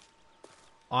 Rami?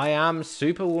 I am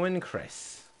Superwoman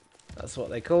Chris. That's what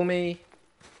they call me.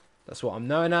 That's what I'm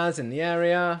known as in the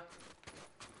area.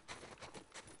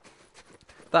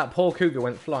 That poor cougar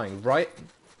went flying, right?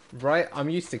 Right? I'm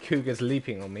used to cougars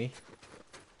leaping on me.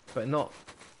 But not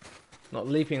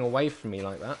leaping away from me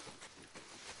like that.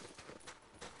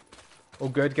 All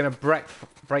good. Gonna break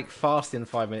fast in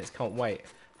 5 minutes. Can't wait.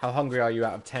 How hungry are you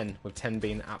out of 10? With 10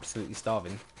 being absolutely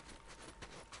starving.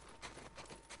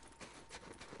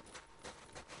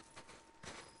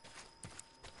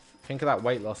 Think of that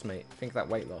weight loss, mate. Think of that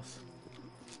weight loss.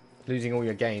 Losing all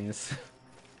your gains.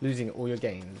 Losing all your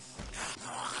gains.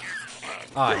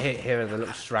 Ah, here are the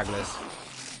little stragglers.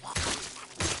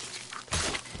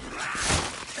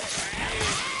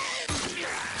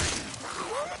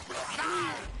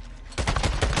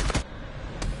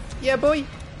 Yeah, boy.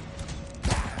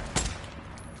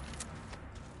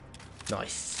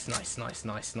 Nice, nice, nice,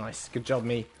 nice, nice. Good job,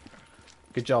 me.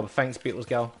 Good job. Thanks, Beatles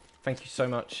girl. Thank you so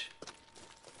much.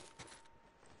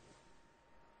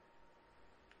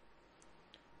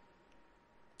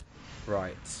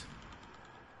 Right.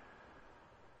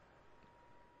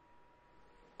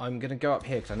 I'm going to go up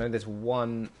here because I know there's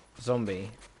one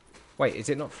zombie. Wait, is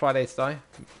it not Friday today?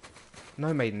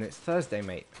 No, Maiden, it's Thursday,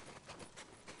 mate.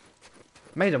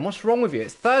 Maiden, what's wrong with you?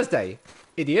 It's Thursday,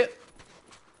 idiot.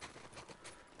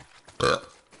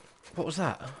 What was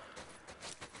that?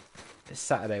 It's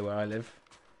Saturday where I live.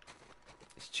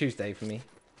 It's Tuesday for me.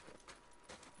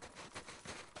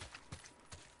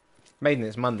 Maiden,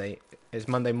 it's Monday. It's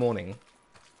Monday morning.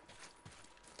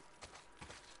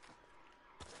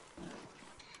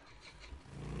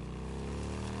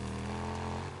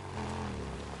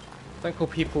 Don't call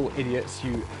people idiots,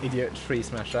 you idiot tree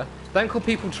smasher. Don't call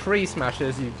people tree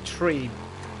smashers, you tree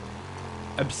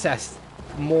obsessed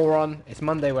moron. It's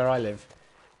Monday where I live.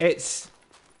 It's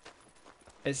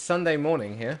Sunday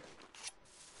morning here.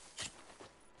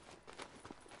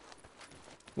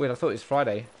 Weird, I thought it was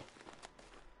Friday.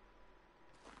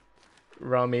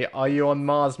 Rami, are you on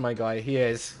Mars, my guy? He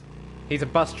is. He's a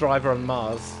bus driver on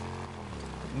Mars.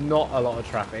 Not a lot of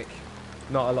traffic.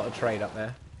 Not a lot of trade up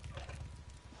there.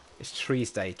 It's Trees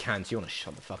Day. Cans, you want to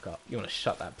shut the fuck up. You want to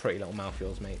shut that pretty little mouth of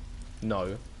yours, mate.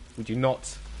 No. We do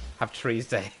not have Trees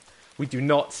Day. We do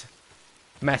not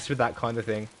mess with that kind of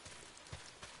thing.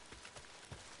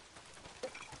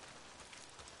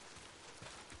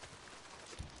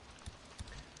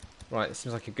 Right, this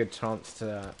seems like a good chance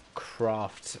to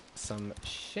craft some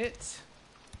shit.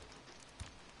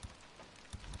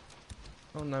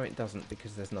 Oh no, it doesn't,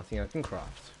 because there's nothing I can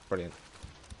craft. Brilliant.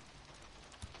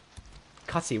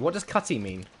 Cutty. What does cutty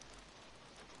mean?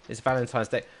 It's Valentine's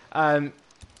Day.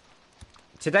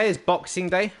 Today is Boxing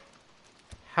Day.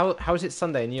 How is it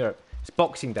Sunday in Europe? It's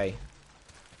Boxing Day.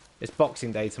 It's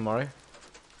Boxing Day tomorrow.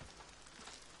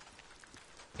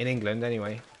 In England,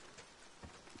 anyway.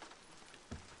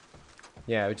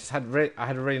 Yeah, we just had I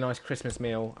had a really nice Christmas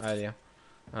meal earlier.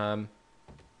 I'm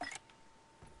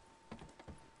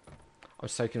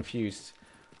so confused.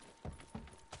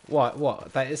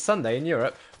 What? That is Sunday in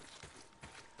Europe?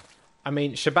 I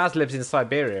mean, Shabazz lives in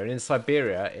Siberia, and in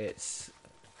Siberia it's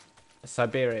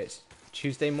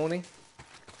Tuesday morning.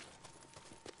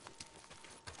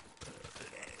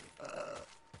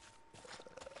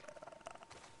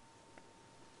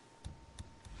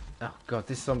 Oh god,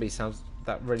 this zombie sounds...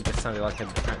 That really just sounded like an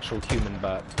actual human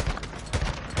burp.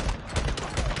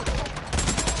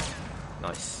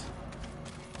 Nice.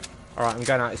 Alright, I'm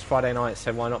going out. It's Friday night,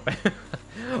 so why not...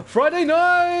 Friday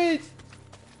night!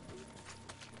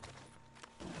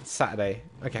 It's Saturday.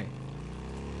 Okay.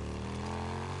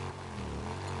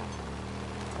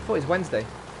 I thought it was Wednesday.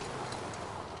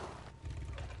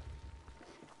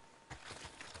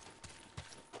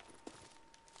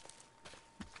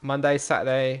 Monday,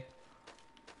 Saturday...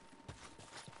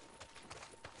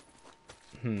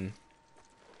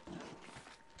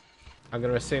 I'm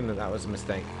going to assume that that was a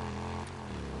mistake.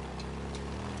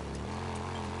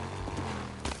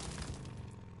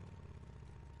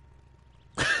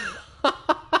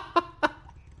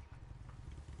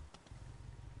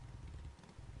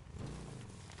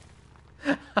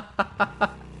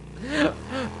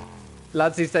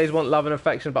 Lads these days want love and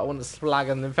affection, but I want slag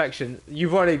and infection.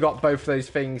 You've already got both those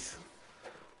things.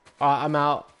 Alright, I'm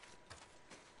out.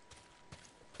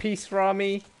 Peace,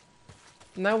 Rami.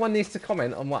 No one needs to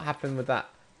comment on what happened with that.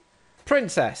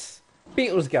 Princess.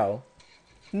 Beatles girl.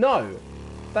 No.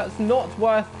 That's not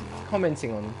worth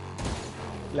commenting on,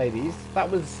 ladies. That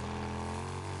was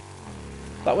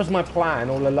my plan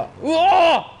all along.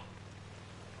 Whoa!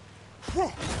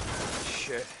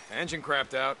 Shit. Engine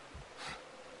crapped out.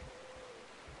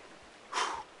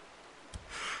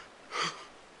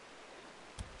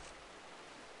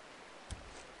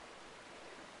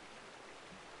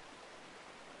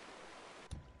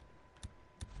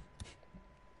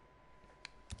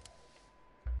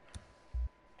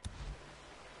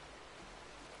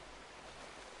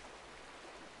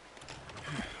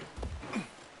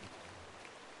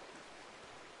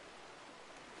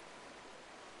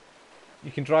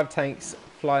 You can drive tanks,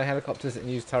 fly helicopters, and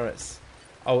use turrets.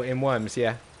 Oh, in Worms,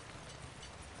 yeah.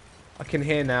 I can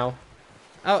hear now.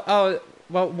 Oh,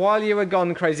 well, while you were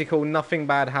gone, Crazy Cool, nothing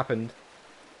bad happened.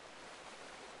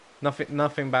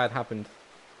 Nothing bad happened.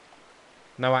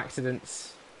 No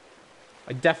accidents.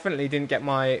 I definitely didn't get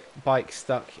my bike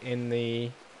stuck in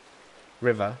the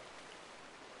river.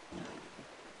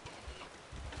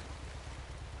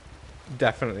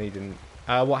 Definitely didn't.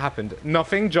 What happened?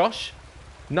 Nothing, Josh?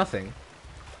 Nothing.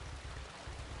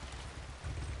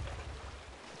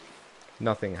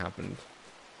 Nothing happened.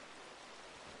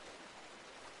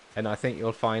 And I think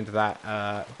you'll find that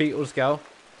Beatles Girl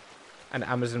and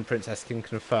Amazon Princess can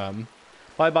confirm.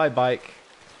 Bye-bye, bike.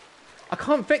 I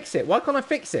can't fix it. Why can't I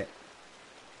fix it?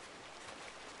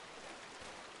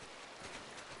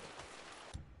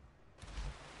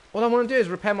 All I want to do is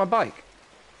repair my bike.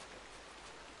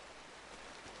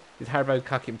 Did Haribo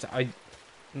cuck him to...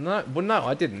 No, well, no,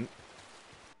 I didn't.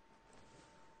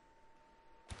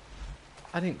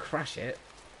 I didn't crash it.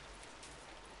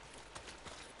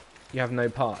 You have no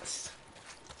parts.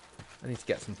 I need to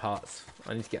get some parts.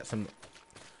 I need to get some...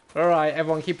 Alright,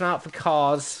 everyone keep an eye out for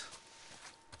cars.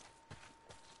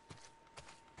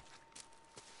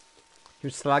 He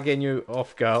was slagging you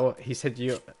off, girl. He said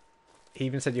you... He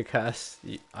even said your curse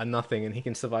are nothing and he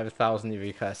can survive 1,000 of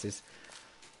your curses.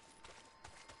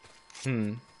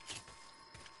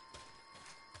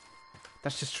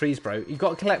 That's just trees, bro. You got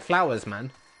to collect flowers,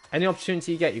 man. Any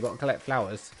opportunity you get, you got to collect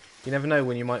flowers. You never know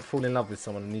when you might fall in love with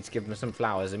someone and need to give them some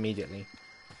flowers immediately.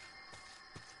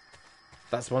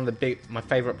 That's one of the my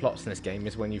favourite plots in this game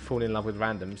is when you fall in love with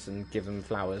randoms and give them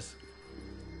flowers.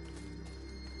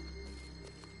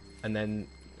 And then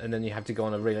you have to go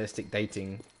on a realistic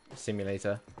dating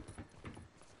simulator.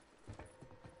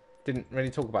 Didn't really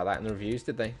talk about that in the reviews,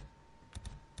 did they?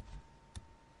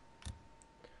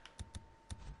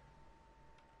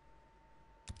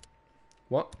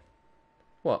 What?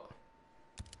 What?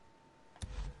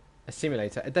 A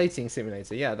simulator, a dating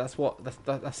simulator. Yeah, that's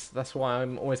why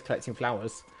I'm always collecting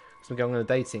flowers. Because I'm going on a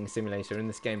dating simulator in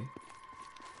this game.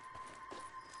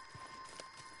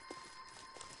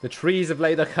 The trees have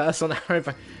laid a curse on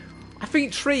Haribokart. I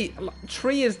think tree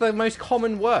is the most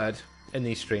common word in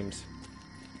these streams.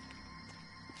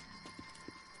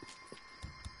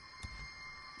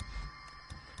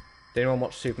 Did anyone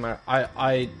watch Super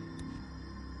Mario?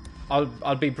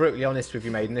 I'll be brutally honest with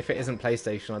you, Maiden. If it isn't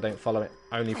PlayStation, I don't follow it.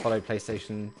 I only follow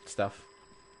PlayStation stuff.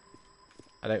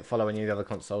 I don't follow any of the other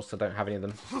consoles, so I don't have any of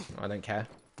them. I don't care.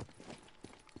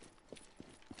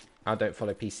 I don't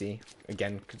follow PC,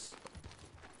 again, because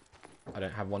I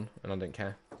don't have one, and I don't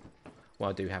care. Well,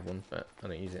 I do have one, but I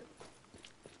don't use it.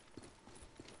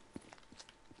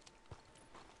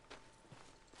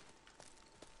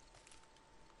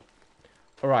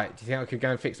 Alright, do you think I could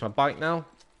go and fix my bike now?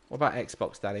 What about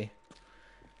Xbox, Daddy?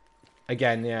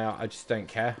 Again, yeah, I just don't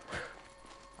care.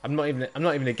 I'm not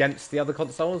even against the other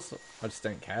consoles. I just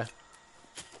don't care.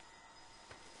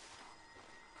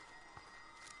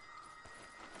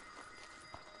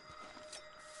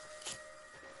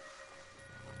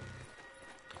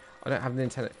 I don't have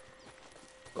Nintendo.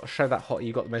 Got to show that hottie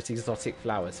you got the most exotic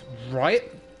flowers, right?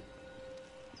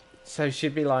 So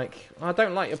she'd be like, oh, I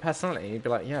don't like your personality. You'd be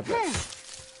like, yeah, but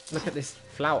look at this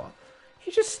flower.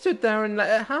 He just stood there and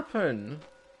let it happen.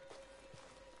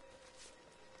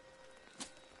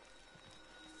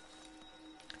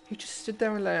 He just stood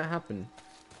there and let it happen.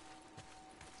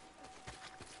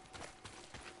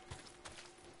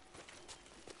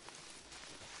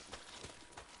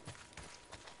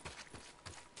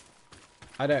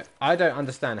 I don't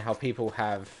understand how people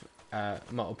have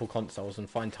multiple consoles and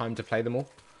find time to play them all.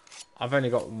 I've only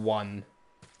got one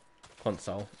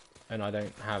console, and I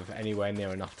don't have anywhere near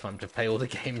enough time to play all the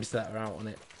games that are out on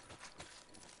it.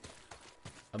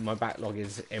 And my backlog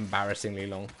is embarrassingly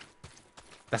long.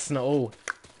 That's not all.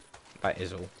 That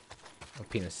is all. My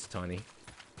penis is tiny.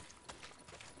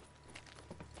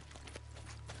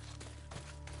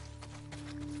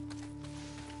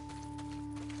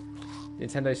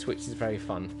 Nintendo Switch is very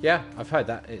fun. Yeah, I've heard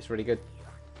that. It's really good.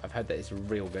 I've heard that it's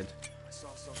real good. I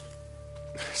saw something.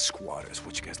 Squatters,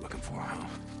 what you guys looking for, huh?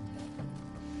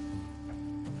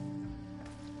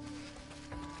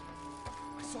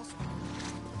 I saw something.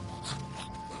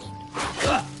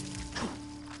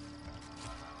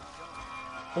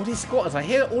 All these squatters, I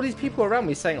hear all these people around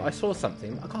me saying I saw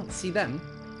something. I can't see them.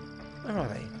 Where are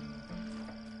they?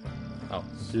 Oh,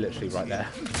 literally right there.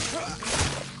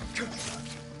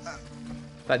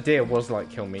 That deer was like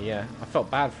kill me, yeah. I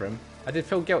felt bad for him. I did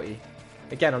feel guilty.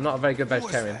 Again, I'm not a very good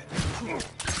vegetarian.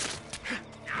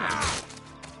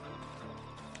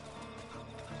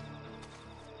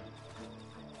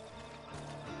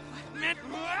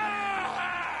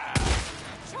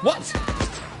 What?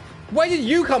 Where did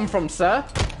you come from, sir?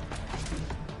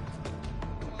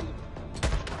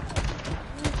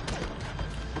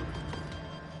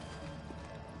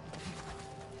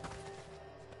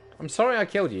 I'm sorry I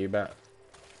killed you, but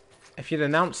if you'd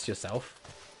announced yourself,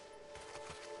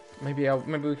 maybe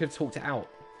we could have talked it out.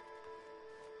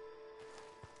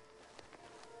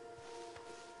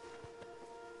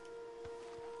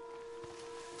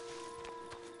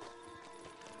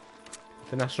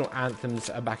 The national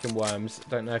anthems are back in Worms.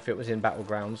 Don't know if it was in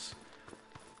Battlegrounds.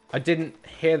 I didn't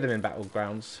hear them in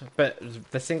Battlegrounds, but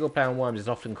the single player in Worms is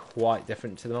often quite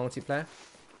different to the multiplayer,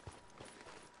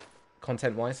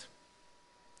 content-wise.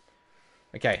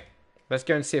 Okay, let's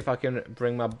go and see if I can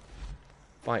bring my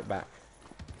bike back.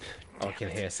 Oh, I can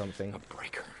hear something. A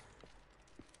breaker.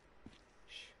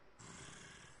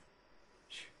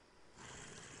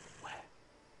 Where?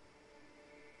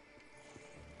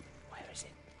 Where is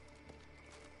it?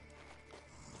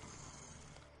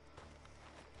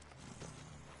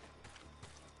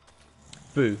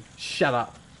 Boo, shut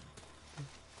up.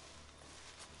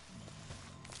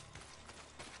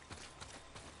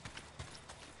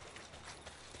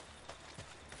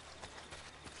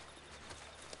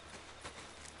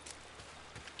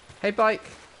 Hey, bike.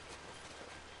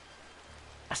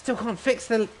 I still can't fix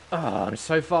the... Oh, I'm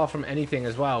so far from anything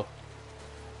as well.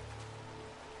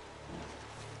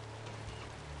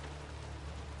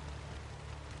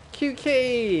 Cute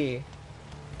kitty.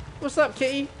 What's up,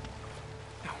 kitty?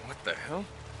 What the hell?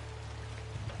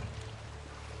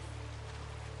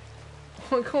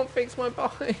 Oh, I can't fix my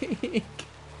bike.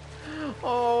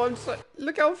 Oh, I'm so...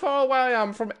 Look how far away I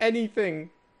am from anything.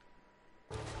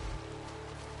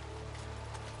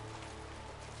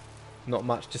 Not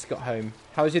much, just got home.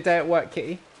 How was your day at work,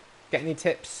 kitty? Get any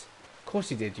tips? Of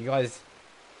course you did. You guys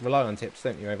rely on tips,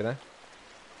 don't you, over there?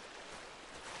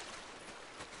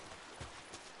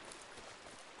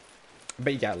 I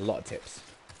bet you get a lot of tips.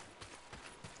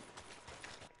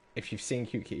 If you've seen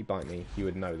Cute Kitty bite me, you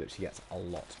would know that she gets a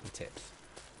lot of tips.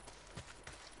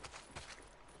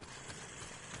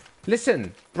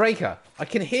 Listen, Breaker, I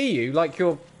can hear you like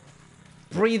you're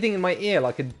breathing in my ear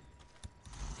like a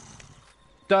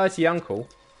dirty uncle.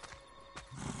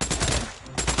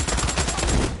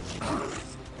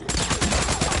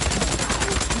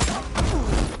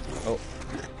 Oh,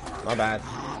 my bad.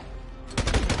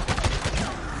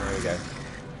 There we go.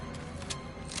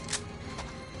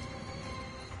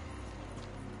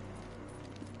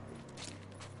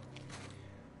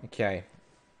 Okay.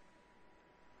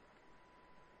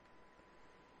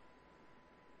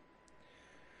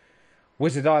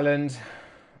 Wizard Island.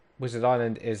 Wizard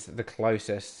Island is the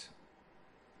closest.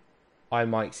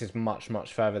 iMike's is much,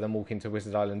 much further than walking to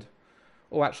Wizard Island.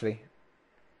 Oh, actually.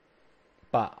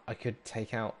 But I could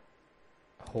take out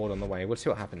a horde on the way. We'll see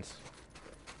what happens.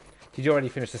 Did you already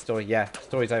finish the story? Yeah,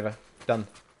 story's over. Done.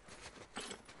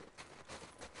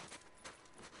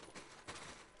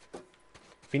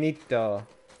 Finito.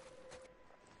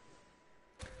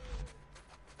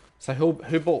 So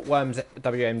who bought Worms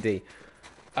WMD?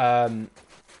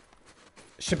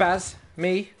 Shabazz,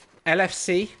 me,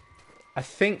 LFC, I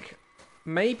think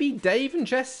maybe Dave and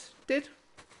Jess did.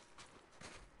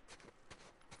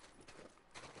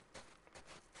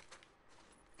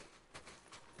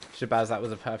 Shabazz, that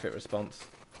was a perfect response.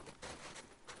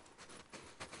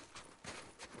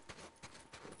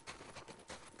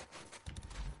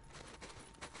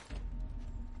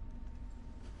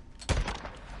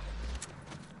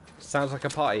 Sounds like a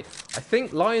party. I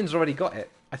think Lion's already got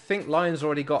it. I think Lion's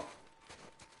already got...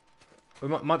 We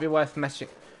might be worth messaging.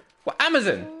 What,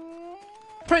 Amazon?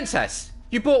 Princess,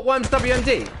 you bought Worms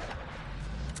WMD?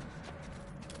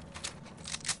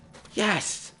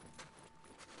 Yes!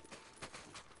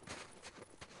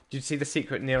 Did you see the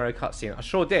secret Nero cutscene? I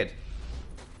sure did.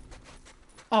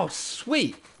 Oh,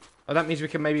 sweet! Oh, that means we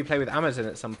can maybe play with Amazon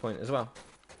at some point as well.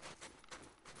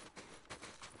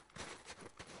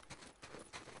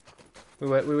 We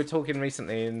were talking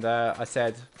recently, and I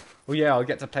said, "Well, yeah, I'll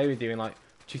get to play with you in like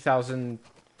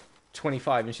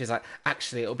 2025," and she's like,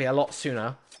 "Actually, it'll be a lot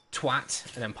sooner,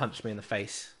 twat," and then punched me in the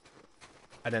face,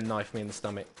 and then knifed me in the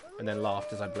stomach, and then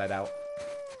laughed as I bled out.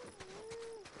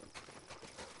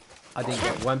 I didn't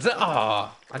get worms.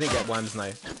 Ah, I didn't get worms.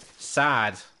 No,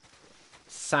 sad,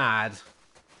 sad,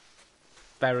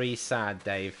 very sad,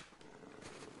 Dave.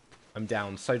 I'm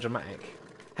down. So dramatic.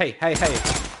 Hey, hey, hey!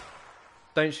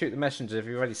 Don't shoot the messenger if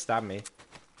you already stabbed me.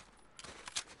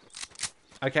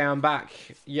 Okay, I'm back.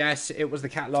 Yes, it was the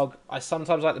catalogue. I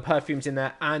sometimes like the perfumes in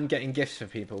there and getting gifts for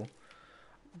people.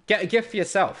 Get a gift for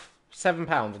yourself.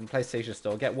 £7 in the PlayStation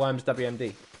Store. Get Worms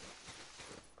WMD.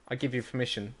 I give you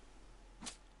permission.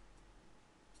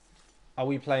 Are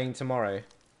we playing tomorrow?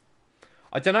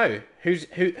 I don't know.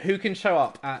 Who can show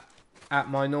up at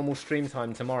my normal stream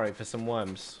time tomorrow for some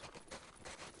Worms?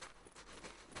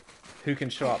 Who can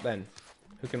show up then?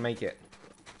 Who can make it?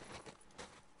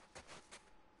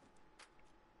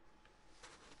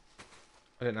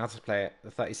 I don't know how to play it. The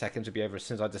 30 seconds would be over as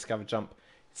soon as I discover jump.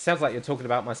 It sounds like you're talking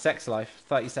about my sex life.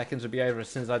 30 seconds would be over as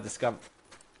soon as I discover...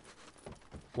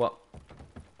 What?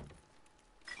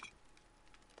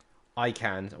 I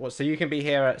can. What? So you can be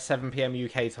here at 7 PM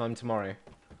UK time tomorrow.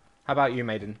 How about you,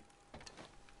 Maiden?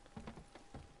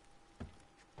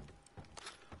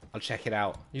 I'll check it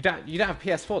out. You don't have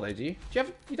PS4 though, do you?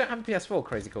 You don't have a PS4,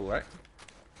 Crazy Cool, right?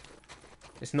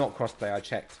 It's not crossplay, I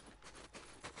checked.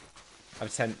 I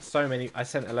sent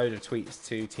a load of tweets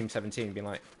to Team 17 being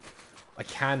like, I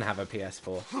can have a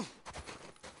PS4.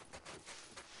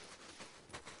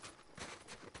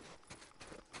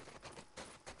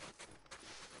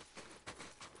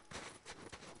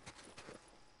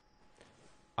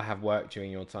 I have work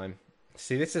during your time.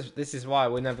 See, this is why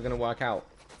we're never going to work out.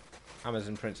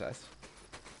 Amazon Princess.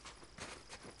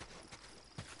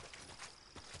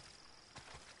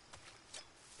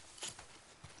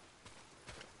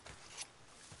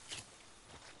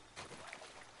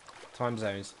 Time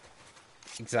zones.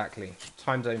 Exactly.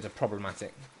 Time zones are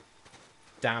problematic.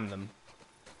 Damn them.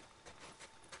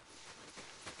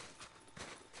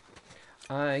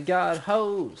 I got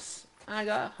hoes. I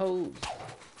got hoes.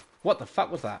 What the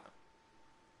fuck was that?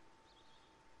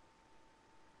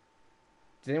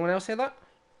 Did anyone else hear that?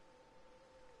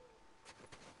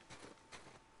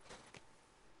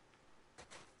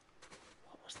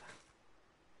 What was that?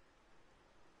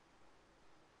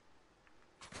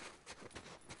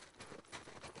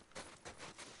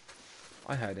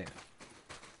 I heard it.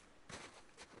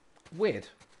 Weird.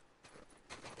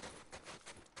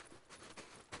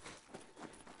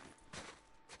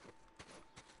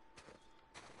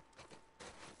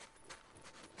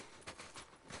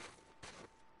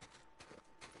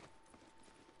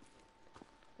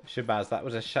 Shabazz, that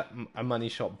was a money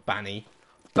shot. Banny.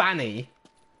 Banny?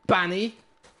 Banny?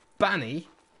 Banny?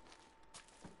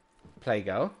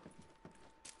 Playgirl.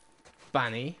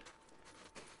 Banny.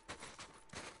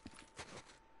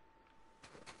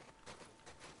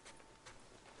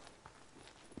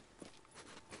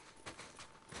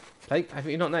 Have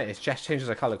you not noticed? Jess changes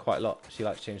her colour quite a lot. She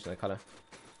likes changing her colour.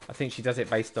 I think she does it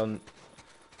based on...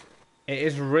 It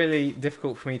is really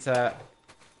difficult for me to...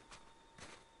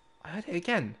 I heard it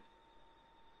again.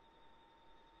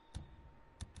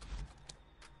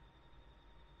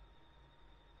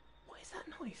 What is that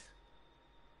noise?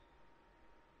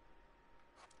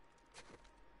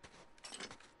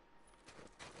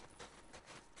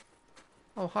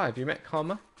 Oh, hi. Have you met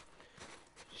Karma?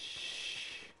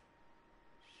 Shh.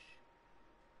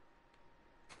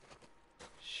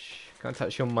 Shh. Can't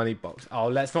touch your money box. Oh,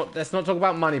 let's not talk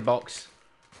about money box.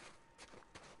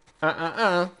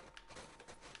 I'm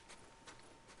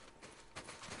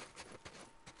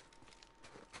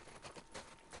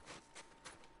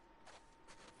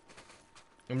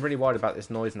really worried about this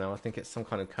noise now. I think it's some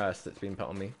kind of curse that's been put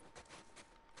on me.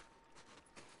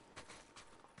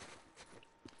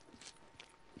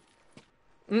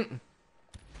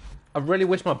 I really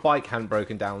wish my bike hadn't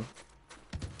broken down.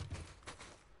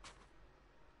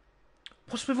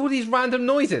 What's with all these random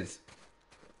noises?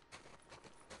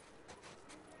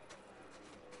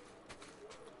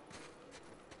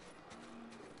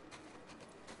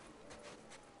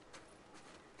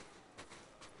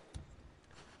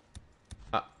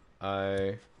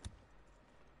 Uh-oh.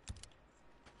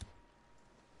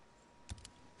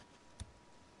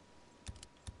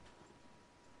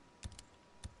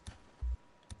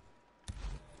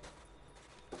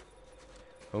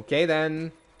 Okay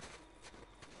then.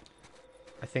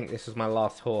 I think this was my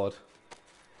last horde.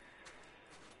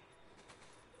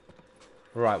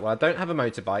 Right, well I don't have a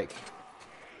motorbike.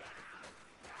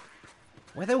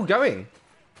 Where are they all going?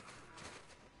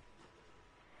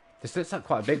 This looks like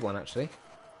quite a big one, actually.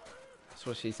 That's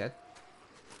what she said.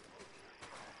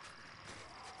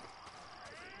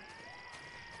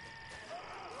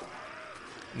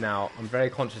 Now, I'm very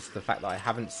conscious of the fact that I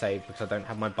haven't saved because I don't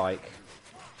have my bike.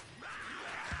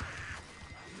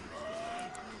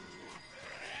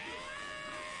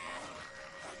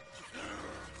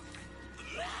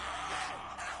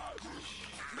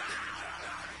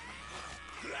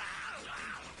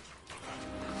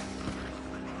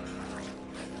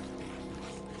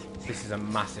 This is a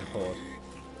massive horde.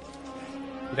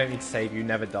 You don't need to save, you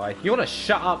never die. You want to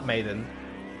shut up, Maiden?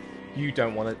 You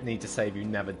don't want to need to save, you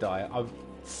never die. I'm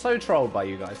so trolled by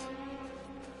you guys.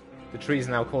 The trees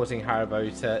are now causing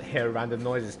Haribo to hear random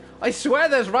noises. I swear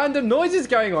there's random noises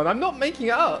going on. I'm not making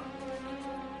it up.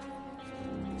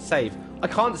 Save. I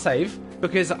can't save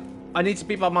because I need to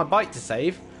be by my bike to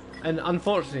save. And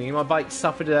unfortunately, my bike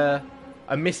suffered a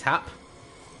mishap.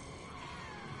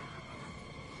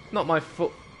 Not my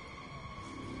fault.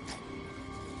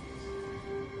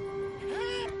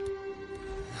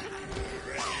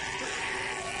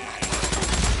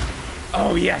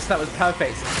 Oh yes, that was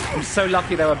perfect. I'm so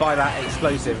lucky they were by that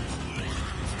explosive.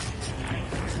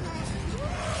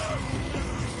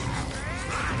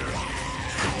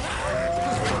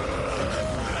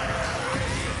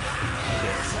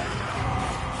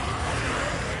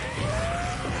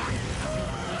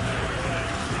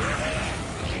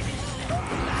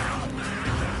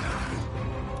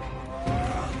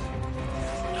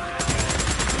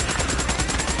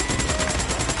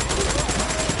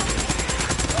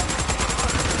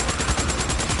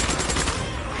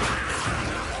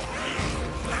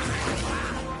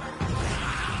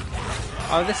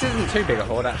 Oh, this isn't too big a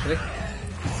horde, actually.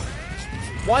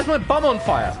 Why is my bum on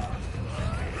fire?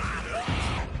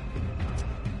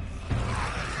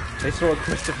 They saw a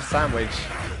Christopher sandwich.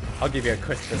 I'll give you a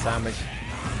Christopher sandwich.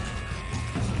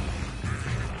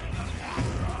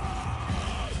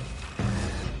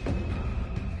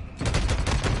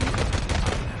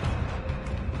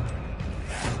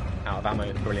 Out of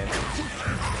ammo, brilliant.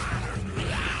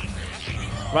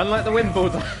 Run like the wind,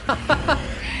 Bulldog.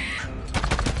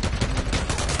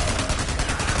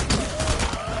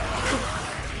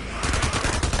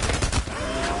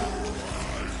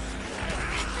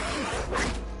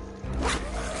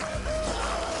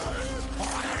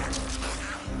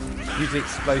 Use the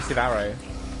explosive arrow.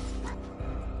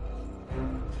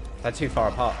 They're too far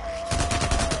apart.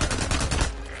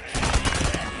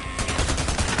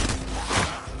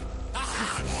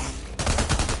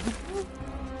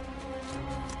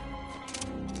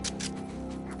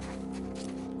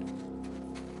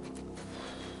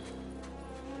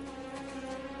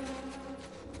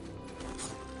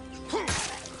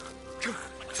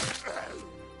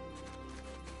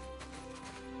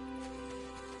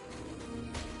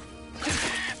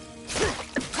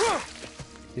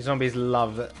 These zombies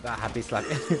love that happy slap.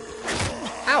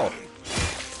 Ow!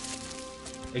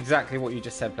 Exactly what you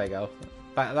just said, Playgirl.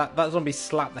 That zombie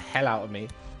slapped the hell out of me.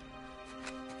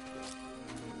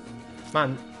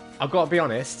 Man, I've got to be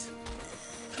honest.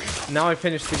 Now I've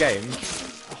finished the game,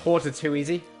 hordes are too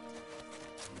easy.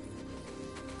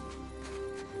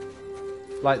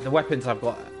 Like, the weapons I've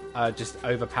got are just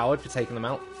overpowered for taking them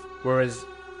out. Whereas,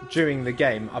 during the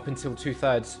game, up until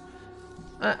two-thirds...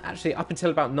 actually, up until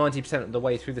about 90% of the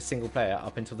way through the single player,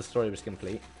 up until the story was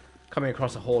complete, coming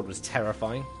across a horde was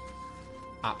terrifying.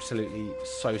 Absolutely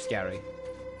so scary.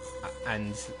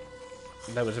 And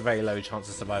there was a very low chance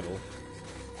of survival.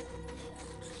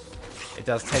 It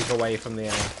does take away from the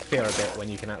fear a bit when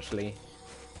you can actually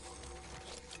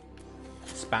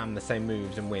spam the same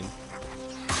moves and win.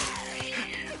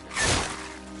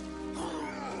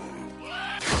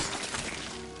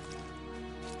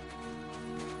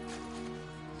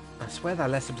 I swear they're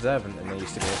less observant than they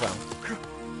used to be as well.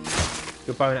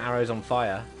 Your bow and arrow's on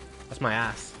fire. That's my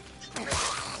ass.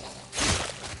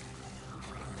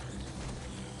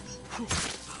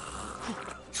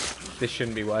 This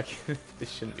shouldn't be working.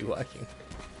 This shouldn't be working.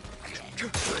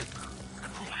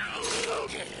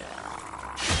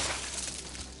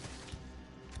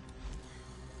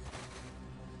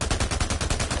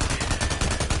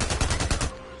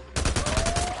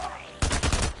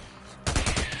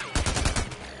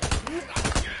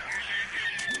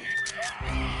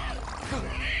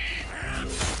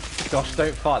 Gosh,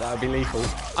 don't fart, that would be lethal.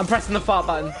 I'm pressing the fart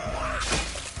button.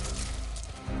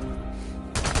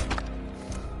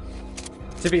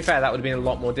 To be fair, that would have been a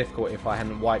lot more difficult if I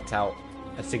hadn't wiped out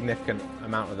a significant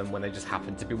amount of them when they just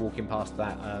happened to be walking past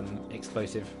that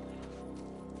explosive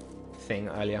thing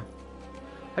earlier.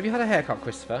 Have you had a haircut,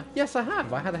 Christopher? Yes, I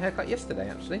have. I had a haircut yesterday,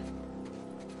 actually.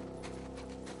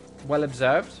 Well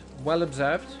observed. Well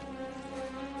observed.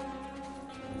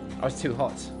 I was too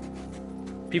hot.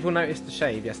 People noticed the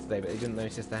shave yesterday, but they didn't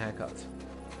notice the haircut.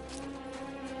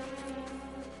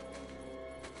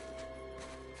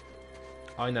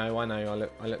 I know. I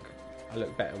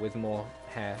look better with more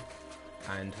hair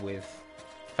and with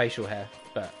facial hair,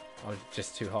 but I was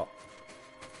just too hot.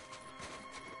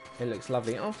 It looks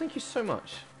lovely. Oh, thank you so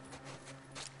much.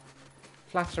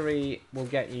 Flattery will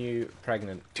get you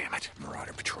pregnant. Damn it,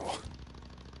 Marauder Patrol.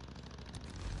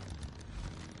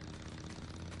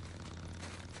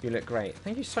 You look great.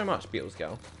 Thank you so much, Beatles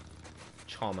girl.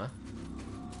 Charmer.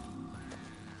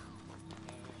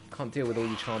 Can't deal with all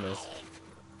you charmers.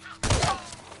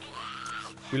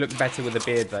 You look better with a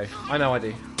beard, though. I know I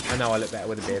do. I know I look better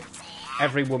with a beard.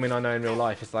 Every woman I know in real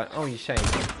life is like, oh, you shaved.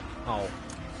 Oh.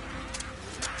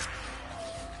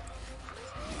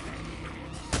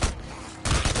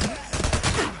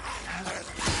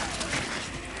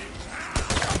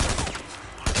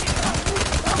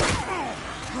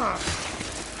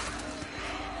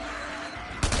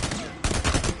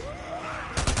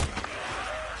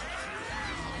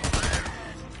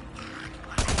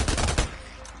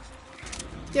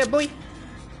 Yeah, boy.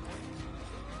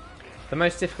 The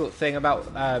most difficult thing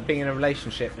about being in a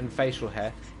relationship and facial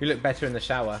hair, you look better in the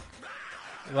shower.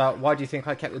 Well, why do you think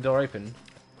I kept the door open?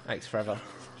 X forever.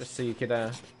 Just so you could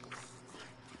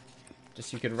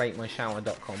rate my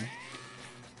shower.com.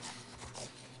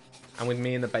 And with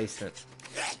me in the basement.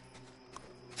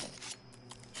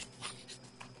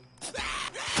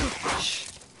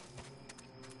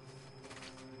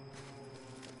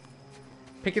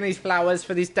 Picking these flowers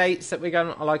for these dates that we're going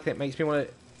on. I like it. It makes me want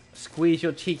to squeeze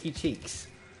your cheeky cheeks.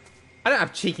 I don't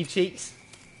have cheeky cheeks.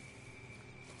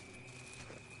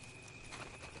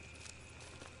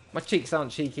 My cheeks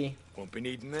aren't cheeky. Won't be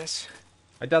needing this.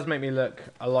 It does make me look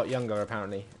a lot younger,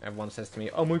 apparently. Everyone says to me,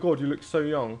 oh my god, you look so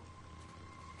young.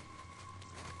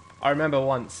 I remember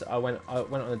once I went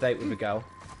on a date with a girl,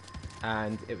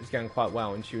 and it was going quite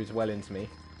well, and she was well into me.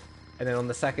 And then on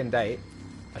the second date,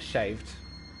 I shaved.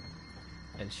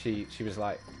 And she was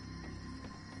like,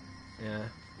 yeah.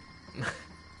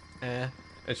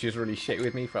 And she was really shit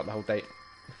with me throughout the whole date.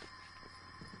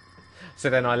 So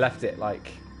then I left it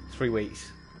like 3 weeks.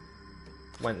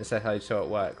 Went and said hello to her at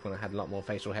work when I had a lot more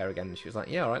facial hair again. And she was like,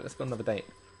 yeah, alright, let's go on another date.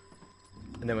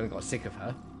 And then when I got sick of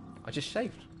her, I just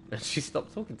shaved. And she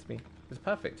stopped talking to me. It was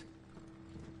perfect.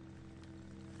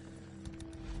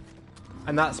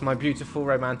 And that's my beautiful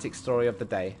romantic story of the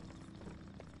day.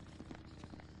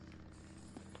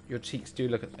 Your cheeks do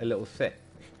look a little thick.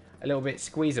 A little bit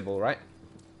squeezable, right?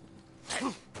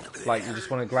 Like you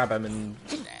just want to grab them and...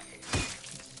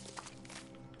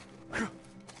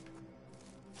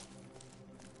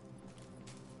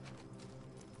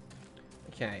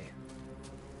 Okay.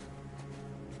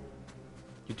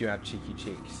 You do have cheeky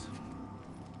cheeks.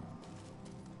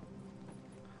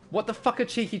 What the fuck are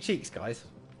cheeky cheeks, guys?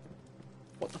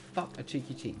 What the fuck are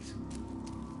cheeky cheeks?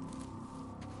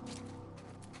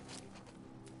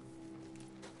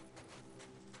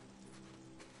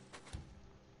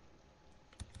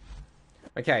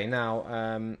 Okay, now,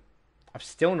 I've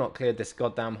still not cleared this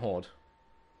goddamn horde.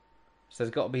 So there's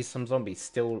got to be some zombies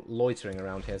still loitering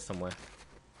around here somewhere.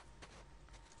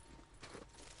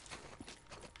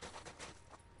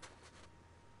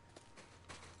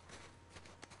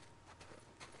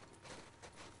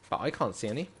 But I can't see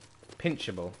any.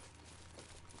 Pinchable.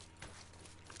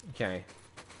 Okay.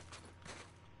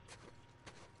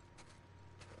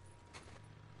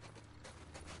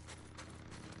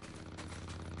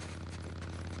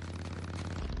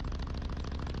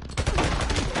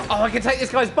 Oh, I can take this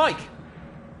guy's bike!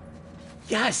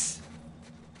 Yes!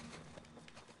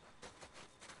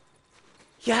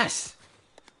 Yes!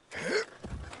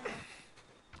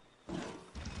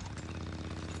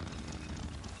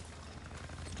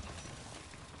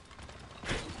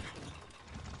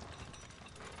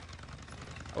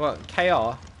 Well, KR,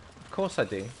 of course I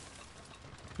do.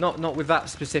 Not with that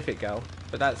specific girl,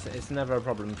 but it's never a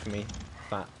problem for me.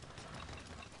 That.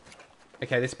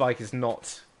 Okay, this bike is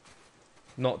not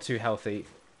too healthy,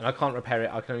 and I can't repair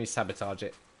it. I can only sabotage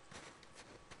it.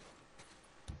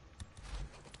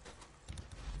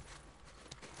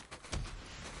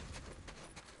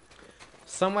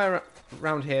 Somewhere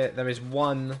around here, there is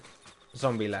one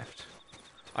zombie left.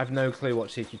 I've no clue what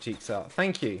cheeky cheeks are.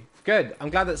 Thank you. Good.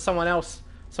 I'm glad that someone else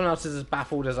is as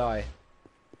baffled as I.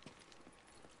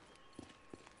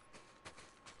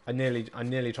 I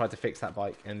nearly tried to fix that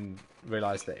bike and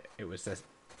realised that it was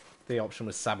the option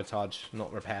was sabotage,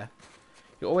 not repair.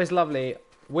 You're always lovely,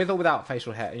 with or without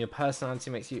facial hair, and your personality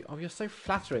makes you... Oh, you're so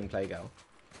flattering, Playgirl.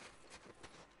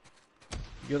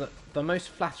 You're the most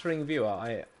flattering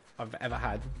viewer I've ever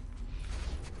had.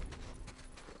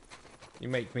 You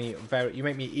make me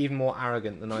even more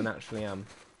arrogant than I naturally am.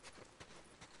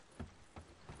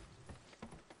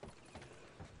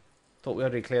 Thought we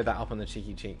already cleared that up on the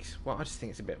cheeky cheeks. Well, I just think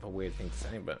it's a bit of a weird thing to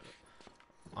say, but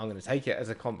I'm going to take it as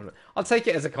a compliment. I'll take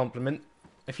it as a compliment.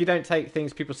 If you don't take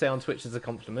things people say on Twitch as a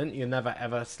compliment, you'll never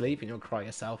ever sleep and you'll cry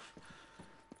yourself.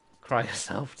 Cry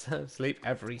yourself to sleep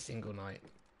every single night.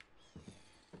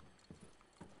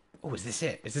 Oh, is this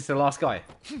it? Is this the last guy?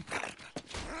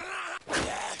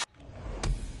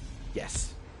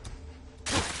 Yes.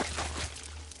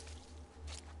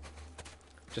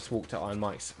 Just walked to Iron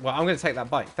Mike's. Well, I'm going to take that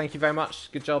bike. Thank you very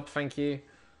much. Good job. Thank you.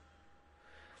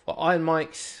 Well, Iron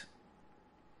Mike's.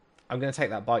 I'm going to take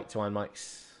that bike to Iron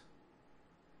Mike's.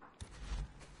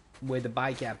 Where the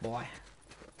bike at, boy?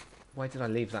 Why did I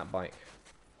leave that bike?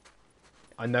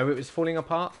 I know it was falling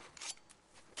apart.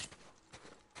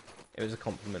 It was a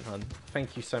compliment, hun.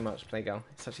 Thank you so much, Playgirl.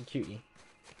 It's such a cutie.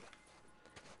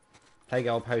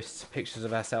 Playgirl posts pictures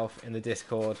of herself in the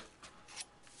Discord.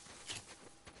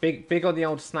 Big on the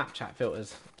old Snapchat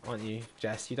filters, aren't you,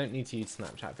 Jess? You don't need to use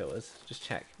Snapchat filters. Just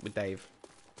check with Dave.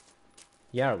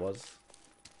 Yeah, it was.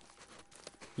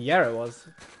 Yeah, it was.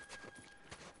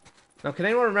 Now, can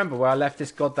anyone remember where I left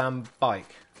this goddamn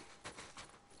bike?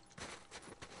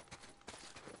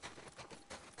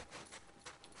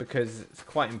 Because it's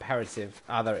quite imperative.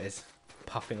 Ah, there it is.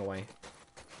 Puffing away.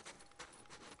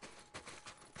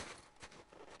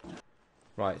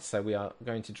 Right, so we are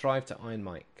going to drive to Iron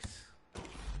Mike's.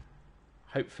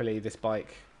 Hopefully this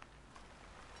bike...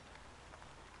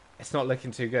 It's not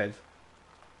looking too good.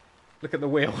 Look at the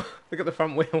wheel. Look at the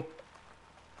front wheel.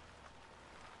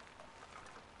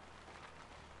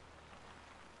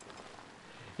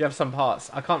 You have some parts.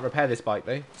 I can't repair this bike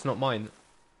though. It's not mine.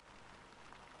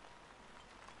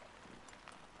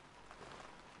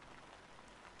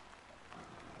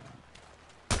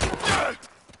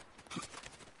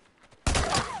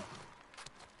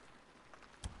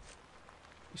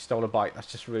 Stole a bike. That's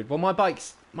just rude. Well, my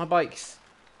bike's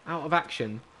out of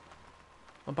action.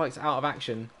 My bike's out of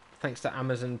action thanks to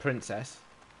Amazon Princess.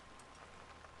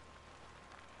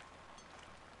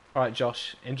 All right,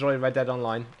 Josh. Enjoy Red Dead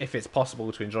Online if it's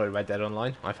possible to enjoy Red Dead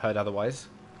Online. I've heard otherwise.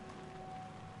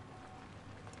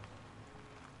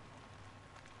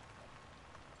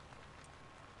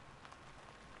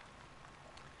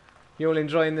 You all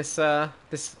enjoying this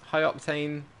this high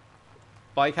octane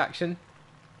bike action?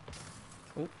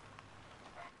 Ooh.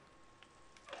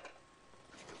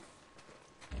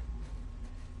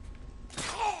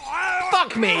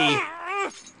 Fuck me!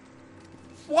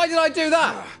 Why did I do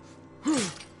that?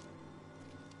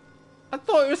 I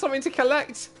thought it was something to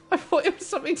collect. I thought it was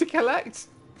something to collect.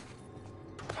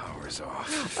 Power's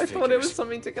off. I thought it was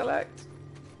something to collect.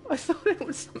 I thought it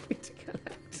was something to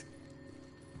collect.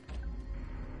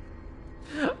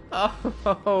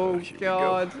 Oh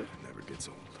God. Never gets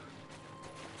old.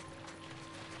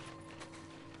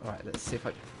 Alright, let's see if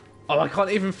I... Oh, I can't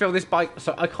even fill this bike.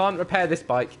 So I can't repair this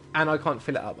bike and I can't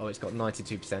fill it up. Oh, it's got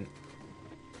 92%.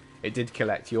 It did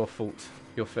collect. Your fault.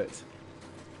 Your foot.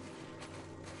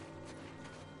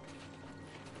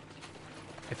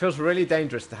 It feels really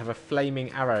dangerous to have a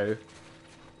flaming arrow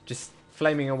just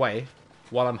flaming away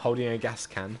while I'm holding a gas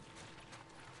can.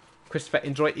 Christopher,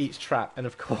 enjoy each trap. And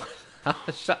of course...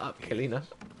 Shut up, Kalina.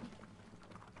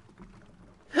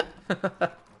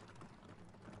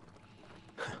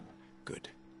 Good.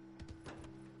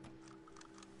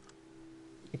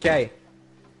 Okay.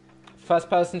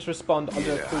 First person to respond, I'll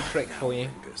do a cool trick for you.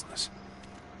 Business.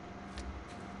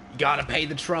 You gotta pay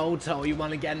the troll toll, you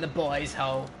wanna get in the boys'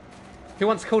 hole. Who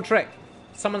wants a cool trick?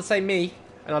 Someone say me,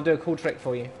 and I'll do a cool trick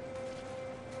for you.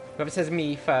 Whoever says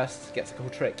me first gets a cool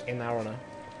trick in our honour.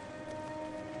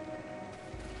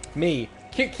 Me.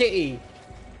 Cute kitty.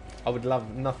 I would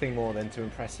love nothing more than to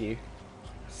impress you.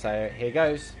 So, here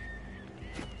goes.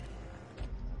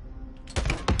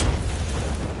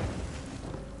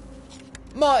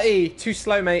 Marty! Too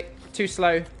slow, mate. Too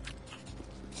slow.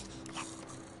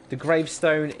 The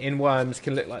gravestone in Worms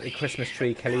can look like the Christmas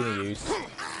tree Kalina used.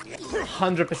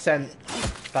 100%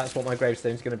 that's what my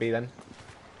gravestone's going to be then.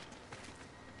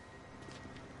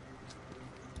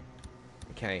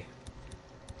 Okay.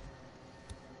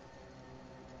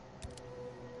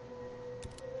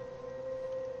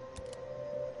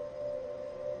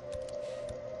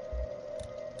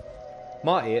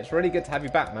 Marty, it's really good to have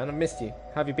you back, man. I've missed you.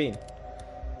 How have you been?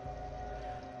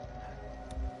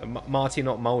 Marty,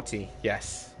 not Multi.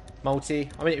 Yes. Multi.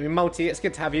 I mean, Multi, it's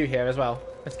good to have you here as well.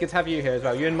 It's good to have you here as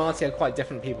well. You and Marty are quite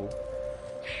different people.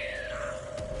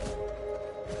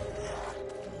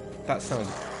 That sounds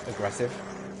aggressive.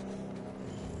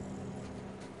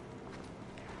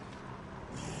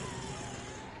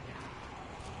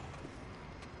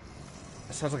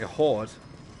 Sounds like a horde.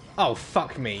 Oh,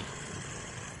 fuck me.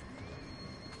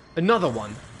 Another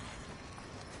one.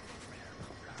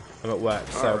 I'm at work,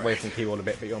 so away from the keyboard a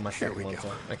bit, but you're on my second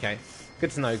monitor. Okay. Good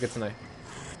to know, good to know.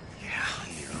 Yeah,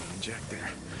 Nero injector.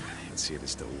 Let's see if it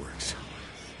still works.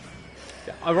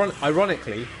 Yeah,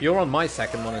 ironically, you're on my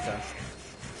second monitor.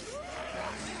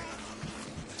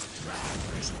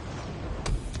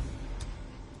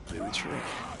 Play the trick.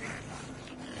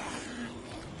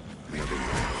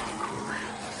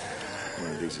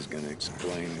 One of these is gonna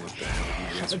explain what the hell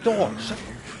he Shut the door.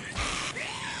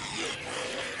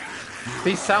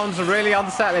 These sounds are really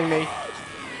unsettling me.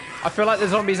 I feel like the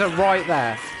zombies are right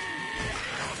there.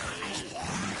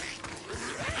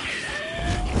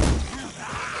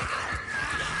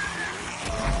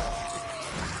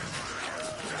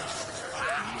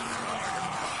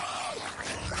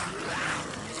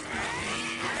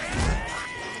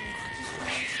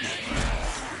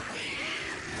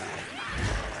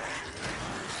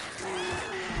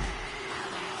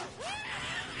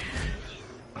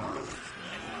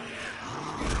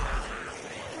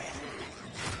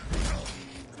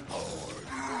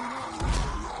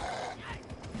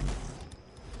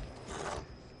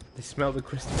 Smell the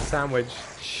Christmas sandwich.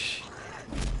 Shh.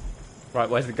 Right,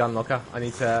 where's the gun locker? I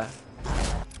need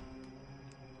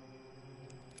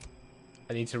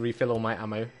to refill all my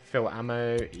ammo. Fill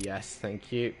ammo. Yes,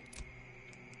 thank you.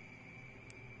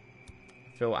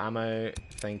 Fill ammo.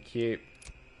 Thank you.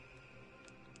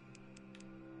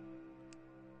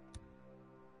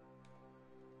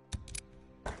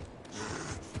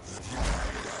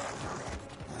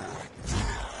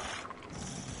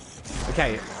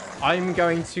 Okay. I'm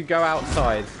going to go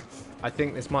outside. I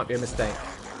think this might be a mistake.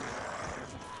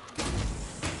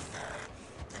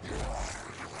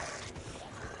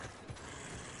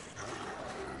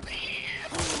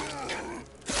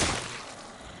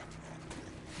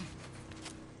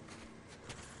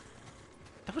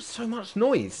 That was so much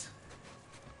noise.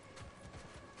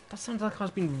 That sounds like I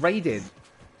was being raided.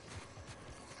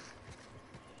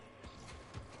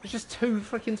 There's just 2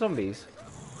 freaking zombies.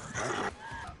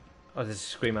 Oh, there's a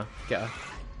screamer. Get her.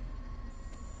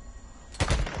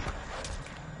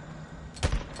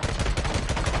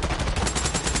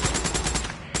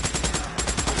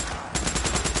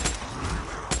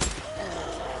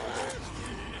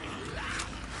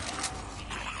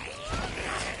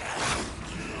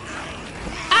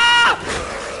 Ah!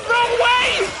 Wrong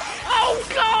way! Oh,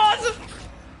 God!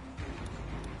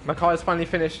 My car is finally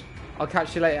finished. I'll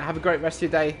catch you later. Have a great rest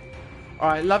of your day.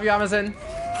 Alright, love you, Amazon.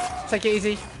 Take it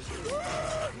easy.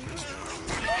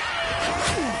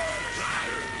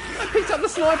 Picked up the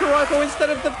sniper rifle instead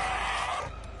of the...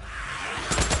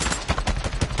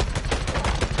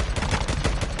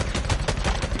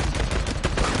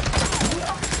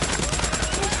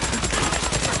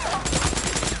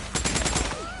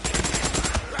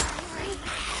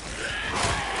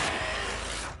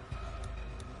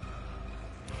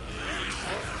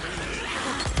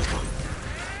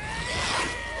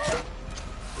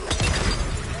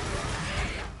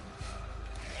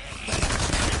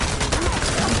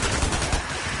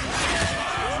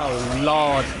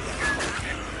 Lord.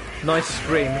 Nice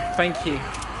scream. Thank you.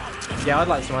 Yeah, I'd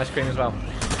like some ice cream as well.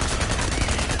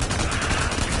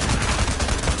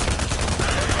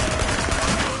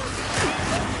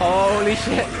 Holy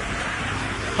shit.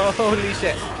 Holy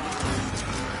shit.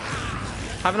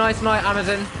 Have a nice night,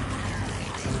 Amazon.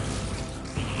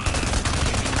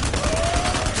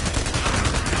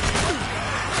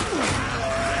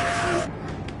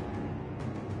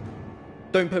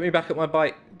 Don't put me back at my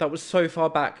bike. That was so far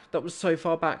back. That was so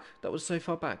far back. That was so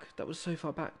far back. That was so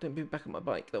far back. Don't put me back at my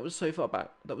bike. That was so far back.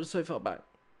 That was so far back.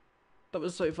 That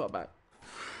was so far back.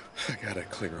 I gotta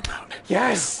clear them out.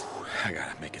 Yes! I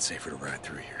gotta make it safer to ride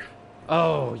through here.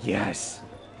 Oh, yes.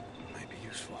 Might be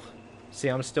useful. See,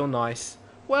 I'm still nice.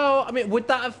 Well, I mean,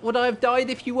 would I have died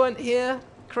if you weren't here?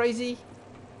 Crazy?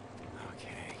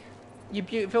 Okay. You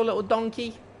beautiful little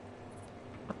donkey.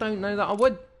 I don't know that I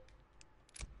would.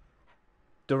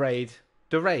 The raid.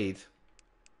 The raid.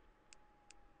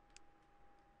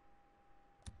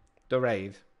 The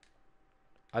raid.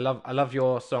 I love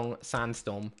your song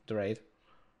Sandstorm, The Raid.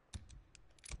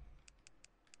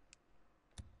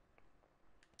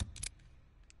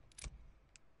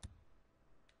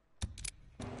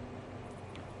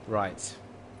 Right.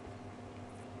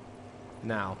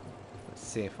 Now, let's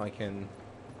see if I can...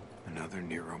 Another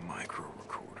Nero micro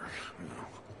recorder. No,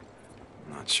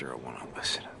 I'm not sure I want to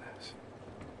listen to this.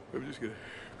 I'm just gonna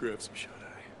grab some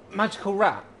shut-eye. Magical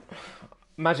Rat.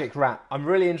 Magic Rat. I'm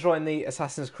really enjoying the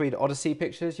Assassin's Creed Odyssey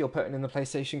pictures you're putting in the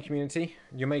PlayStation community.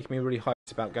 You're making me really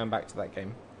hyped about going back to that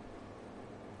game.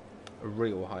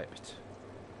 real hyped.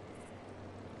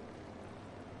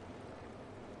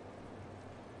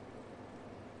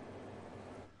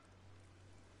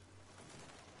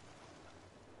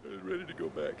 Ready to go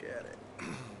back at it.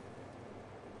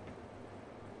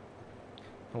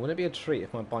 Wouldn't it be a treat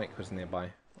if my bike was nearby?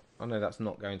 I know that's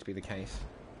not going to be the case.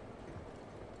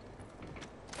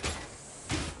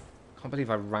 Can't believe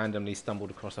I randomly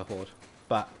stumbled across a horde.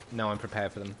 But now I'm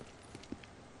prepared for them.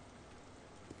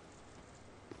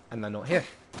 And they're not here.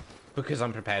 Because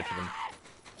I'm prepared for them.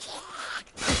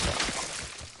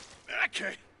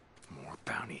 Okay. More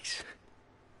bounties.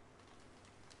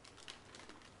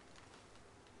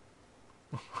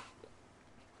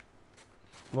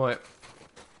 Right.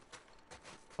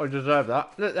 I deserve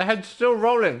that. Look, the head's still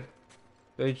rolling.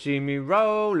 They see me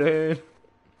rolling.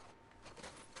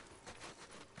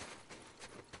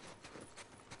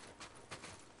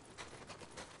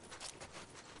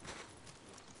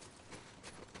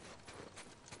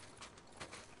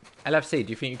 LFC, do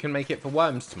you think you can make it for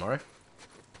Worms tomorrow?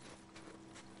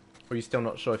 Or are you still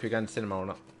not sure if you're going to cinema or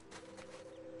not?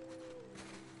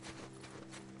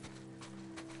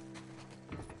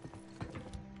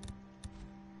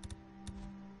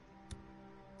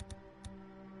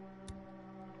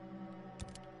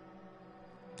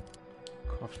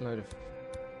 Craft load of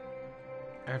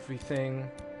everything.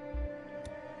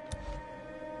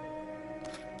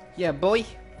 Yeah, boy.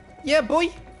 Yeah,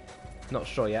 boy. Not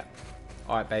sure yet.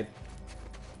 Alright, babe.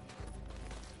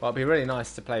 Well, it'll be really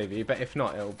nice to play with you, but if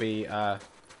not, it'll be, Have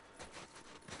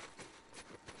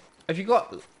you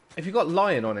got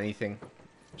Lion on anything,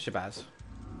 Shabazz?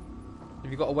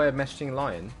 Have you got a way of messaging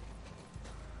Lion?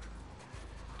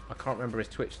 I can't remember his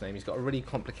Twitch name. He's got a really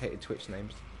complicated Twitch name.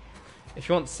 If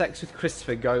you want sex with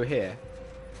Christopher, go here.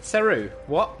 Seru,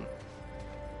 what?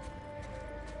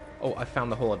 Oh, I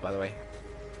found the horde, by the way.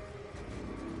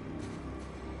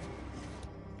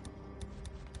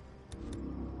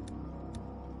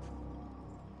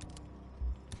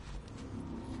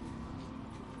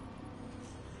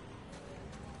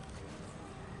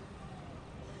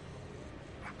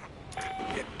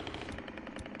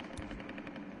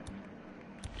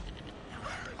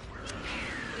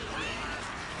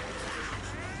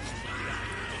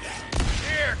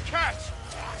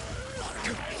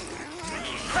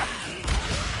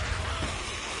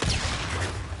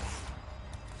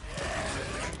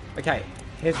 Okay,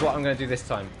 here's what I'm going to do this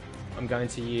time. I'm going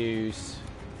to use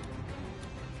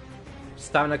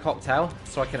Stamina Cocktail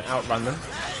so I can outrun them.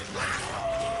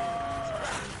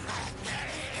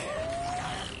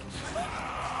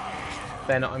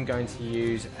 Then I'm going to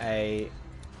use a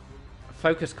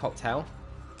Focus Cocktail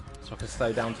so I can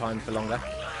slow down time for longer.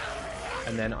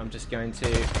 And then I'm just going to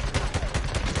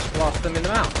blast them in the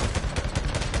mouth.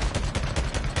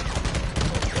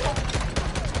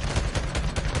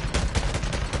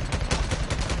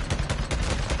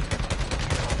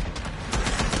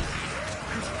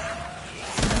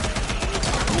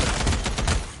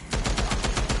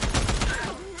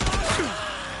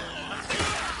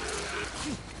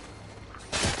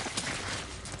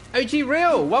 OG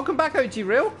Real! Welcome back, OG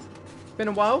Real! Been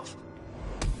a while.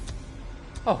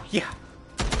 Oh, yeah.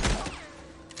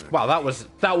 Wow, that was...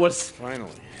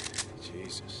 Finally.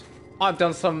 Jesus. I've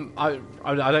done some... I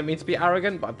don't mean to be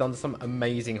arrogant, but I've done some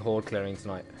amazing horde clearing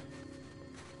tonight.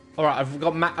 Alright, I've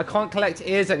got... I can't collect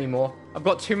ears anymore. I've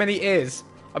got too many ears.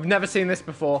 I've never seen this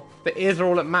before. The ears are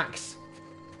all at max.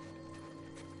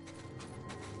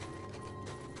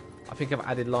 I think I've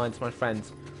added Lion to my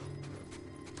friends.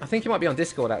 I think you might be on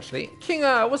Discord, actually.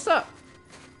 Kinga, what's up?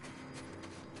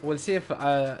 We'll see if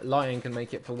Lion can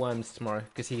make it for Worms tomorrow,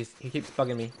 because he keeps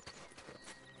bugging me.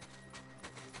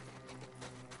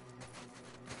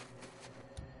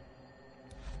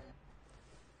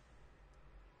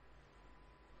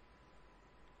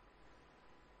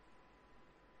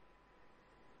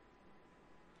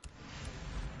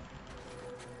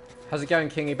 How's it going,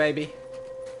 Kingy baby?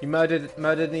 You murdered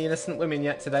any innocent women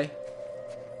yet today?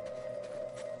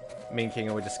 Me and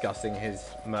King were discussing his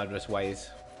murderous ways.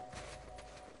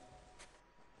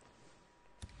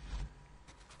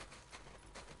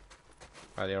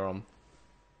 Earlier on.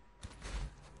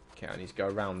 Okay, I need to go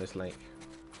around this lake.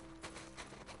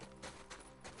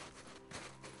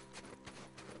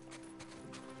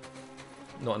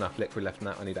 Not enough liquid left in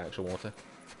that, I need actual water.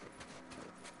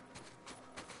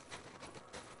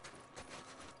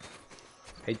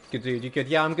 Hey, good dude, you good?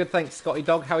 Yeah, I'm good, thanks, Scotty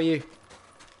Dog, how are you?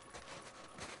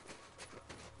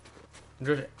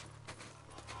 Just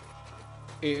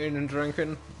eating and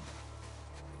drinking,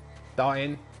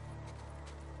 dying.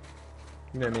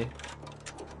 You know me.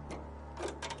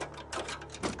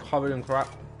 Covered in crap.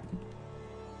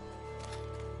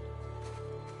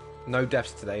 No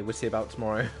deaths today. We'll see about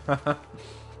tomorrow.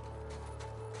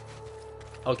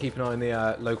 I'll keep an eye on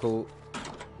the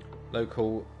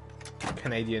local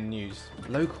Canadian news.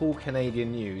 Local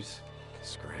Canadian news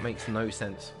Scram. makes no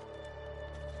sense.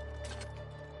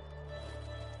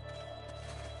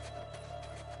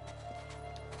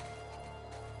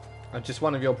 Just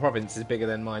one of your provinces is bigger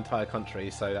than my entire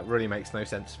country, so that really makes no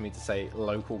sense for me to say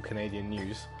local Canadian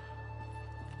news.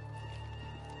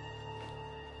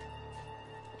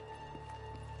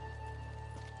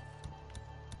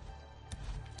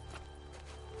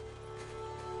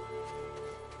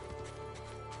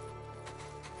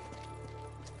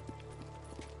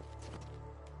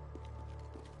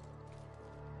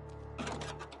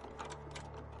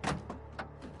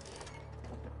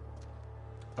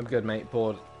 I'm good, mate.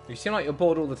 Bored. You seem like you're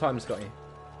bored all the time, Scotty.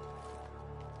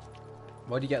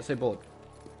 Why do you get so bored?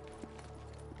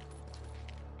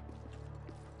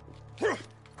 I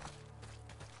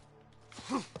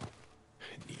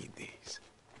need these.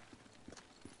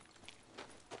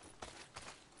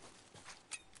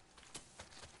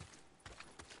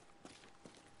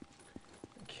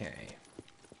 Okay.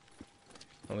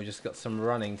 And we just got some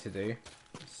running to do.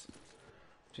 Let's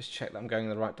just check that I'm going in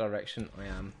the right direction. I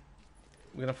am.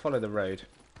 We're going to follow the road.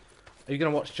 Are you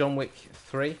going to watch John Wick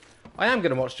 3? I am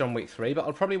going to watch John Wick 3, but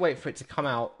I'll probably wait for it to come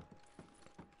out.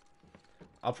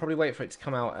 I'll probably wait for it to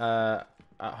come out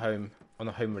at home, on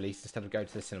a home release, instead of go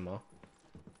to the cinema.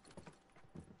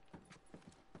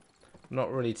 I'm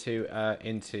not really too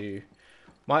into...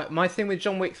 My thing with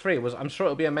John Wick 3 was, I'm sure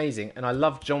it'll be amazing, and I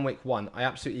love John Wick 1. I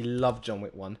absolutely love John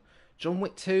Wick 1. John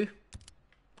Wick 2,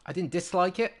 I didn't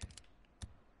dislike it,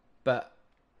 but...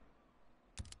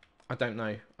 I don't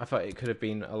know. I thought it could have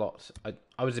been a lot.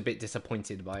 I was a bit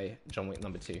disappointed by John Wick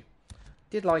number 2.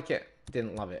 Did like it,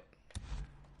 didn't love it.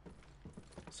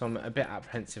 So I'm a bit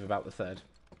apprehensive about the third.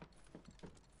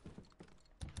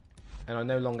 And I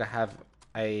no longer have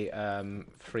a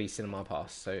free cinema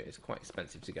pass, so it's quite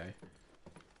expensive to go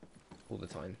all the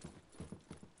time.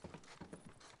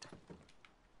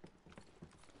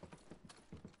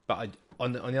 But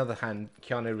on the other hand,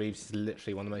 Keanu Reeves is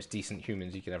literally one of the most decent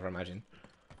humans you could ever imagine.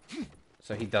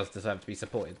 So he does deserve to be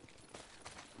supported.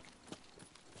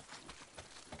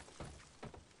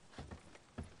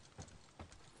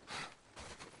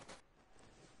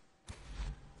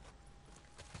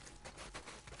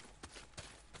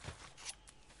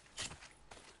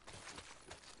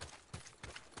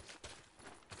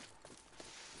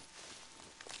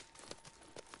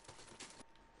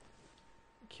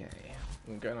 Okay,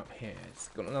 I'm going up here. It's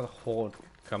got another horde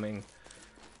coming.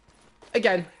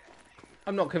 Again.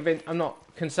 I'm not convinced. I'm not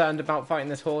concerned about fighting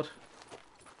this horde.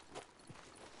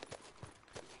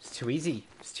 It's too easy.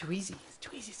 It's too easy. It's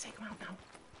too easy to take them out now.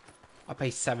 I pay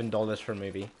 $7 for a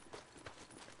movie.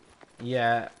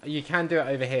 Yeah, you can do it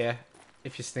over here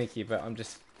if you're sneaky, but I'm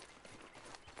just...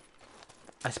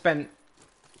 I spent...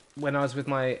 When I was with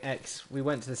my ex, we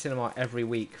went to the cinema every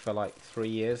week for like 3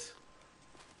 years.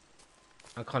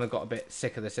 I kind of got a bit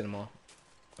sick of the cinema.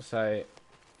 So,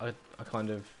 I kind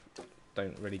of...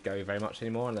 don't really go very much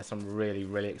anymore unless I'm really,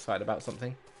 really excited about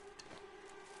something.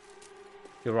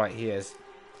 You're right, he is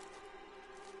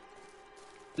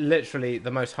literally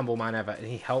the most humble man ever, and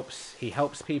he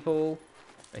helps people,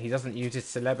 and he doesn't use his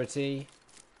celebrity.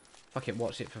 Fucking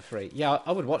watch it for free. Yeah,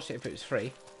 I would watch it if it was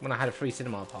free. When I had a free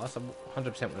cinema pass, I 100%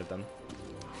 would have done.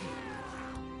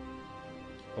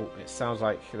 Oh, it sounds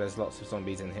like there's lots of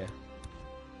zombies in here.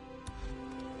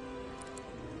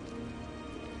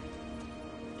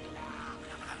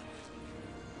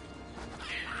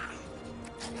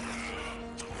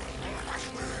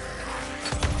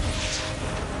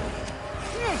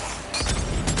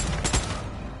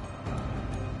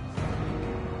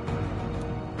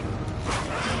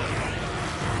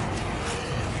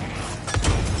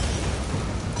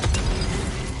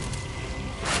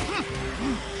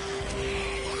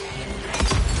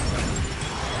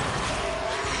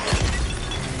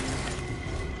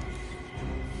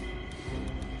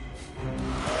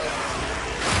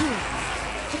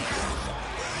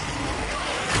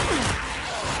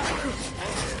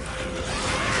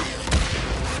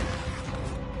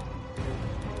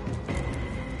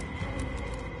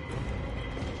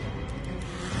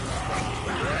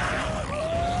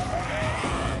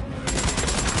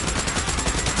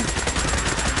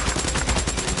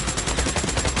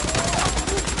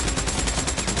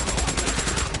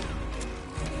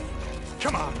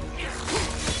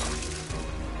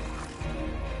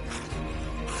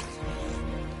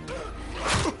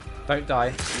 Don't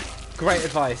die. Great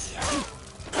advice.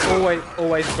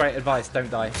 Always great advice.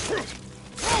 Don't die.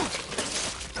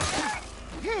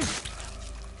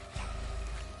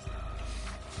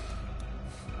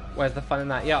 Where's the fun in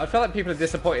that? Yeah, I feel like people are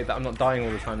disappointed that I'm not dying all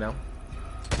the time now.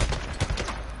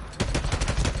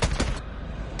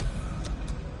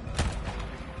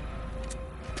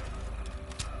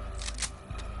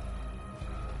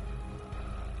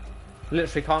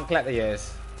 Literally can't collect the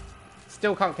ears.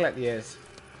 Still can't collect the ears.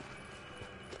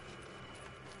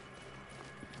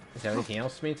 Is there anything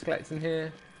else for me to collect in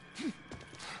here?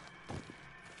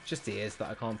 Just the ears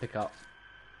that I can't pick up.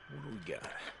 What do we got?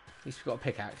 At least we've got a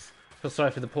pickaxe. I feel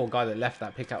sorry for the poor guy that left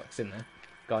that pickaxe in there.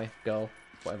 Guy, girl,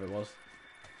 whatever it was.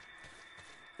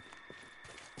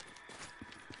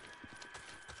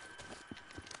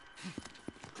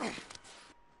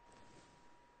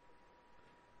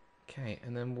 Okay,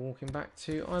 and then walking back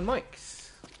to Iron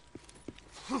Mike's.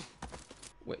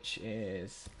 Which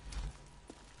is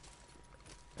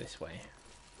this way.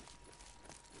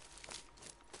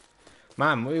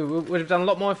 Man, we would have done a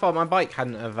lot more if my bike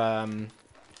hadn't have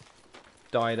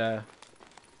died a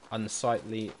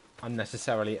unsightly,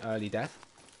 unnecessarily early death.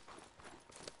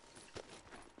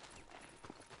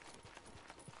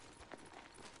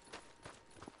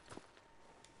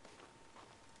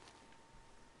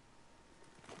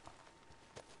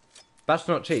 That's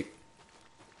not cheap.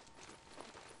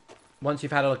 Once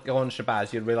you've had a go on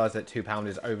Shabazz, you'd realise that £2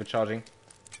 is overcharging.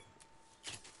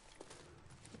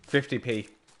 50p.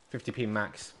 50p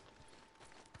max.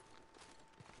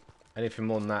 Anything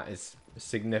more than that is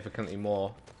significantly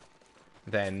more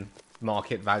than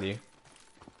market value.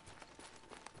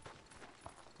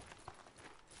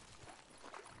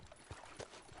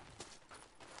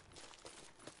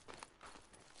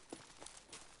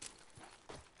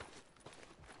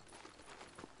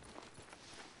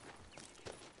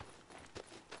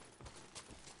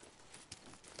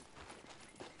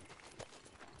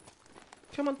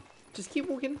 Come on, just keep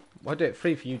walking. I'll do it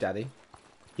free for you, Daddy.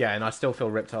 Yeah, and I still feel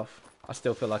ripped off. I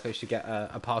still feel like I should get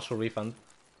a partial refund.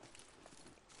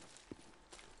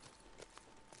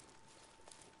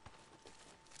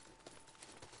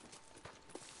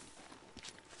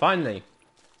 Finally.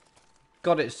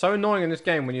 God, it's so annoying in this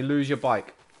game when you lose your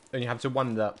bike and you have to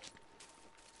wonder.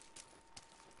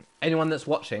 Anyone that's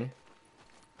watching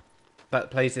that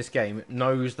plays this game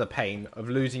knows the pain of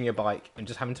losing your bike and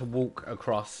just having to walk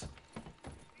across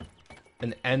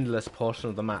an endless portion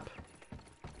of the map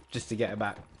just to get it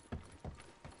back.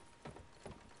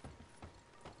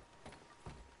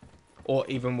 Or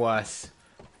even worse,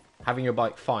 having your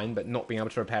bike fine but not being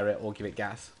able to repair it or give it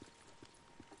gas.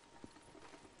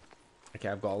 Okay,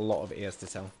 I've got a lot of ears to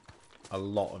sell. A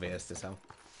lot of ears to sell.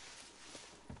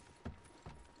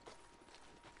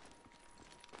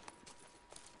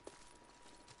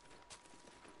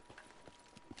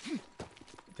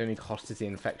 The only cost is the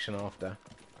infection after.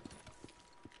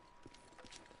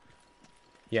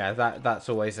 Yeah, that's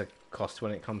always a cost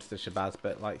when it comes to Shabazz,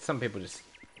 but like some people just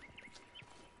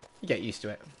you get used to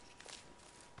it.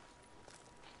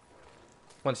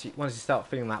 Once you start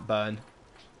feeling that burn,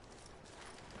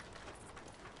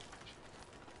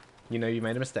 you know you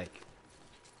made a mistake.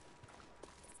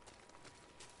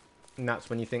 And that's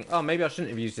when you think, oh, maybe I shouldn't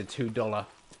have used a $2.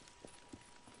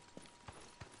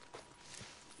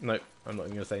 Nope, I'm not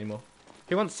even going to say anymore.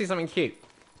 Who wants to see something cute?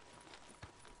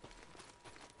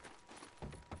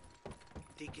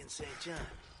 Deacon St. John.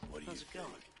 What do How's you it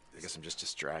going? I guess I'm just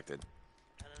distracted.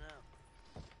 I don't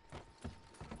know.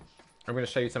 I'm going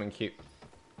to show you something cute.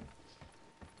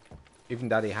 Even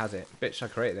Daddy has it. Bitch, I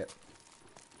created it.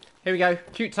 Here we go.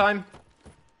 Cute time.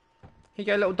 Here you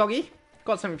go, little doggy.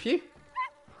 Got something for you.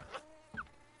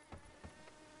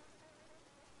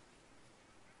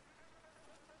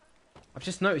 I've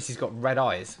just noticed he's got red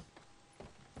eyes.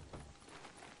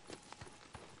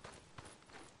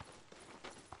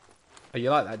 Oh, you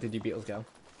like that, did you, Beatles girl?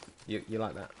 You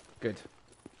like that? Good.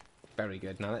 Very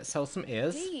good. Now let's sell some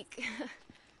ears. Deke,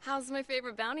 how's my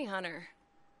favorite bounty hunter?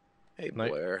 Hey, No,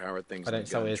 Blair, how are things I in don't the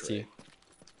sell gun ears to you. trade?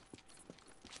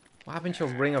 What happened to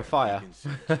your ring of fire?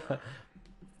 Hey,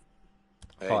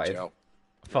 Five. Joe.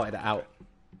 Fired it out.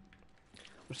 I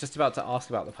was just about to ask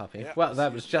about the puppy. Yeah, Well,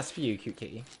 that was just for you, cute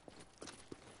kitty.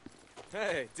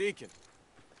 Hey, Deacon.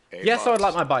 Hey, Yes, I would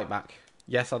boss. like my bike back.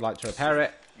 Yes, I'd like to repair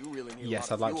it. You really need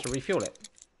Yes, a I'd lot like of to fuel. refuel it.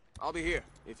 I'll be here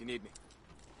if you need me.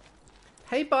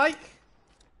 Hey, bike.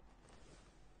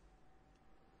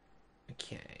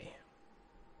 Okay.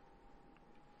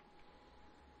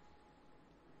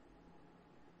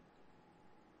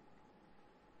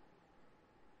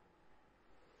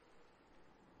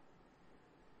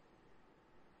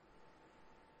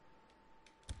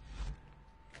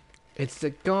 It's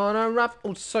a gonna wrap.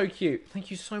 Oh, so cute.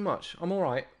 Thank you so much. I'm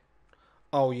alright.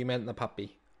 Oh, you meant the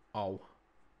puppy. Oh.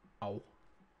 Oh.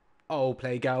 Oh,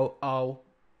 play girl. Oh.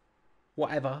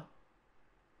 Whatever.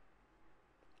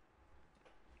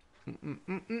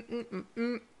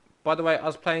 By the way, I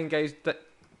was playing Gaze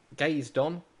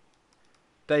Don.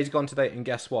 Days Gone today, and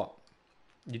guess what?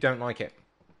 You don't like it.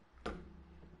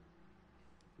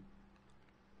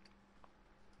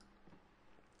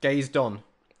 Gaze Don.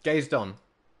 Gaze Don.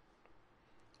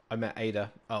 I met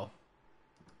Ada. Oh.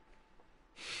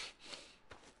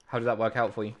 How did that work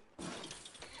out for you?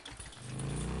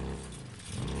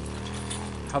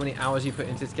 How many hours you put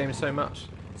into this game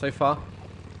so far?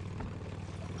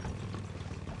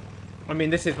 I mean,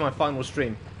 this is my final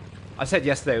stream. I said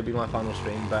yesterday would be my final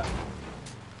stream, but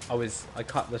I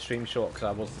cut the stream short because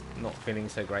I was not feeling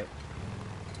so great.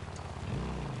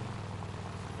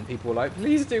 And people were like,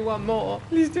 please do one more,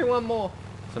 please do one more.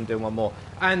 So I'm doing one more.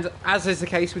 And as is the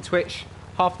case with Twitch,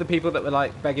 half the people that were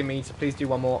like begging me to please do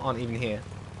one more aren't even here.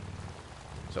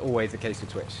 It's always the case with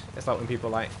Twitch. It's like when people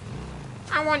are like,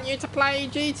 I want you to play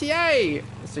GTA.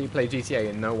 So you play GTA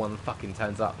and no one fucking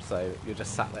turns up. So you're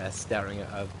just sat there staring at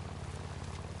a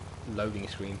loading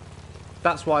screen.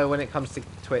 That's why when it comes to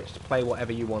Twitch, play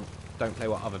whatever you want. Don't play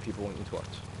what other people want you to watch.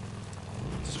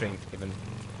 To stream, even.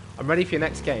 I'm ready for your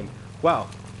next game. Well.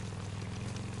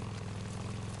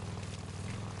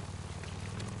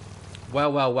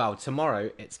 Well. Tomorrow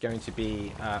it's going to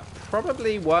be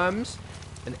probably Worms.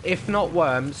 And if not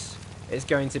Worms, it's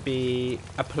going to be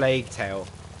a Plague Tale.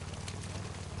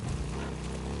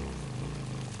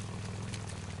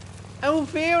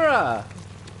 Elvira!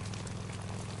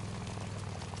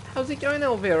 How's it going,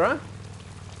 Elvira?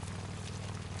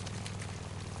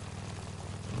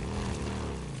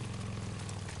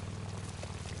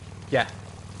 Yeah.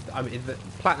 I mean, the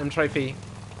Platinum Trophy,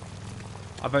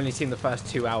 I've only seen the first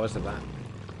 2 hours of that.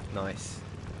 Nice.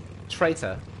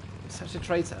 Traitor. Such a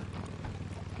traitor.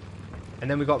 And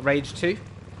then we got Rage 2.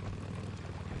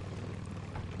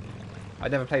 I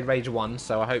never played Rage 1,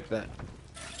 so I hope that...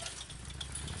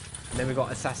 And then we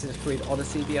got Assassin's Creed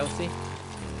Odyssey DLC.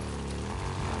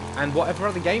 And whatever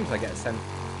other games I get sent.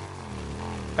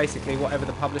 Basically, whatever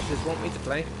the publishers want me to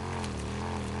play.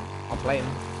 I'll play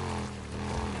them.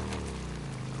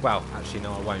 Well, actually,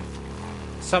 no, I won't.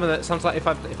 Sometimes like if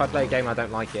I play a game I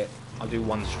don't like it, I'll do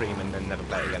one stream and then never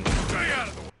play it again.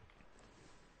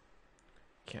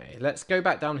 Okay, let's go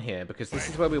back down here because this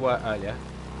is where we were earlier.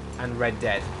 And Red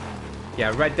Dead.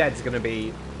 Yeah, Red Dead's going to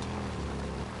be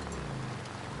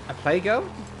a Playgirl?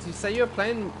 Did you say you were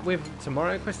playing with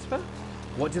tomorrow, Christopher?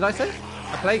 What did I say?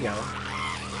 A Playgirl?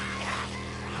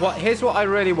 What? Here's what I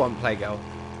really want, Playgirl.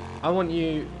 I want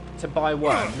you to buy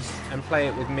Worms and play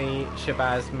it with me,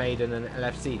 Shabazz, Maiden, and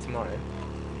LFC tomorrow.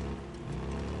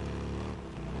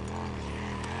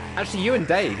 Actually, you and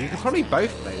Dave, you could probably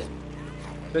both play it.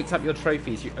 Looked up your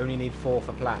trophies, you only need 4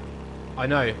 for plat. I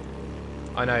know.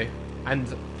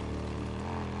 And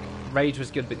Rage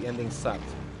was good, but the ending sucked.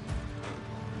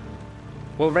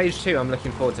 Well, Rage 2 I'm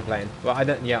looking forward to playing. Well, I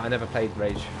never played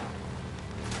Rage.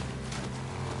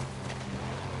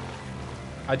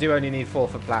 I do only need 4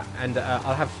 for plat, and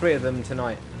I'll have 3 of them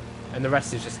tonight. And the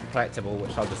rest is just collectible,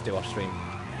 which I'll just do off stream.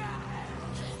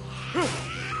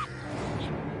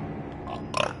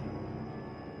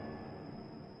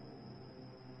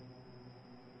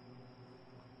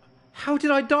 How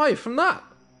did I die from that?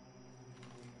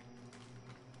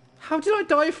 How did I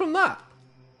die from that?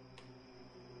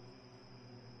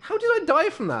 How did I die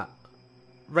from that?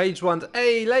 Rage 1.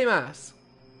 Hey, lame ass.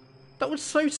 That was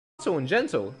so subtle and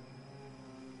gentle.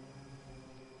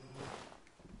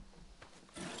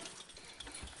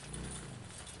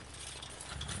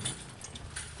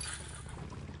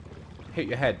 Hit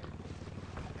your head.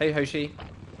 Hey, Hoshi.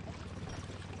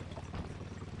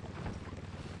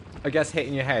 I guess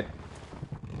hitting your head.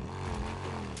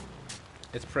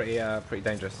 It's pretty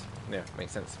dangerous. Yeah,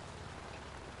 makes sense.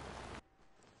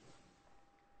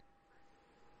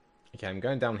 Okay, I'm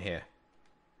going down here.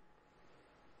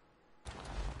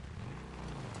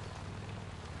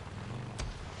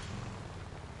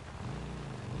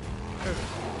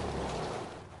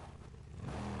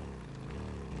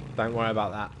 Don't worry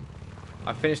about that.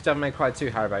 I finished Devil May Cry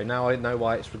 2, Haribo. Now I know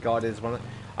why it's regarded as one of...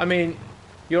 I mean,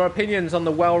 your opinions on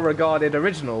the well-regarded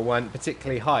original weren't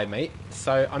particularly high, mate.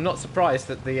 So I'm not surprised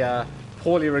that the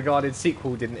poorly regarded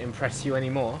sequel didn't impress you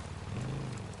anymore.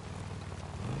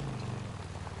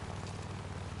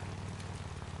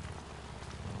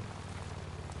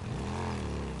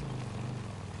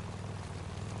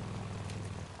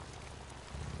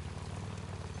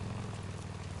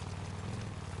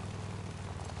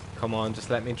 Come on, just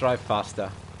let me drive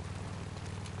faster.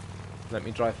 Let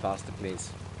me drive faster,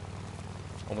 please.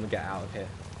 I want to get out of here.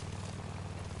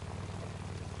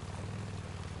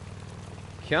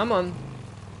 Come on.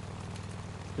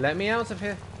 Let me out of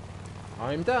here.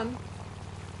 I'm done.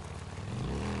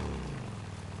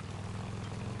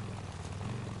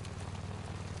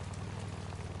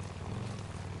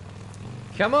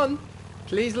 Come on.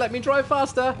 Please let me drive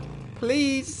faster.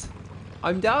 Please.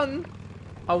 I'm done.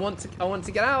 I want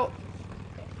to get out.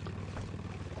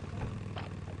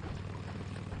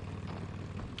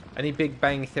 Any Big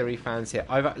Bang Theory fans here?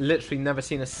 I've literally never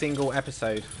seen a single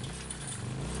episode.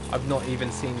 I've not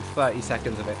even seen 30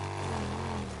 seconds of it.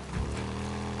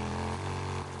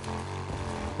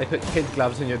 They put kid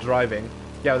gloves when you're driving.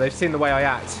 Yeah, well, they've seen the way I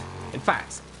act. In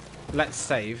fact, let's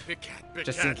save.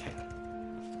 Just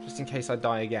in case I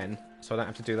die again, so I don't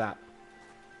have to do that.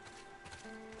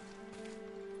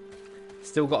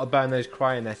 Still got to burn those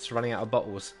cryo nests running out of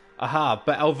bottles. Aha,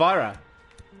 but Elvira.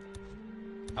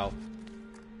 Oh.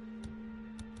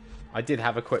 I did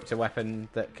have equipped a weapon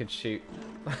that could shoot.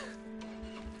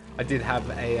 I did have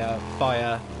a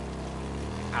fire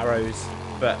arrows,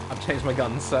 but I've changed my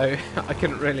gun, so I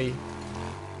couldn't really.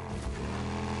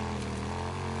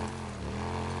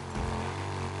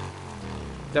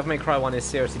 Devil May Cry 1 is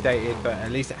seriously dated, but at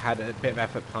least it had a bit of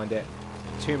effort behind it.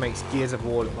 2 makes Gears of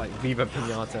War look like Viva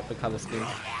Pinata for colour scheme.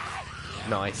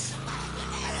 Nice.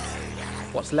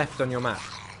 What's left on your map?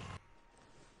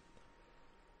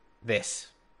 This.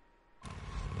 Do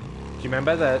you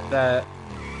remember the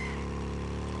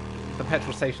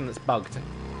petrol station that's bugged?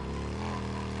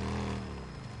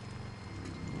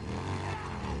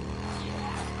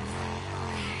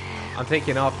 I'm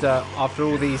thinking after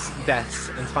all these deaths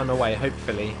and time away,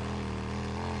 hopefully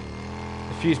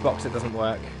the fuse box, it doesn't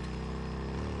work.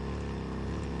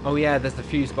 Oh yeah, there's the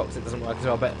fuse box that doesn't work as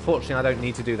well, but fortunately I don't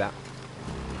need to do that.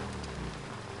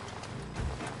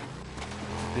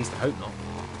 At least I hope not.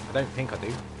 I don't think I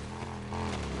do.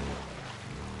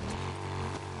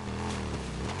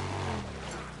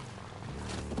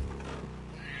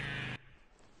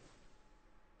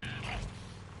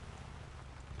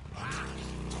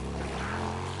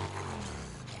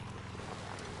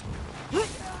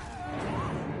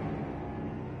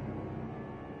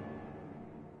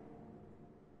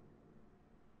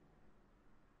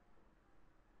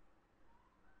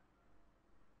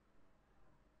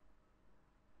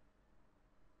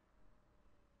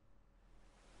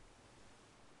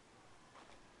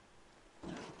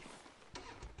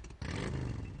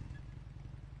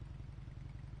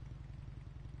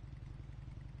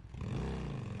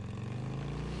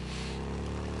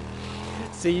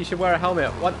 See, you should wear a helmet.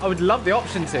 What? I would love the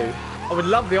option to. I would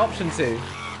love the option to.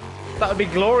 That would be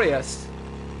glorious.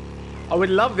 I would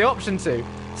love the option to.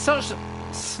 Such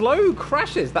slow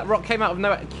crashes. That rock came out of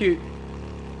nowhere. Cute.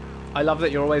 I love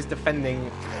that you're always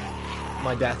defending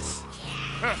my deaths.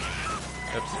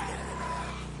 Oops.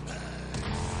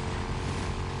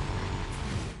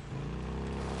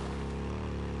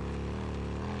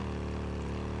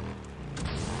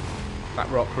 That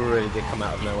rock really did come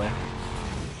out of nowhere.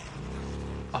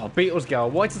 Oh, Beatles girl,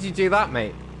 why did you do that,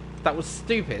 mate? That was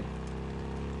stupid.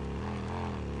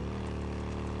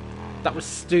 That was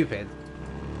stupid.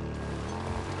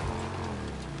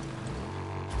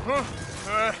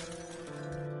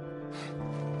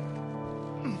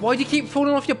 Why do you keep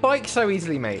falling off your bike so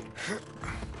easily, mate?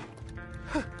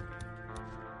 Here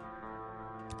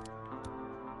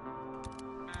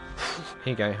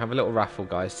you go, have a little raffle,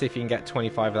 guys. See if you can get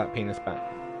 25 of that penis back.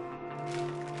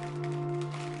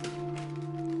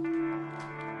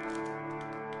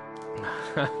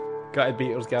 Gutted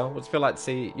Beatles girl. What's it feel like to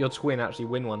see your twin actually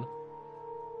win one?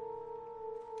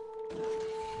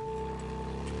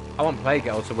 I want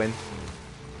Playgirl to win.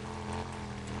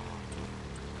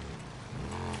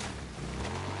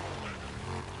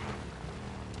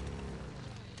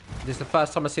 This is the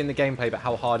first time I've seen the gameplay, but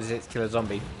how hard is it to kill a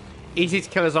zombie? Easy to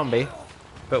kill a zombie,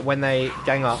 but when they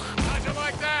gang up,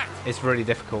 it's really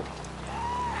difficult.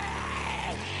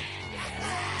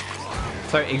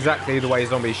 So exactly the way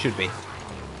zombies should be.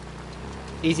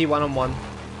 Easy one-on-one,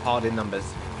 hard in numbers.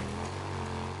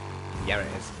 Yeah, it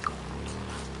is.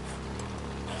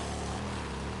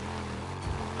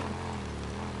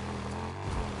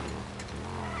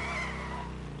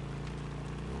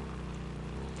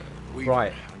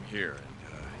 Right. I'm here,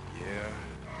 and yeah,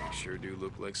 they sure do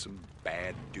look like some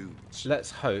bad dudes.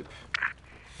 Let's hope.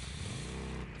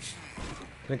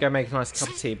 Gonna go make a nice cup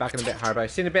of tea. Back in a bit, Haribo.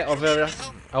 Seen a bit of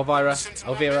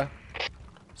Elvira.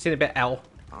 Seen a bit L.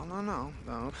 Oh,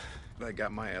 no. I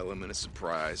got my element of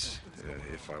surprise,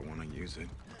 if I want to use it.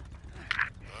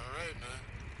 All right, man.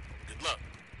 Good luck.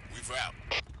 We've out.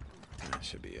 That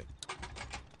should be it.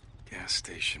 Gas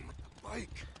station.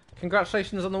 Bike.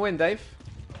 Congratulations on the win, Dave.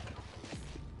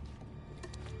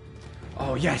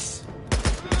 Oh, yes.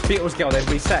 Beatles girl, they've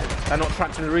reset. They're not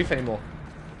trapped in the roof anymore.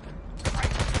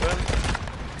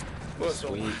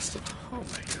 Sweet. Oh, my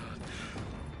God.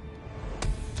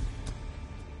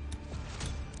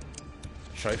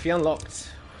 Trophy unlocked.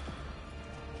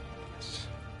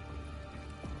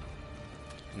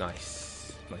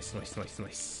 Nice. Nice, nice, nice,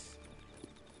 nice.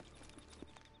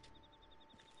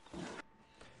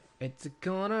 It's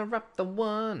gonna wrap the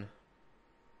one.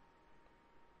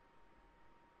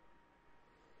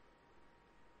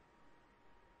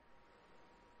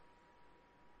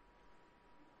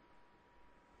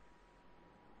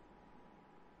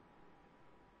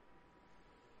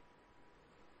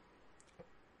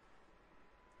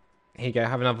 Here you go,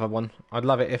 have another one. I'd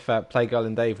love it if Playgirl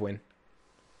and Dave win.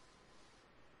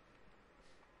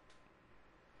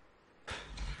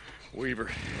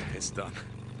 Weaver, it's done.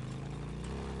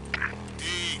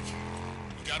 Dig.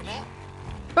 You got them all?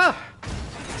 Ah!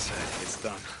 It's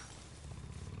done.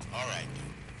 All right.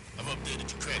 I've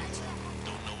updated your credits.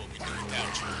 Don't know what we do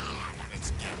without you. Let's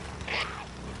get it.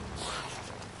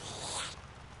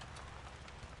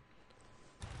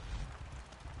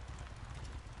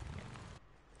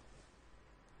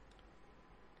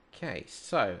 Okay,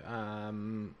 so,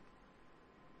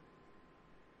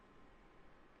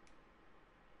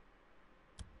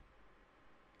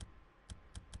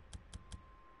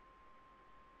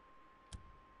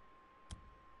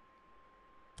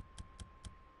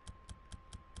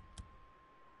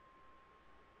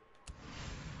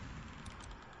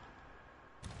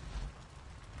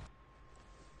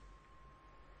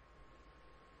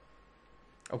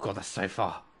 oh god, that's so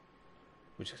far.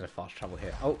 We're just going to fast travel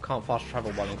here. Oh, can't fast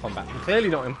travel while in combat. I'm clearly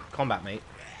not in combat, mate.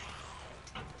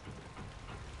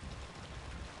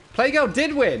 Playgirl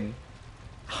did win!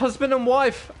 Husband and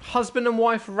wife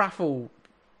raffle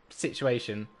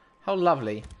situation. How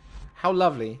lovely. How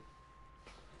lovely.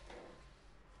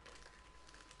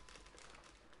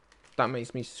 That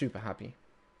makes me super happy.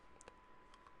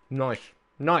 Nice.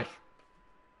 Nice.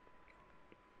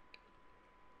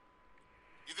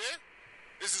 You there?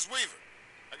 This is Weaver.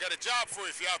 I got a job for you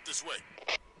if you're out this way.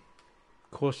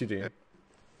 Of course you do.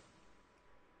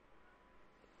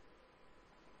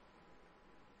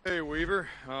 Hey, Weaver.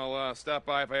 I'll stop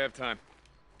by if I have time.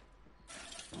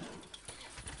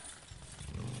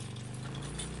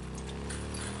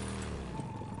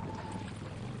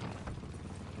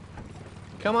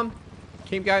 Come on.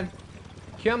 Keep going.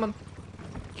 Come on.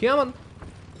 Come on.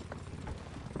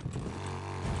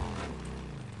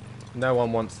 No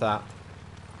one wants that.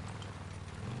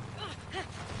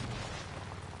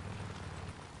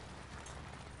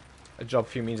 A job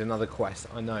for you means another quest.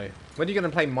 I know. When are you going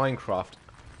to play Minecraft?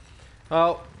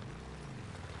 Oh.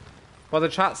 Well, the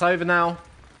chat's over now.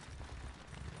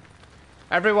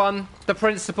 Everyone, the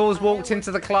principal's walked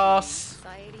into the class.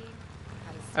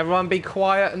 Everyone be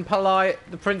quiet and polite.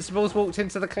 The principal's walked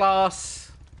into the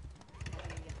class.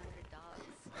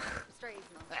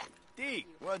 Deke,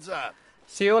 what's up?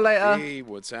 See you all later. Hey,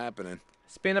 what's happening?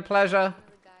 It's been a pleasure.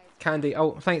 Candy.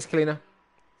 Oh, thanks, Kalina.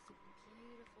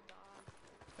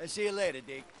 I'll see you later,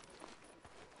 Deke.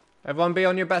 Everyone be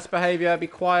on your best behavior. Be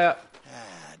quiet.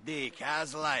 Deke,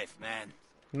 how's life, man?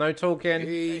 No talking.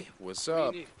 Hey, what's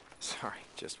up? Sorry,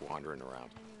 just wandering around.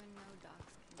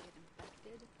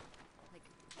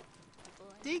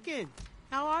 Deacon,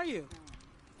 how are you?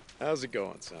 How's it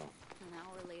going, Sal? An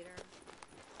hour later,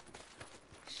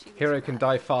 she was Hero can back.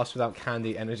 die fast without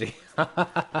candy energy. First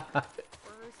started-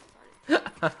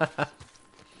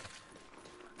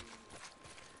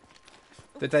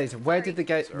 The days. Where did the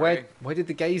gaze? Where did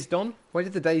the gaze gone? Where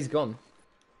did the days gone?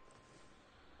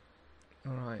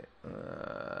 All right.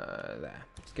 There.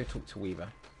 Let's go talk to Weaver.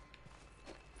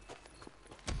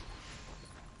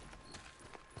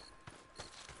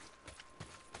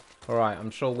 All right.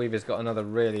 I'm sure Weaver's got another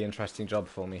really interesting job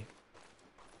for me.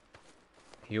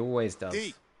 He always does.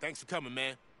 Deke, thanks for coming,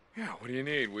 man. Yeah, what do you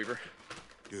need, Weaver?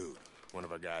 Dude, one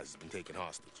of our guys has been taken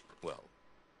hostage. Well,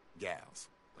 gals,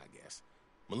 I guess.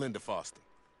 Melinda Foster.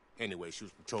 Anyway, she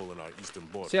was patrolling our eastern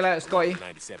border. See you later, Scotty.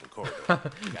 97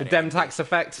 corridor. The Dem tax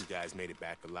effect. Two guys made it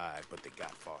back alive, but they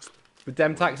got Foster. The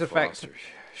Dem tax effect. Foster.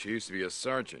 She used to be a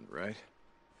sergeant, right?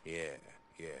 Yeah.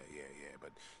 But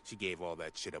she gave all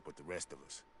that shit up with the rest of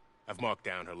us. I've marked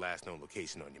down her last known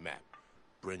location on your map.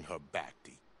 Bring her back,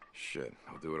 D. Shit,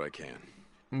 I'll do what I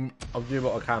can. I'll do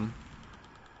what I can.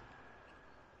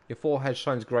 Your forehead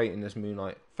shines great in this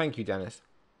moonlight. Thank you, Dennis.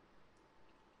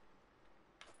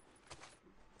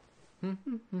 Alright,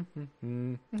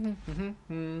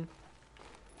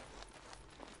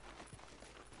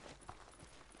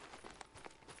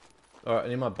 I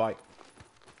need my bike.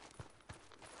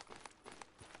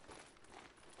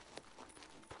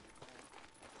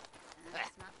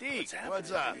 Deke,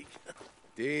 what's up?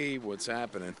 D, what's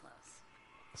happening?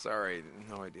 Sorry,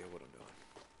 no idea what I'm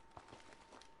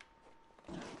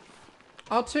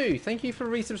R2, thank you for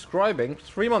resubscribing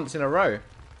 3 months in a row.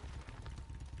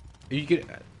 Are you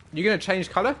gonna change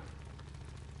colour?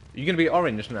 Are you gonna be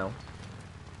orange now?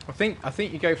 I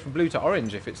think you go from blue to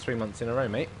orange if it's 3 months in a row,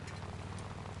 mate.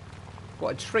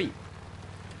 What a treat.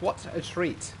 What a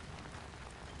treat.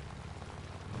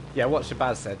 Yeah, what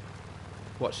Shabazz said.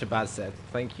 What Shabazz said.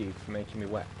 Thank you for making me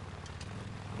wet.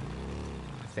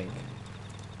 I think.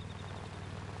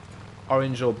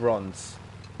 Orange or bronze?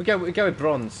 We go with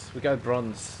bronze. We go with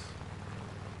bronze.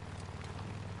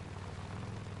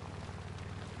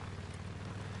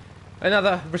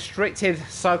 Another restricted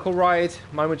cycle ride.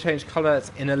 Mine would change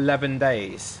colours in 11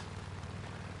 days.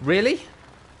 Really?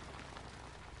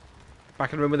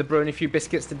 Back in the room with a brew and a few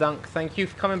biscuits to dunk. Thank you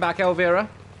for coming back, Elvira.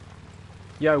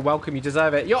 Yo, welcome. You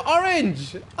deserve it. You're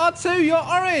orange! R2, you're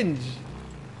orange!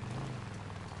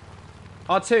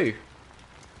 R2.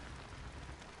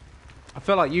 I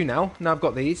feel like you now. Now I've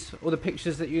got these. All the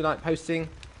pictures that you like posting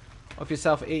of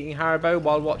yourself eating Haribo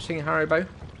while watching Haribo.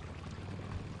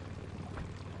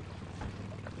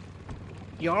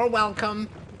 You're welcome.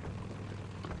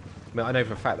 I mean, I know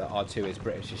for a fact that R2 is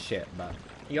British as shit, but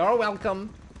you're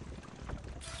welcome.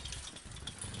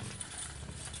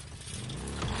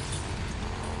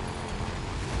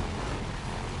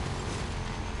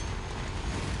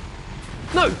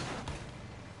 No!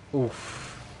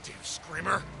 Oof. Damn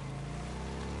screamer.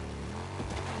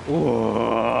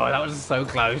 Oh, that was so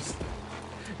close.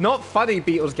 Not funny,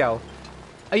 Beatles girl.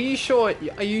 Are you sure?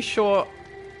 Are you sure?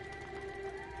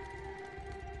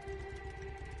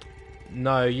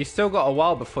 No, you still got a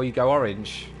while before you go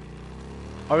orange.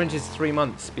 Orange is 3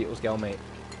 months, Beatles girl, mate.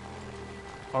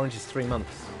 Orange is 3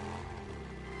 months.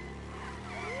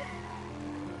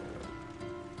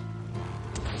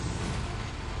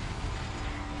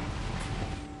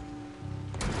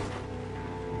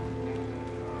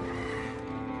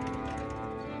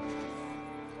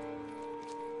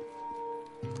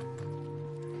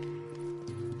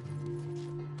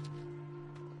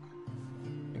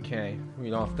 Okay,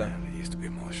 we after. Man, it used to be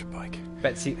a militia bike.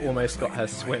 Betsy almost got her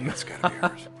swim. That's gotta be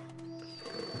ours.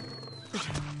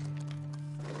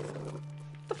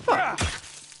 The fuck?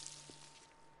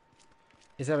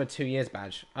 Is there a 2 years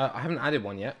badge? I haven't added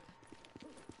one yet.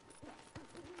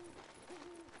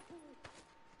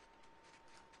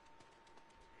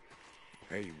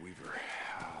 Hey, Weaver.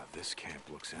 This camp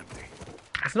looks empty.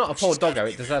 It's not a poor doggo,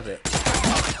 it deserves it.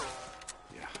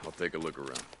 Yeah, I'll take a look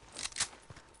around.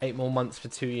 8 more months for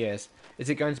 2 years. Is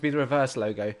it going to be the reverse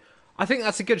logo? I think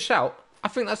that's a good shout. I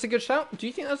think that's a good shout. Do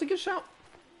you think that's a good shout?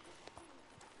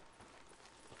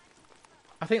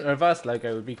 I think the reverse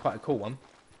logo would be quite a cool one.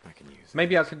 I can use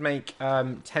Maybe I could make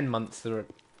 10 months.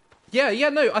 Yeah,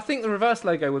 no, I think the reverse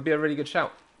logo would be a really good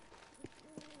shout.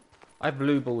 I have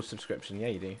Blue Ball subscription. Yeah,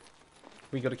 you do.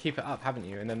 We got to keep it up, haven't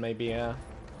you? And then maybe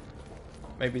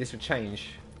this would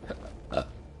change.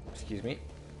 Excuse me.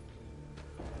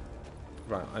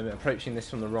 Right, I'm approaching this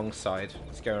from the wrong side.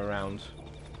 Let's go around.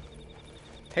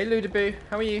 Hey, Ludaboo,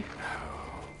 how are you?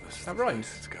 Oh, this is That the rhymes.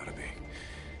 place it's gotta be.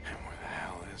 And where the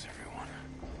hell is everyone?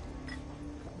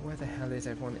 Where the hell is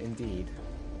everyone, indeed?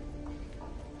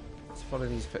 Let's follow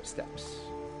these footsteps.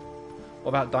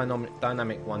 What about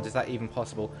dynamic ones? Is that even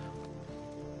possible?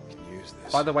 I can use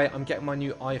this. By the way, I'm getting my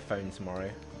new iPhone tomorrow.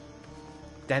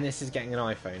 Dennis is getting an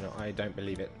iPhone. I don't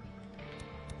believe it.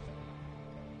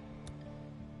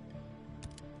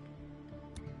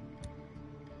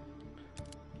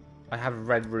 I have a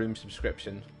Red Room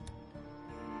subscription.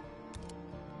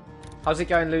 How's it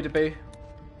going, Ludaboo?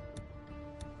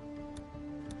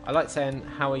 I like saying,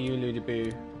 how are you,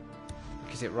 Ludaboo?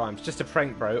 Because it rhymes. Just a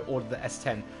prank, bro. Order the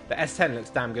S10. The S10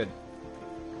 looks damn good.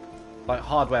 Like,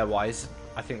 hardware-wise,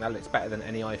 I think that looks better than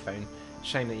any iPhone.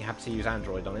 Shame that you have to use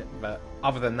Android on it. But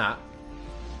other than that,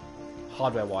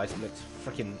 hardware-wise, it looks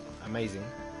freaking amazing.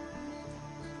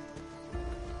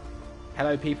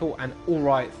 Hello, people, and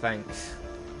alright, thanks.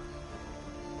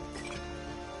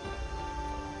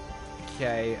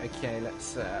 Okay,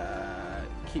 let's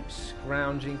keep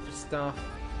scrounging for stuff.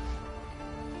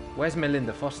 Where's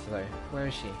Melinda Foster, though? Where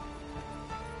is she?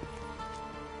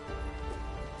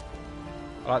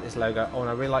 I like this logo. Oh, and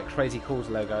I really like Crazy Cool's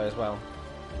logo as well.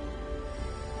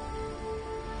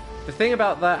 The thing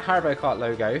about the Haribokart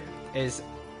logo is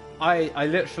I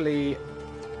literally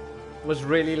was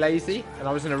really lazy and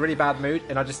I was in a really bad mood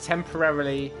and I just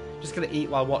temporarily just going to eat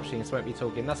while watching, so I won't be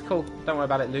talking. That's cool. Don't worry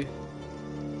about it, Lou.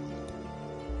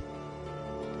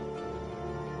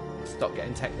 Stop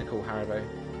getting technical, Haribo.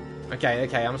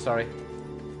 Okay, I'm sorry.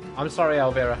 I'm sorry,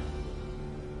 Elvira.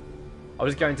 I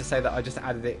was going to say that I just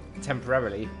added it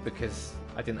temporarily because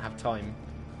I didn't have time.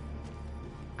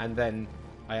 And then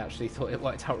I actually thought it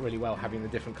worked out really well having the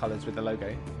different colours with the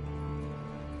logo.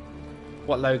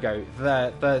 What logo?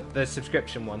 The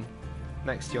subscription one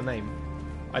next to your name.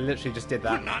 I literally just did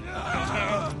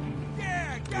that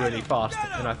really fast,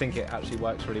 and I think it actually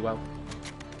works really well.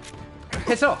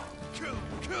 Piss off!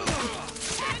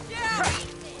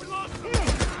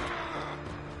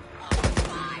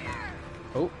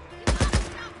 Oh.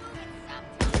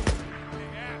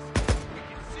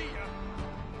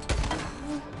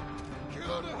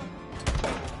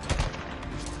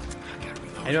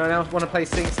 Anyone else want to play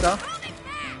SingStar?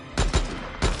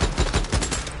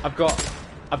 I've got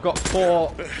 4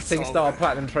 SingStar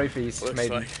Platinum trophies,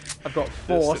 maybe. I've got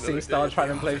 4 SingStar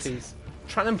Platinum trophies.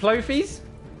 Platinum trophies?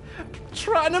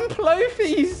 Platinum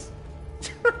trophies!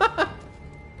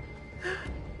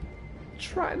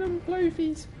 Platinum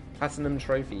trophies. Platinum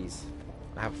trophies.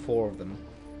 I have 4 of them.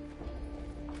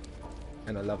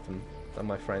 And I love them. They're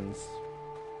my friends.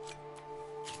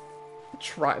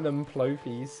 Platinum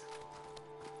trophies.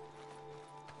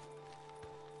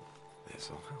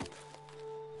 This'll help.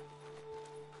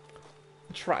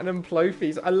 Trattenham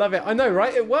Plofees. I love it. I know,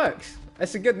 right? It works.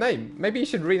 It's a good name. Maybe you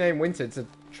should rename Winter to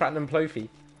Trattenham Plofee.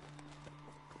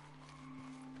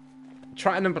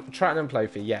 Trattenham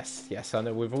Plofee. Yes, yes. I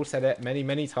know. We've all said it many,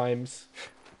 many times.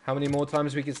 How many more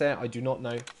times we can say it? I do not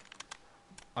know.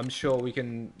 I'm sure we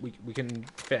can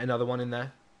fit another one in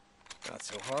there. Not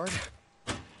so hard.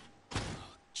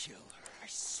 Kill her, I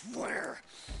swear.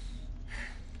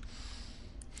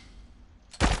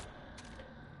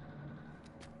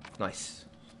 Nice.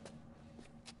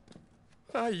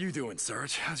 How you doing,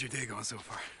 Sarge? How's your day going so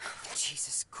far?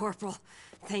 Jesus, Corporal.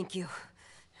 Thank you.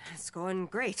 It's going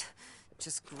great.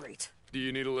 Just great. Do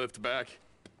you need a lift back?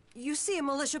 You see a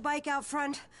militia bike out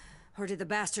front? Or did the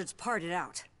bastards part it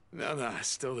out? No, it's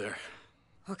still there.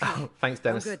 Okay. Oh, thanks,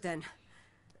 Dennis. I'm good then.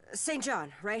 St.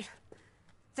 John, right?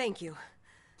 Thank you.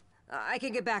 I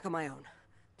can get back on my own.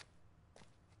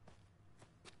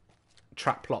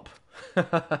 Trap plop.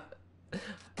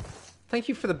 Thank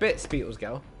you for the bits, Beatles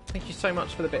girl. Thank you so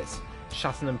much for the bits.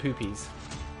 Shatton and Poopies.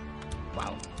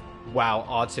 Wow. Wow,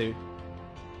 R2.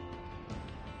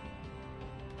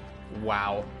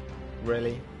 Wow.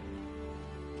 Really?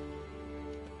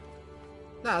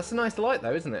 Nah, it's a nice light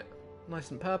though, isn't it? Nice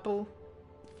and purple.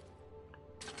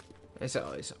 It's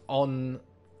on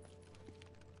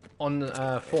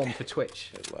form for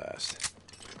Twitch. At last.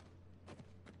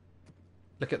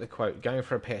 Look at the quote. Going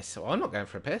for a piss. Well, I'm not going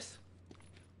for a piss.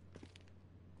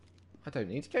 I don't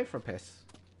need to go for a piss.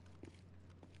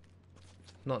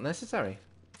 Not necessary.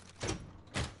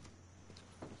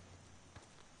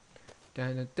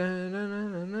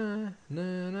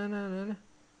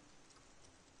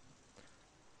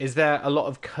 Is there a lot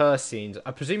of curse scenes? I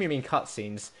presume you mean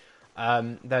cutscenes.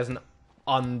 There's an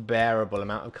unbearable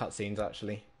amount of cutscenes,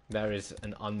 actually. There is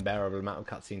an unbearable amount of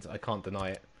cutscenes. I can't deny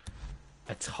it.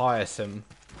 A tiresome,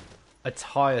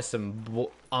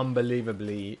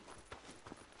 unbelievably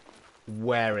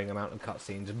wearing amount of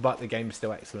cutscenes, but the game is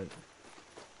still excellent.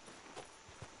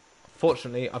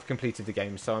 Fortunately, I've completed the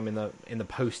game, so I'm in the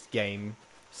post-game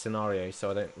scenario, so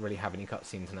I don't really have any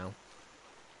cutscenes now.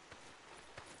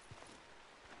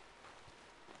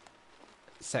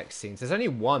 Sex scenes. There's only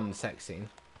one sex scene.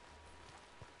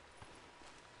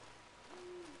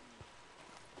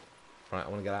 Right, I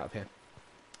want to get out of here.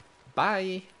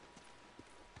 Bye!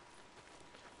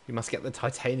 You must get the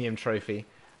titanium trophy.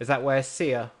 Is that where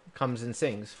Sia comes and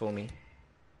sings for me?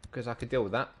 Because I could deal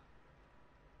with that.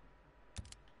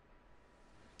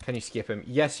 Can you skip them?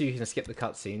 Yes, you can skip the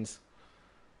cutscenes.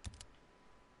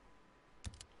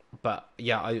 But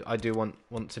yeah, I do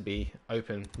want to be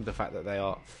open with the fact that they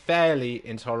are fairly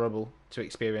intolerable to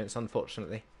experience,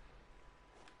 unfortunately.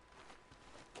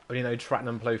 But you know,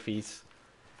 Trattenham Plofees.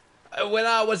 When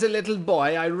I was a little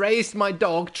boy, I raised my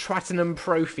dog, Trattenham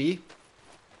Plofee.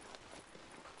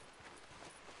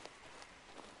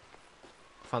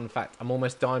 Fun fact, I'm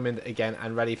almost diamond again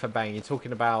and ready for bang. You're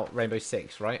talking about Rainbow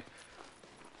Six, right?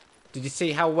 Did you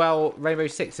see how well Rainbow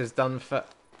Six has done for...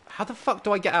 How the fuck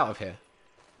do I get out of here?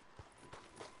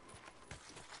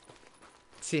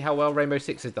 See how well Rainbow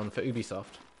Six has done for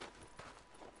Ubisoft.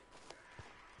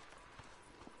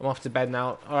 I'm off to bed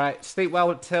now. Alright, sleep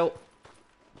well, Tilt.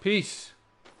 Peace.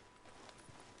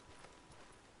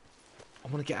 I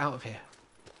want to get out of here.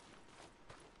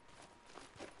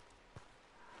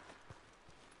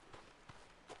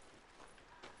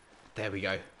 There we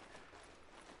go.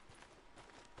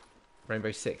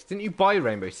 Rainbow Six. Didn't you buy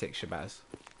Rainbow Six, Shabazz?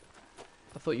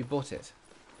 I thought you bought it.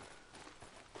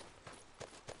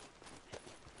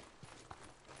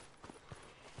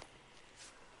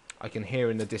 I can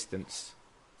hear in the distance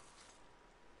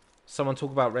Someone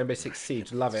talk about Rainbow Six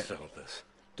Siege. Love it. Settle this.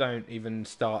 Don't even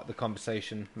start the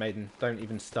conversation, Maiden. Don't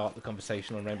even start the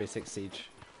conversation on Rainbow Six Siege.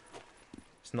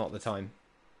 It's not the time.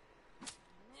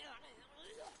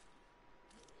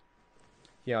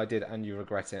 Yeah, I did, and you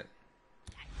regret it.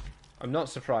 I'm not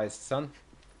surprised, son.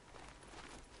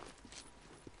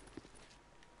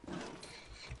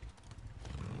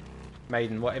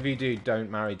 Maiden, whatever you do,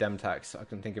 don't marry Demtax. I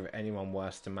can think of anyone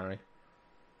worse to marry.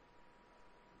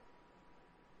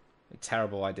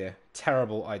 Terrible idea.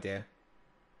 Terrible idea.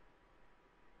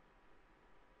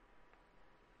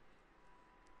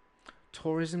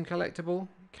 Tourism collectible?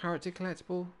 Character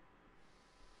collectible?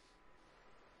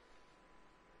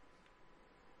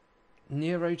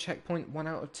 Nero checkpoint 1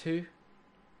 out of 2?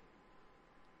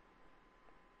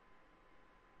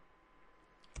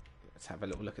 Let's have a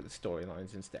little look at the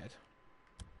storylines instead.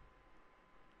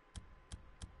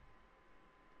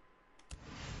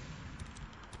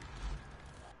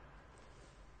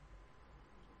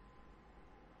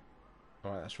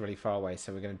 Alright, that's really far away,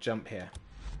 so we're going to jump here.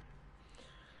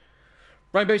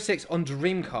 Rainbow Six on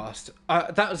Dreamcast.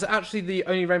 That was actually the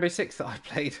only Rainbow Six that I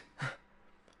played.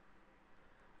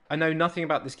 I know nothing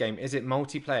about this game. Is it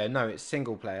multiplayer? No, it's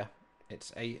single player.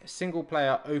 It's a single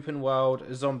player open world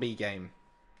zombie game.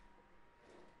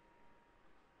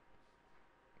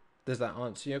 Does that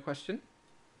answer your question?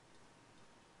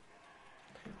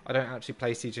 I don't actually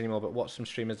play Siege anymore, but watch some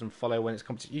streamers and follow when it's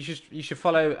competition. You should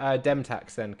follow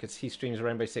Demtax then, because he streams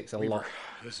Rainbow Six a lot.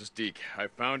 This is Deke. I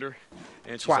found her,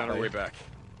 and she's Twat, on her though. way back.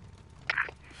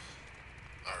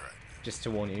 All right. Just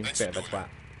to warn you, Thanks bit of for a doing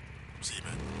twat. See you,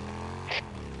 man.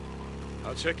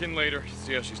 I'll check in later,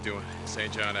 see how she's doing.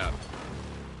 St. John out.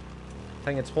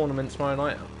 Playing a tournament tomorrow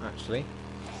night, actually.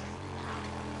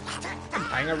 I'm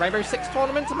playing a Rainbow Six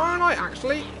tournament tomorrow night,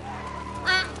 actually.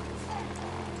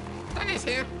 Dennis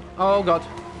here. Oh god.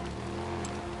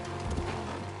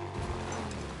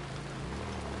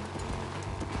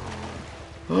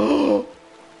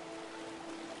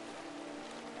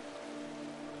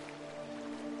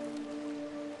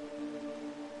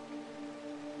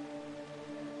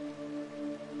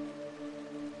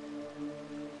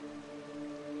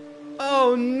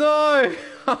 Oh no!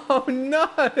 Oh no!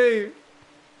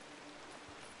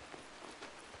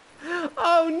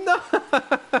 Oh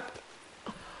no!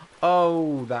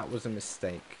 Oh, that was a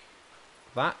mistake.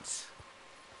 That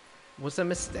was a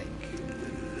mistake.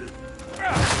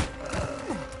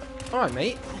 Alright,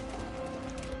 mate.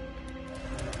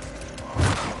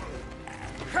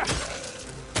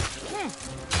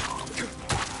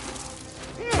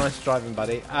 Nice driving,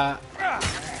 buddy.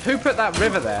 Who put that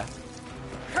river there?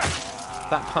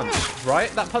 That punch, right?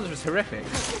 That punch was horrific.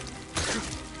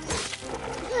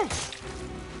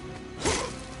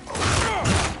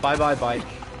 Bye-bye, bike.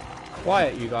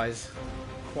 Quiet, you guys.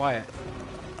 Quiet.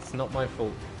 It's not my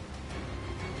fault.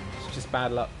 It's just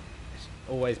bad luck. It's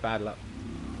always bad luck.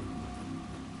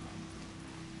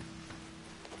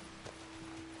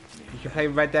 You can play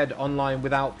Red Dead Online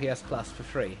without PS Plus for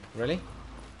free. Really?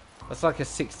 That's like a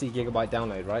 60 gigabyte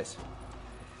download, right?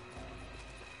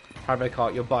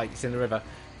 Haribokart, your bike's in the river.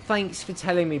 Thanks for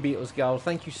telling me, Beatles Girl.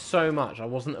 Thank you so much. I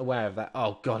wasn't aware of that.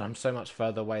 Oh god, I'm so much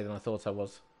further away than I thought I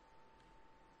was.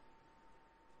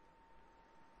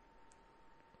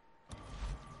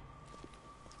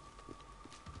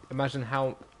 Imagine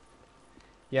how...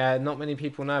 Yeah, not many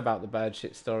people know about the bird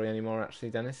shit story anymore, actually,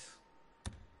 Dennis.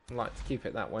 I'd like to keep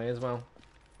it that way as well.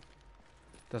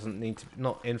 Doesn't need to...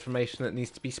 Not information that needs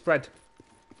to be spread.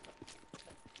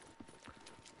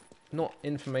 Not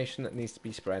information that needs to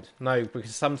be spread. No,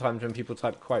 because sometimes when people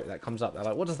type quote, that comes up. They're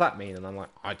like, what does that mean? And I'm like,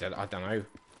 I don't know.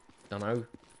 Don't know.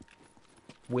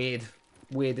 Weird.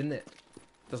 Weird, isn't it?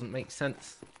 Doesn't make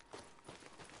sense.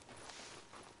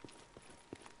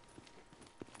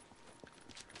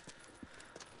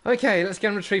 Okay, let's go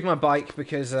and retrieve my bike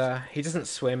because he doesn't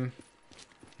swim.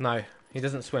 No, he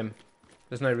doesn't swim.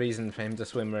 There's no reason for him to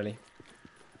swim, really.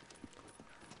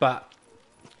 But,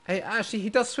 hey, actually,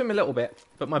 he does swim a little bit,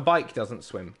 but my bike doesn't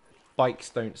swim. Bikes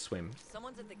don't swim.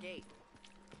 Someone's at the gate.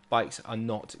 Bikes are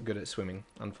not good at swimming,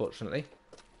 unfortunately.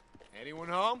 Anyone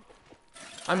home?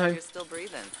 I'm home. You're still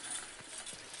breathing.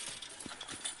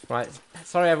 Right,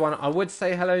 sorry everyone, I would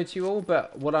say hello to you all,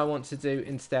 but what I want to do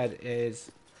instead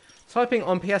is... Typing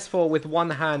on PS4 with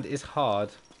one hand is hard.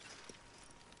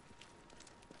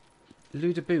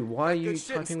 Ludaboo, why are you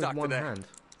typing with one hand?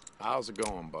 How's it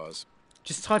going, Buzz?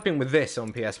 Just typing with this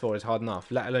on PS4 is hard enough,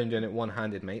 let alone doing it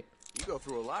one-handed, mate. You go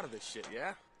through a lot of this shit,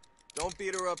 yeah? Don't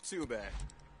beat her up too bad.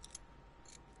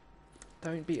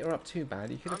 Don't beat her up too bad.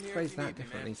 You could have I'm here phrased if you that need me,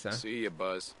 differently, man. sir. See ya,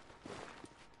 Buzz.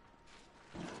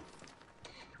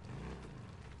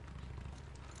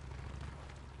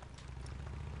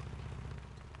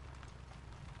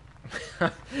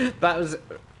 That was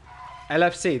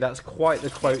LFC. That's quite the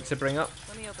quote to bring up.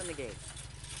 Let me open the gate.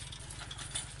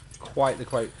 Quite the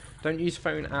quote. Don't use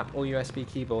phone app or USB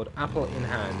keyboard. Apple in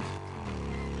hand.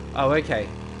 Oh, okay.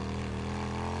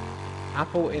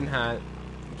 Apple in hand.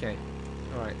 Okay.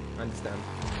 Alright, I understand.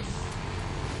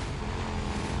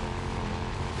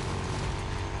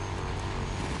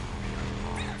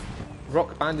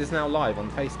 Rock Band is now live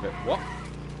on Facebook. What?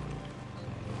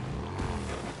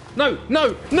 No!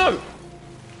 No! No!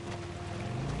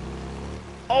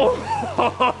 Oh!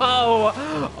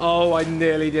 Oh, I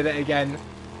nearly did it again.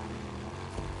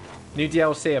 New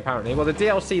DLC apparently. Well, the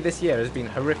DLC this year has been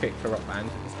horrific for Rock Band.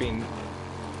 It's been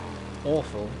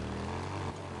awful.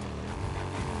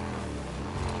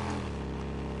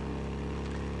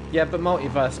 Yeah, but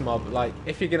Multiverse Mob, like,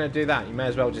 if you're gonna do that, you may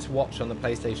as well just watch on the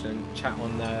PlayStation and chat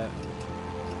on the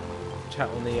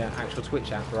actual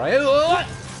Twitch app, right?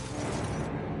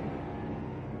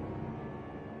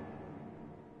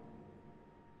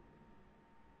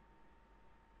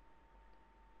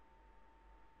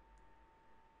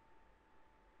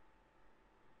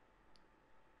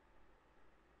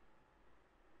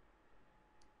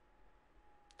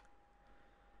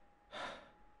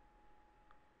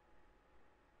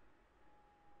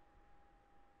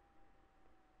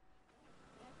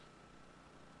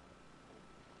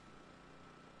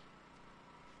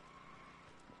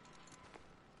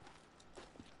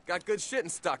 Got good shit in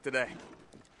stock today.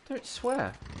 Don't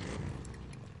swear.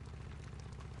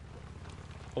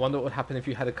 I wonder what would happen if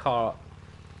you had a car.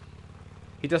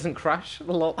 He doesn't crash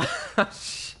a lot.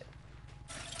 Shit.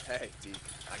 Hey, Deke,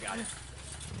 I got it.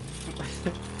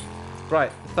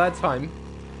 Right, third time.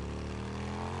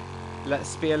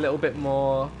 Let's be a little bit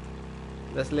more.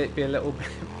 Let's be a little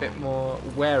bit more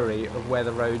wary of where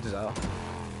the roads are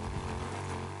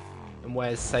and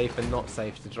where's safe and not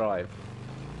safe to drive.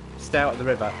 Stay out of the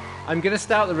river. I'm gonna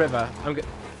stay out the river.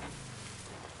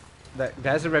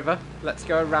 There's a river. Let's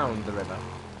go around the river,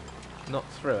 not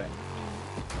through it.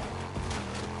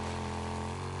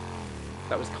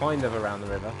 That was kind of around the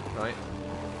river, right?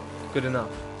 Good enough.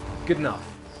 Good enough.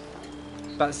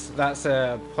 That's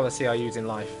a policy I use in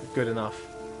life. Good enough.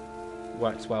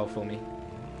 Works well for me.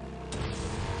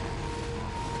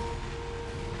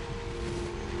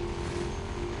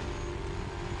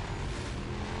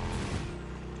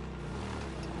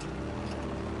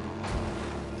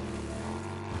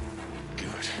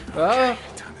 Okay,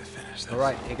 time to finish this.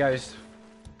 Alright, here goes.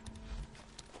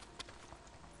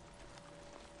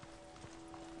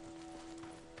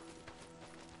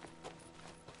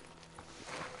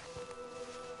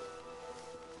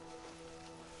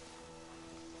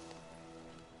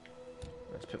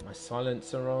 Let's put my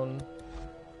silencer on.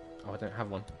 Oh, I don't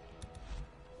have one.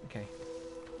 Okay.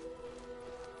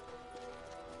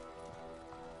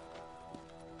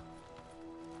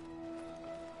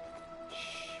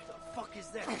 Fuck is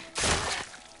that?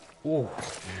 Ooh.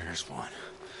 Here's one.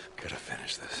 Gotta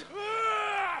finish this.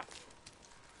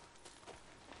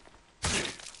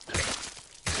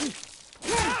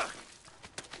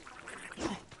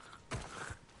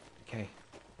 Okay.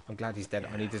 I'm glad he's dead.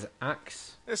 I need his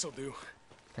axe. This'll do.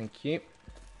 Thank you.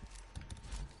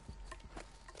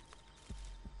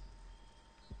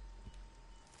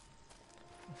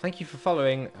 Thank you for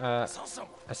following,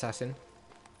 Assassin.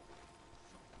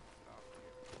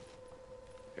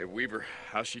 Hey, Weaver,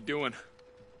 how's she doing?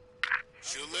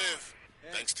 She'll live.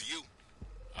 Thanks to you.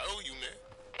 I owe you,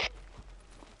 man.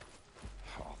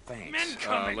 Oh, thanks. Men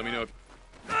coming. Let me know if...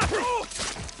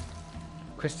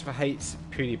 Christopher hates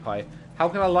PewDiePie. How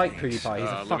can I like PewDiePie? He's a let me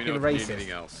know fucking if you need racist.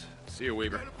 anything else. See you,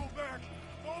 Weaver. Pull back.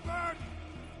 Fall back.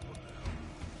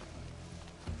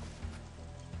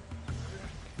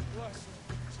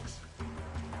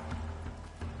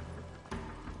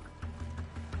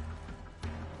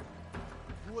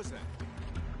 Who was that?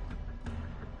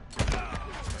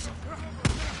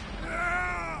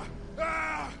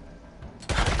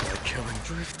 Like killing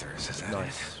drifters, is that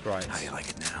Nice, it? right. How do you like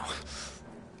it now?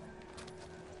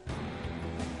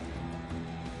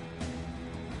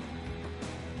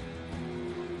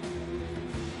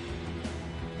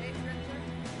 Hey, Drifter.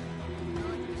 I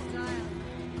like your style.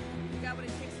 You got what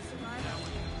it takes to survive?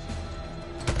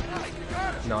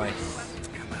 Nice.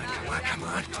 Come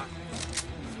on.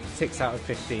 6 out of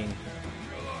 15.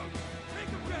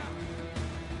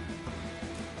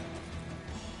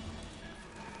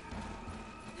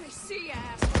 I see ya,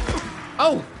 asshole.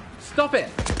 Oh! Stop it!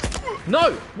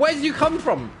 No! Where did you come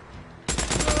from?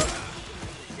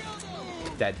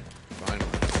 Dead. Finally.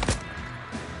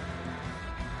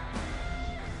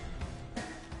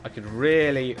 I could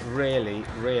really, really,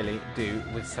 really do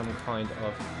with some kind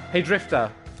of... Hey,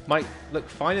 Drifter! Might look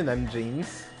fine in them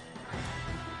jeans.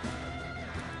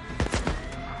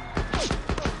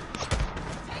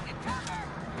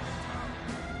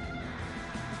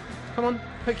 Come on,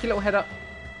 poke your little head up.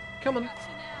 Come on.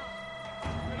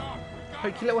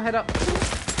 Poke your little head up.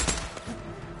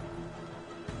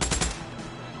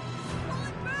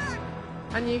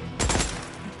 And you.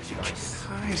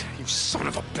 Hide, you son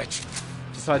of a bitch.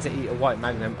 Decide to eat a white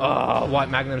magnum. Oh, white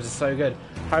magnums are so good.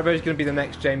 Haribo's going to be the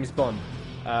next James Bond.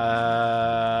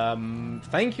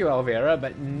 Thank you, Elvira,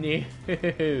 but no.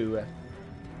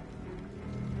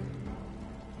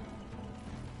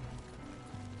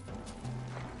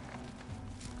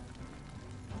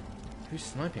 Who's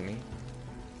sniping me?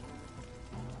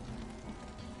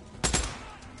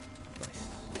 Nice.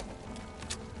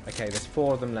 Okay, there's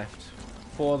 4 of them left.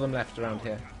 4 of them left around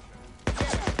here.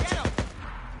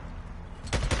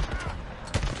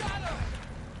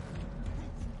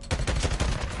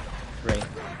 3.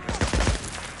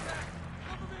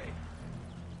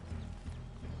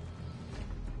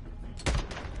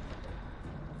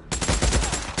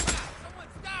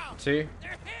 Two.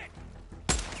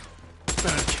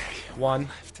 Okay. 1.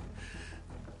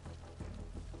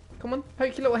 Come on,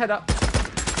 poke your little head up.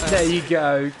 There you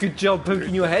go. Good job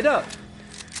poking your head up.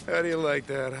 How do you like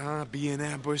that, huh? Being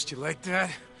ambushed, you like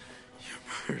that? You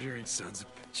murdering sons of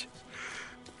bitches.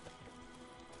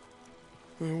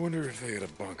 I wonder if they had a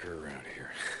bunker around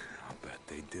here. I'll bet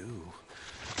they do.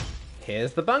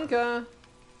 Here's the bunker.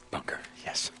 Bunker,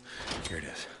 yes. Here it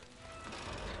is.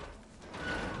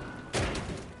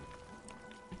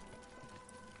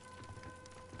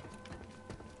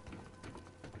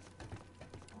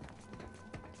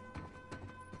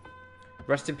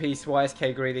 Rest in peace,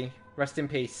 YSK Greedy. Rest in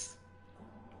peace.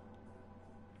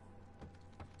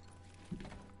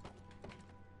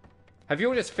 Have you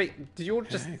all just did you all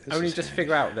just only just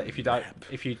figure out that if you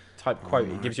type quote,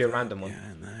 it gives you a random one?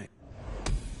 Yeah, nice.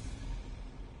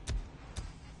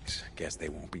 Guess they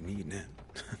won't be needing it.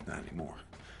 Not anymore.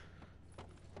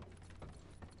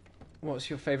 What's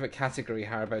your favourite category,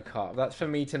 Haribokart? That's for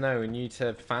me to know and you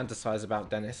to fantasize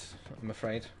about, Dennis. I'm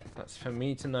afraid. That's for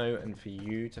me to know and for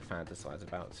you to fantasize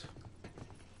about.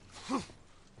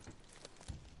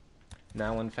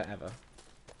 Now and forever.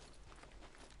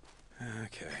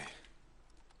 Okay.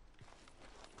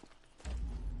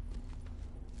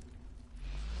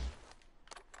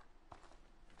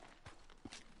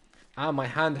 Ah, my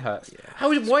hand hurts.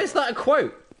 Yeah, why is that a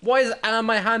quote? Why is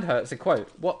my hand hurts a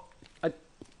quote? What?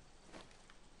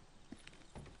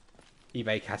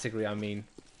 eBay category, I mean.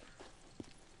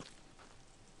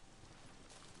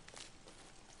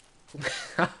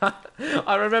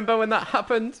 I remember when that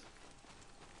happened.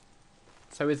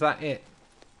 So is that it?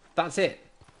 That's it.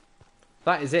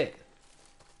 That is it.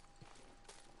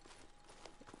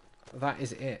 That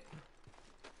is it.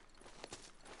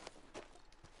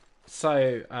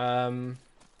 So,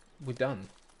 we're done.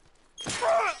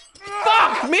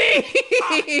 Fuck me!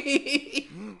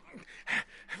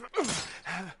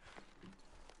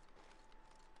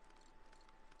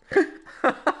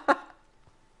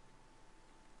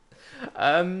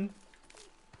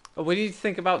 What do you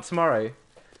think about tomorrow?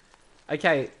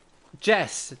 Okay,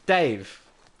 Jess, Dave,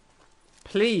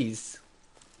 please,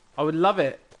 I would love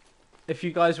it if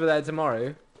you guys were there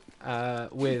tomorrow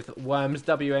with Worms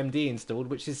WMD installed,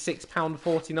 which is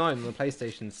 £6.49 on the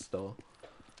PlayStation Store.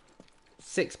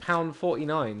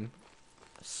 £6.49.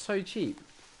 So cheap.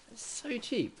 So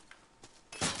cheap.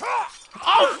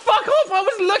 Oh, fuck off! I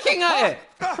was looking at it!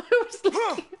 I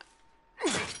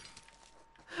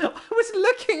was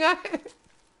looking at it!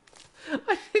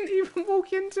 I didn't even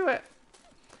walk into it.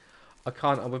 I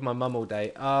can't, I'm with my mum all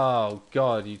day. Oh,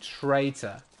 God, you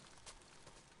traitor.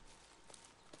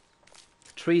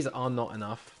 Trees are not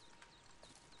enough.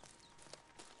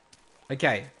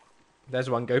 Okay, there's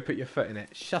one. Go put your foot in it.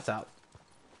 Shut up.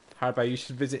 Haribo, you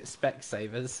should visit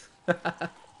Specsavers.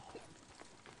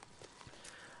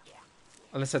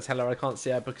 Unless I tell her I can't see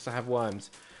her because I have worms.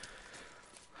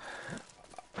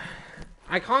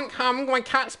 I can't come. My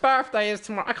cat's birthday is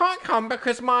tomorrow. I can't come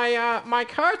because my my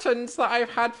curtains that I've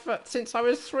had since I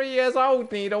was 3 years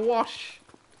old need a wash.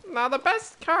 Now the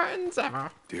best curtains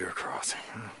ever. Deer crossing.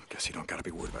 Guess you don't gotta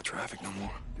be worried about traffic no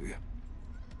more, do you?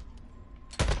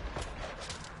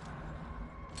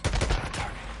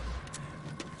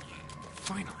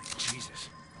 Finally, Jesus.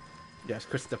 Yes,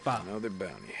 Christopher. Another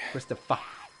bounty. Christopher.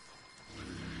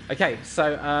 Okay,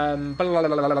 so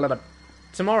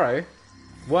tomorrow,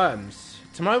 Worms.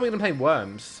 Tomorrow we're gonna play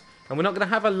Worms, and we're not gonna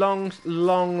have a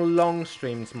long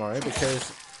stream tomorrow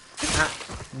because at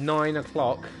 9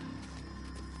 o'clock.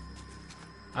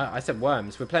 I said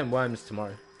Worms. We're playing Worms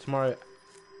tomorrow.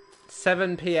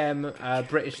 7 p.m.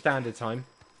 British Standard Time.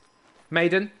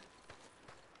 Maiden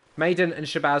and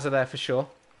Shabazz are there for sure.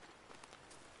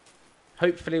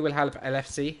 Hopefully we'll have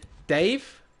LFC.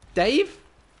 Dave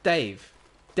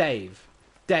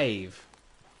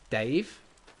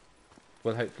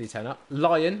will hopefully turn up.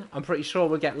 Lion, I'm pretty sure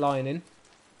we'll get Lion in.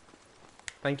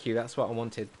 Thank you, that's what I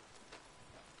wanted.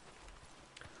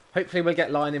 Hopefully we'll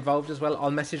get Lion involved as well.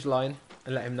 I'll message Lion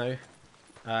and let him know.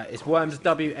 It's Worms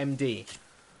WMD.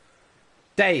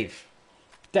 Dave.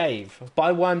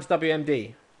 By Worms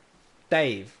WMD.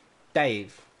 Dave.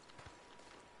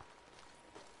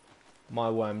 My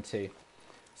Worm too.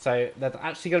 So there's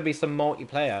actually going to be some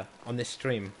multiplayer on this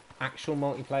stream. Actual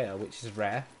multiplayer, which is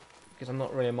rare. Because I'm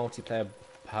not really a multiplayer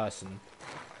person.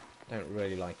 Don't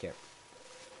really like it.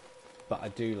 But I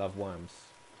do love Worms.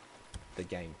 The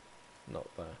game. Not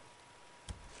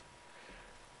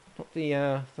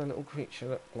the little creature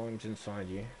that climbs inside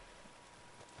you.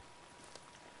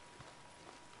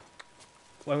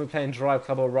 When we're playing Drive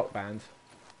Club or Rock Band.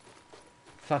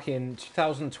 Fucking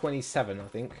 2027, I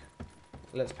think.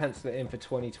 Let's pencil it in for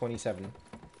 2027.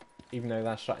 Even though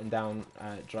they're shutting down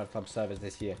Drive Club servers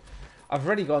this year. I've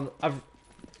already gone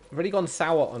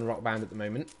sour on Rock Band at the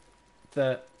moment.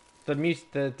 The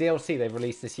DLC they've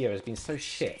released this year has been so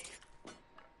shit.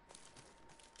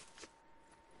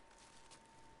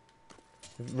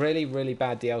 Really, really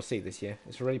bad DLC this year.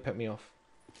 It's really put me off.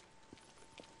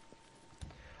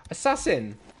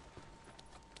 Assassin!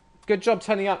 Good job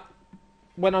turning up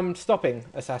when I'm stopping,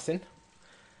 Assassin.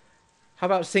 How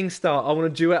about SingStar? I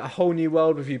want to duet a whole new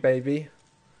world with you, baby.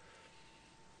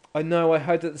 I know, I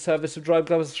heard that the service of Drive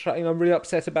Club was shutting. I'm really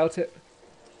upset about it.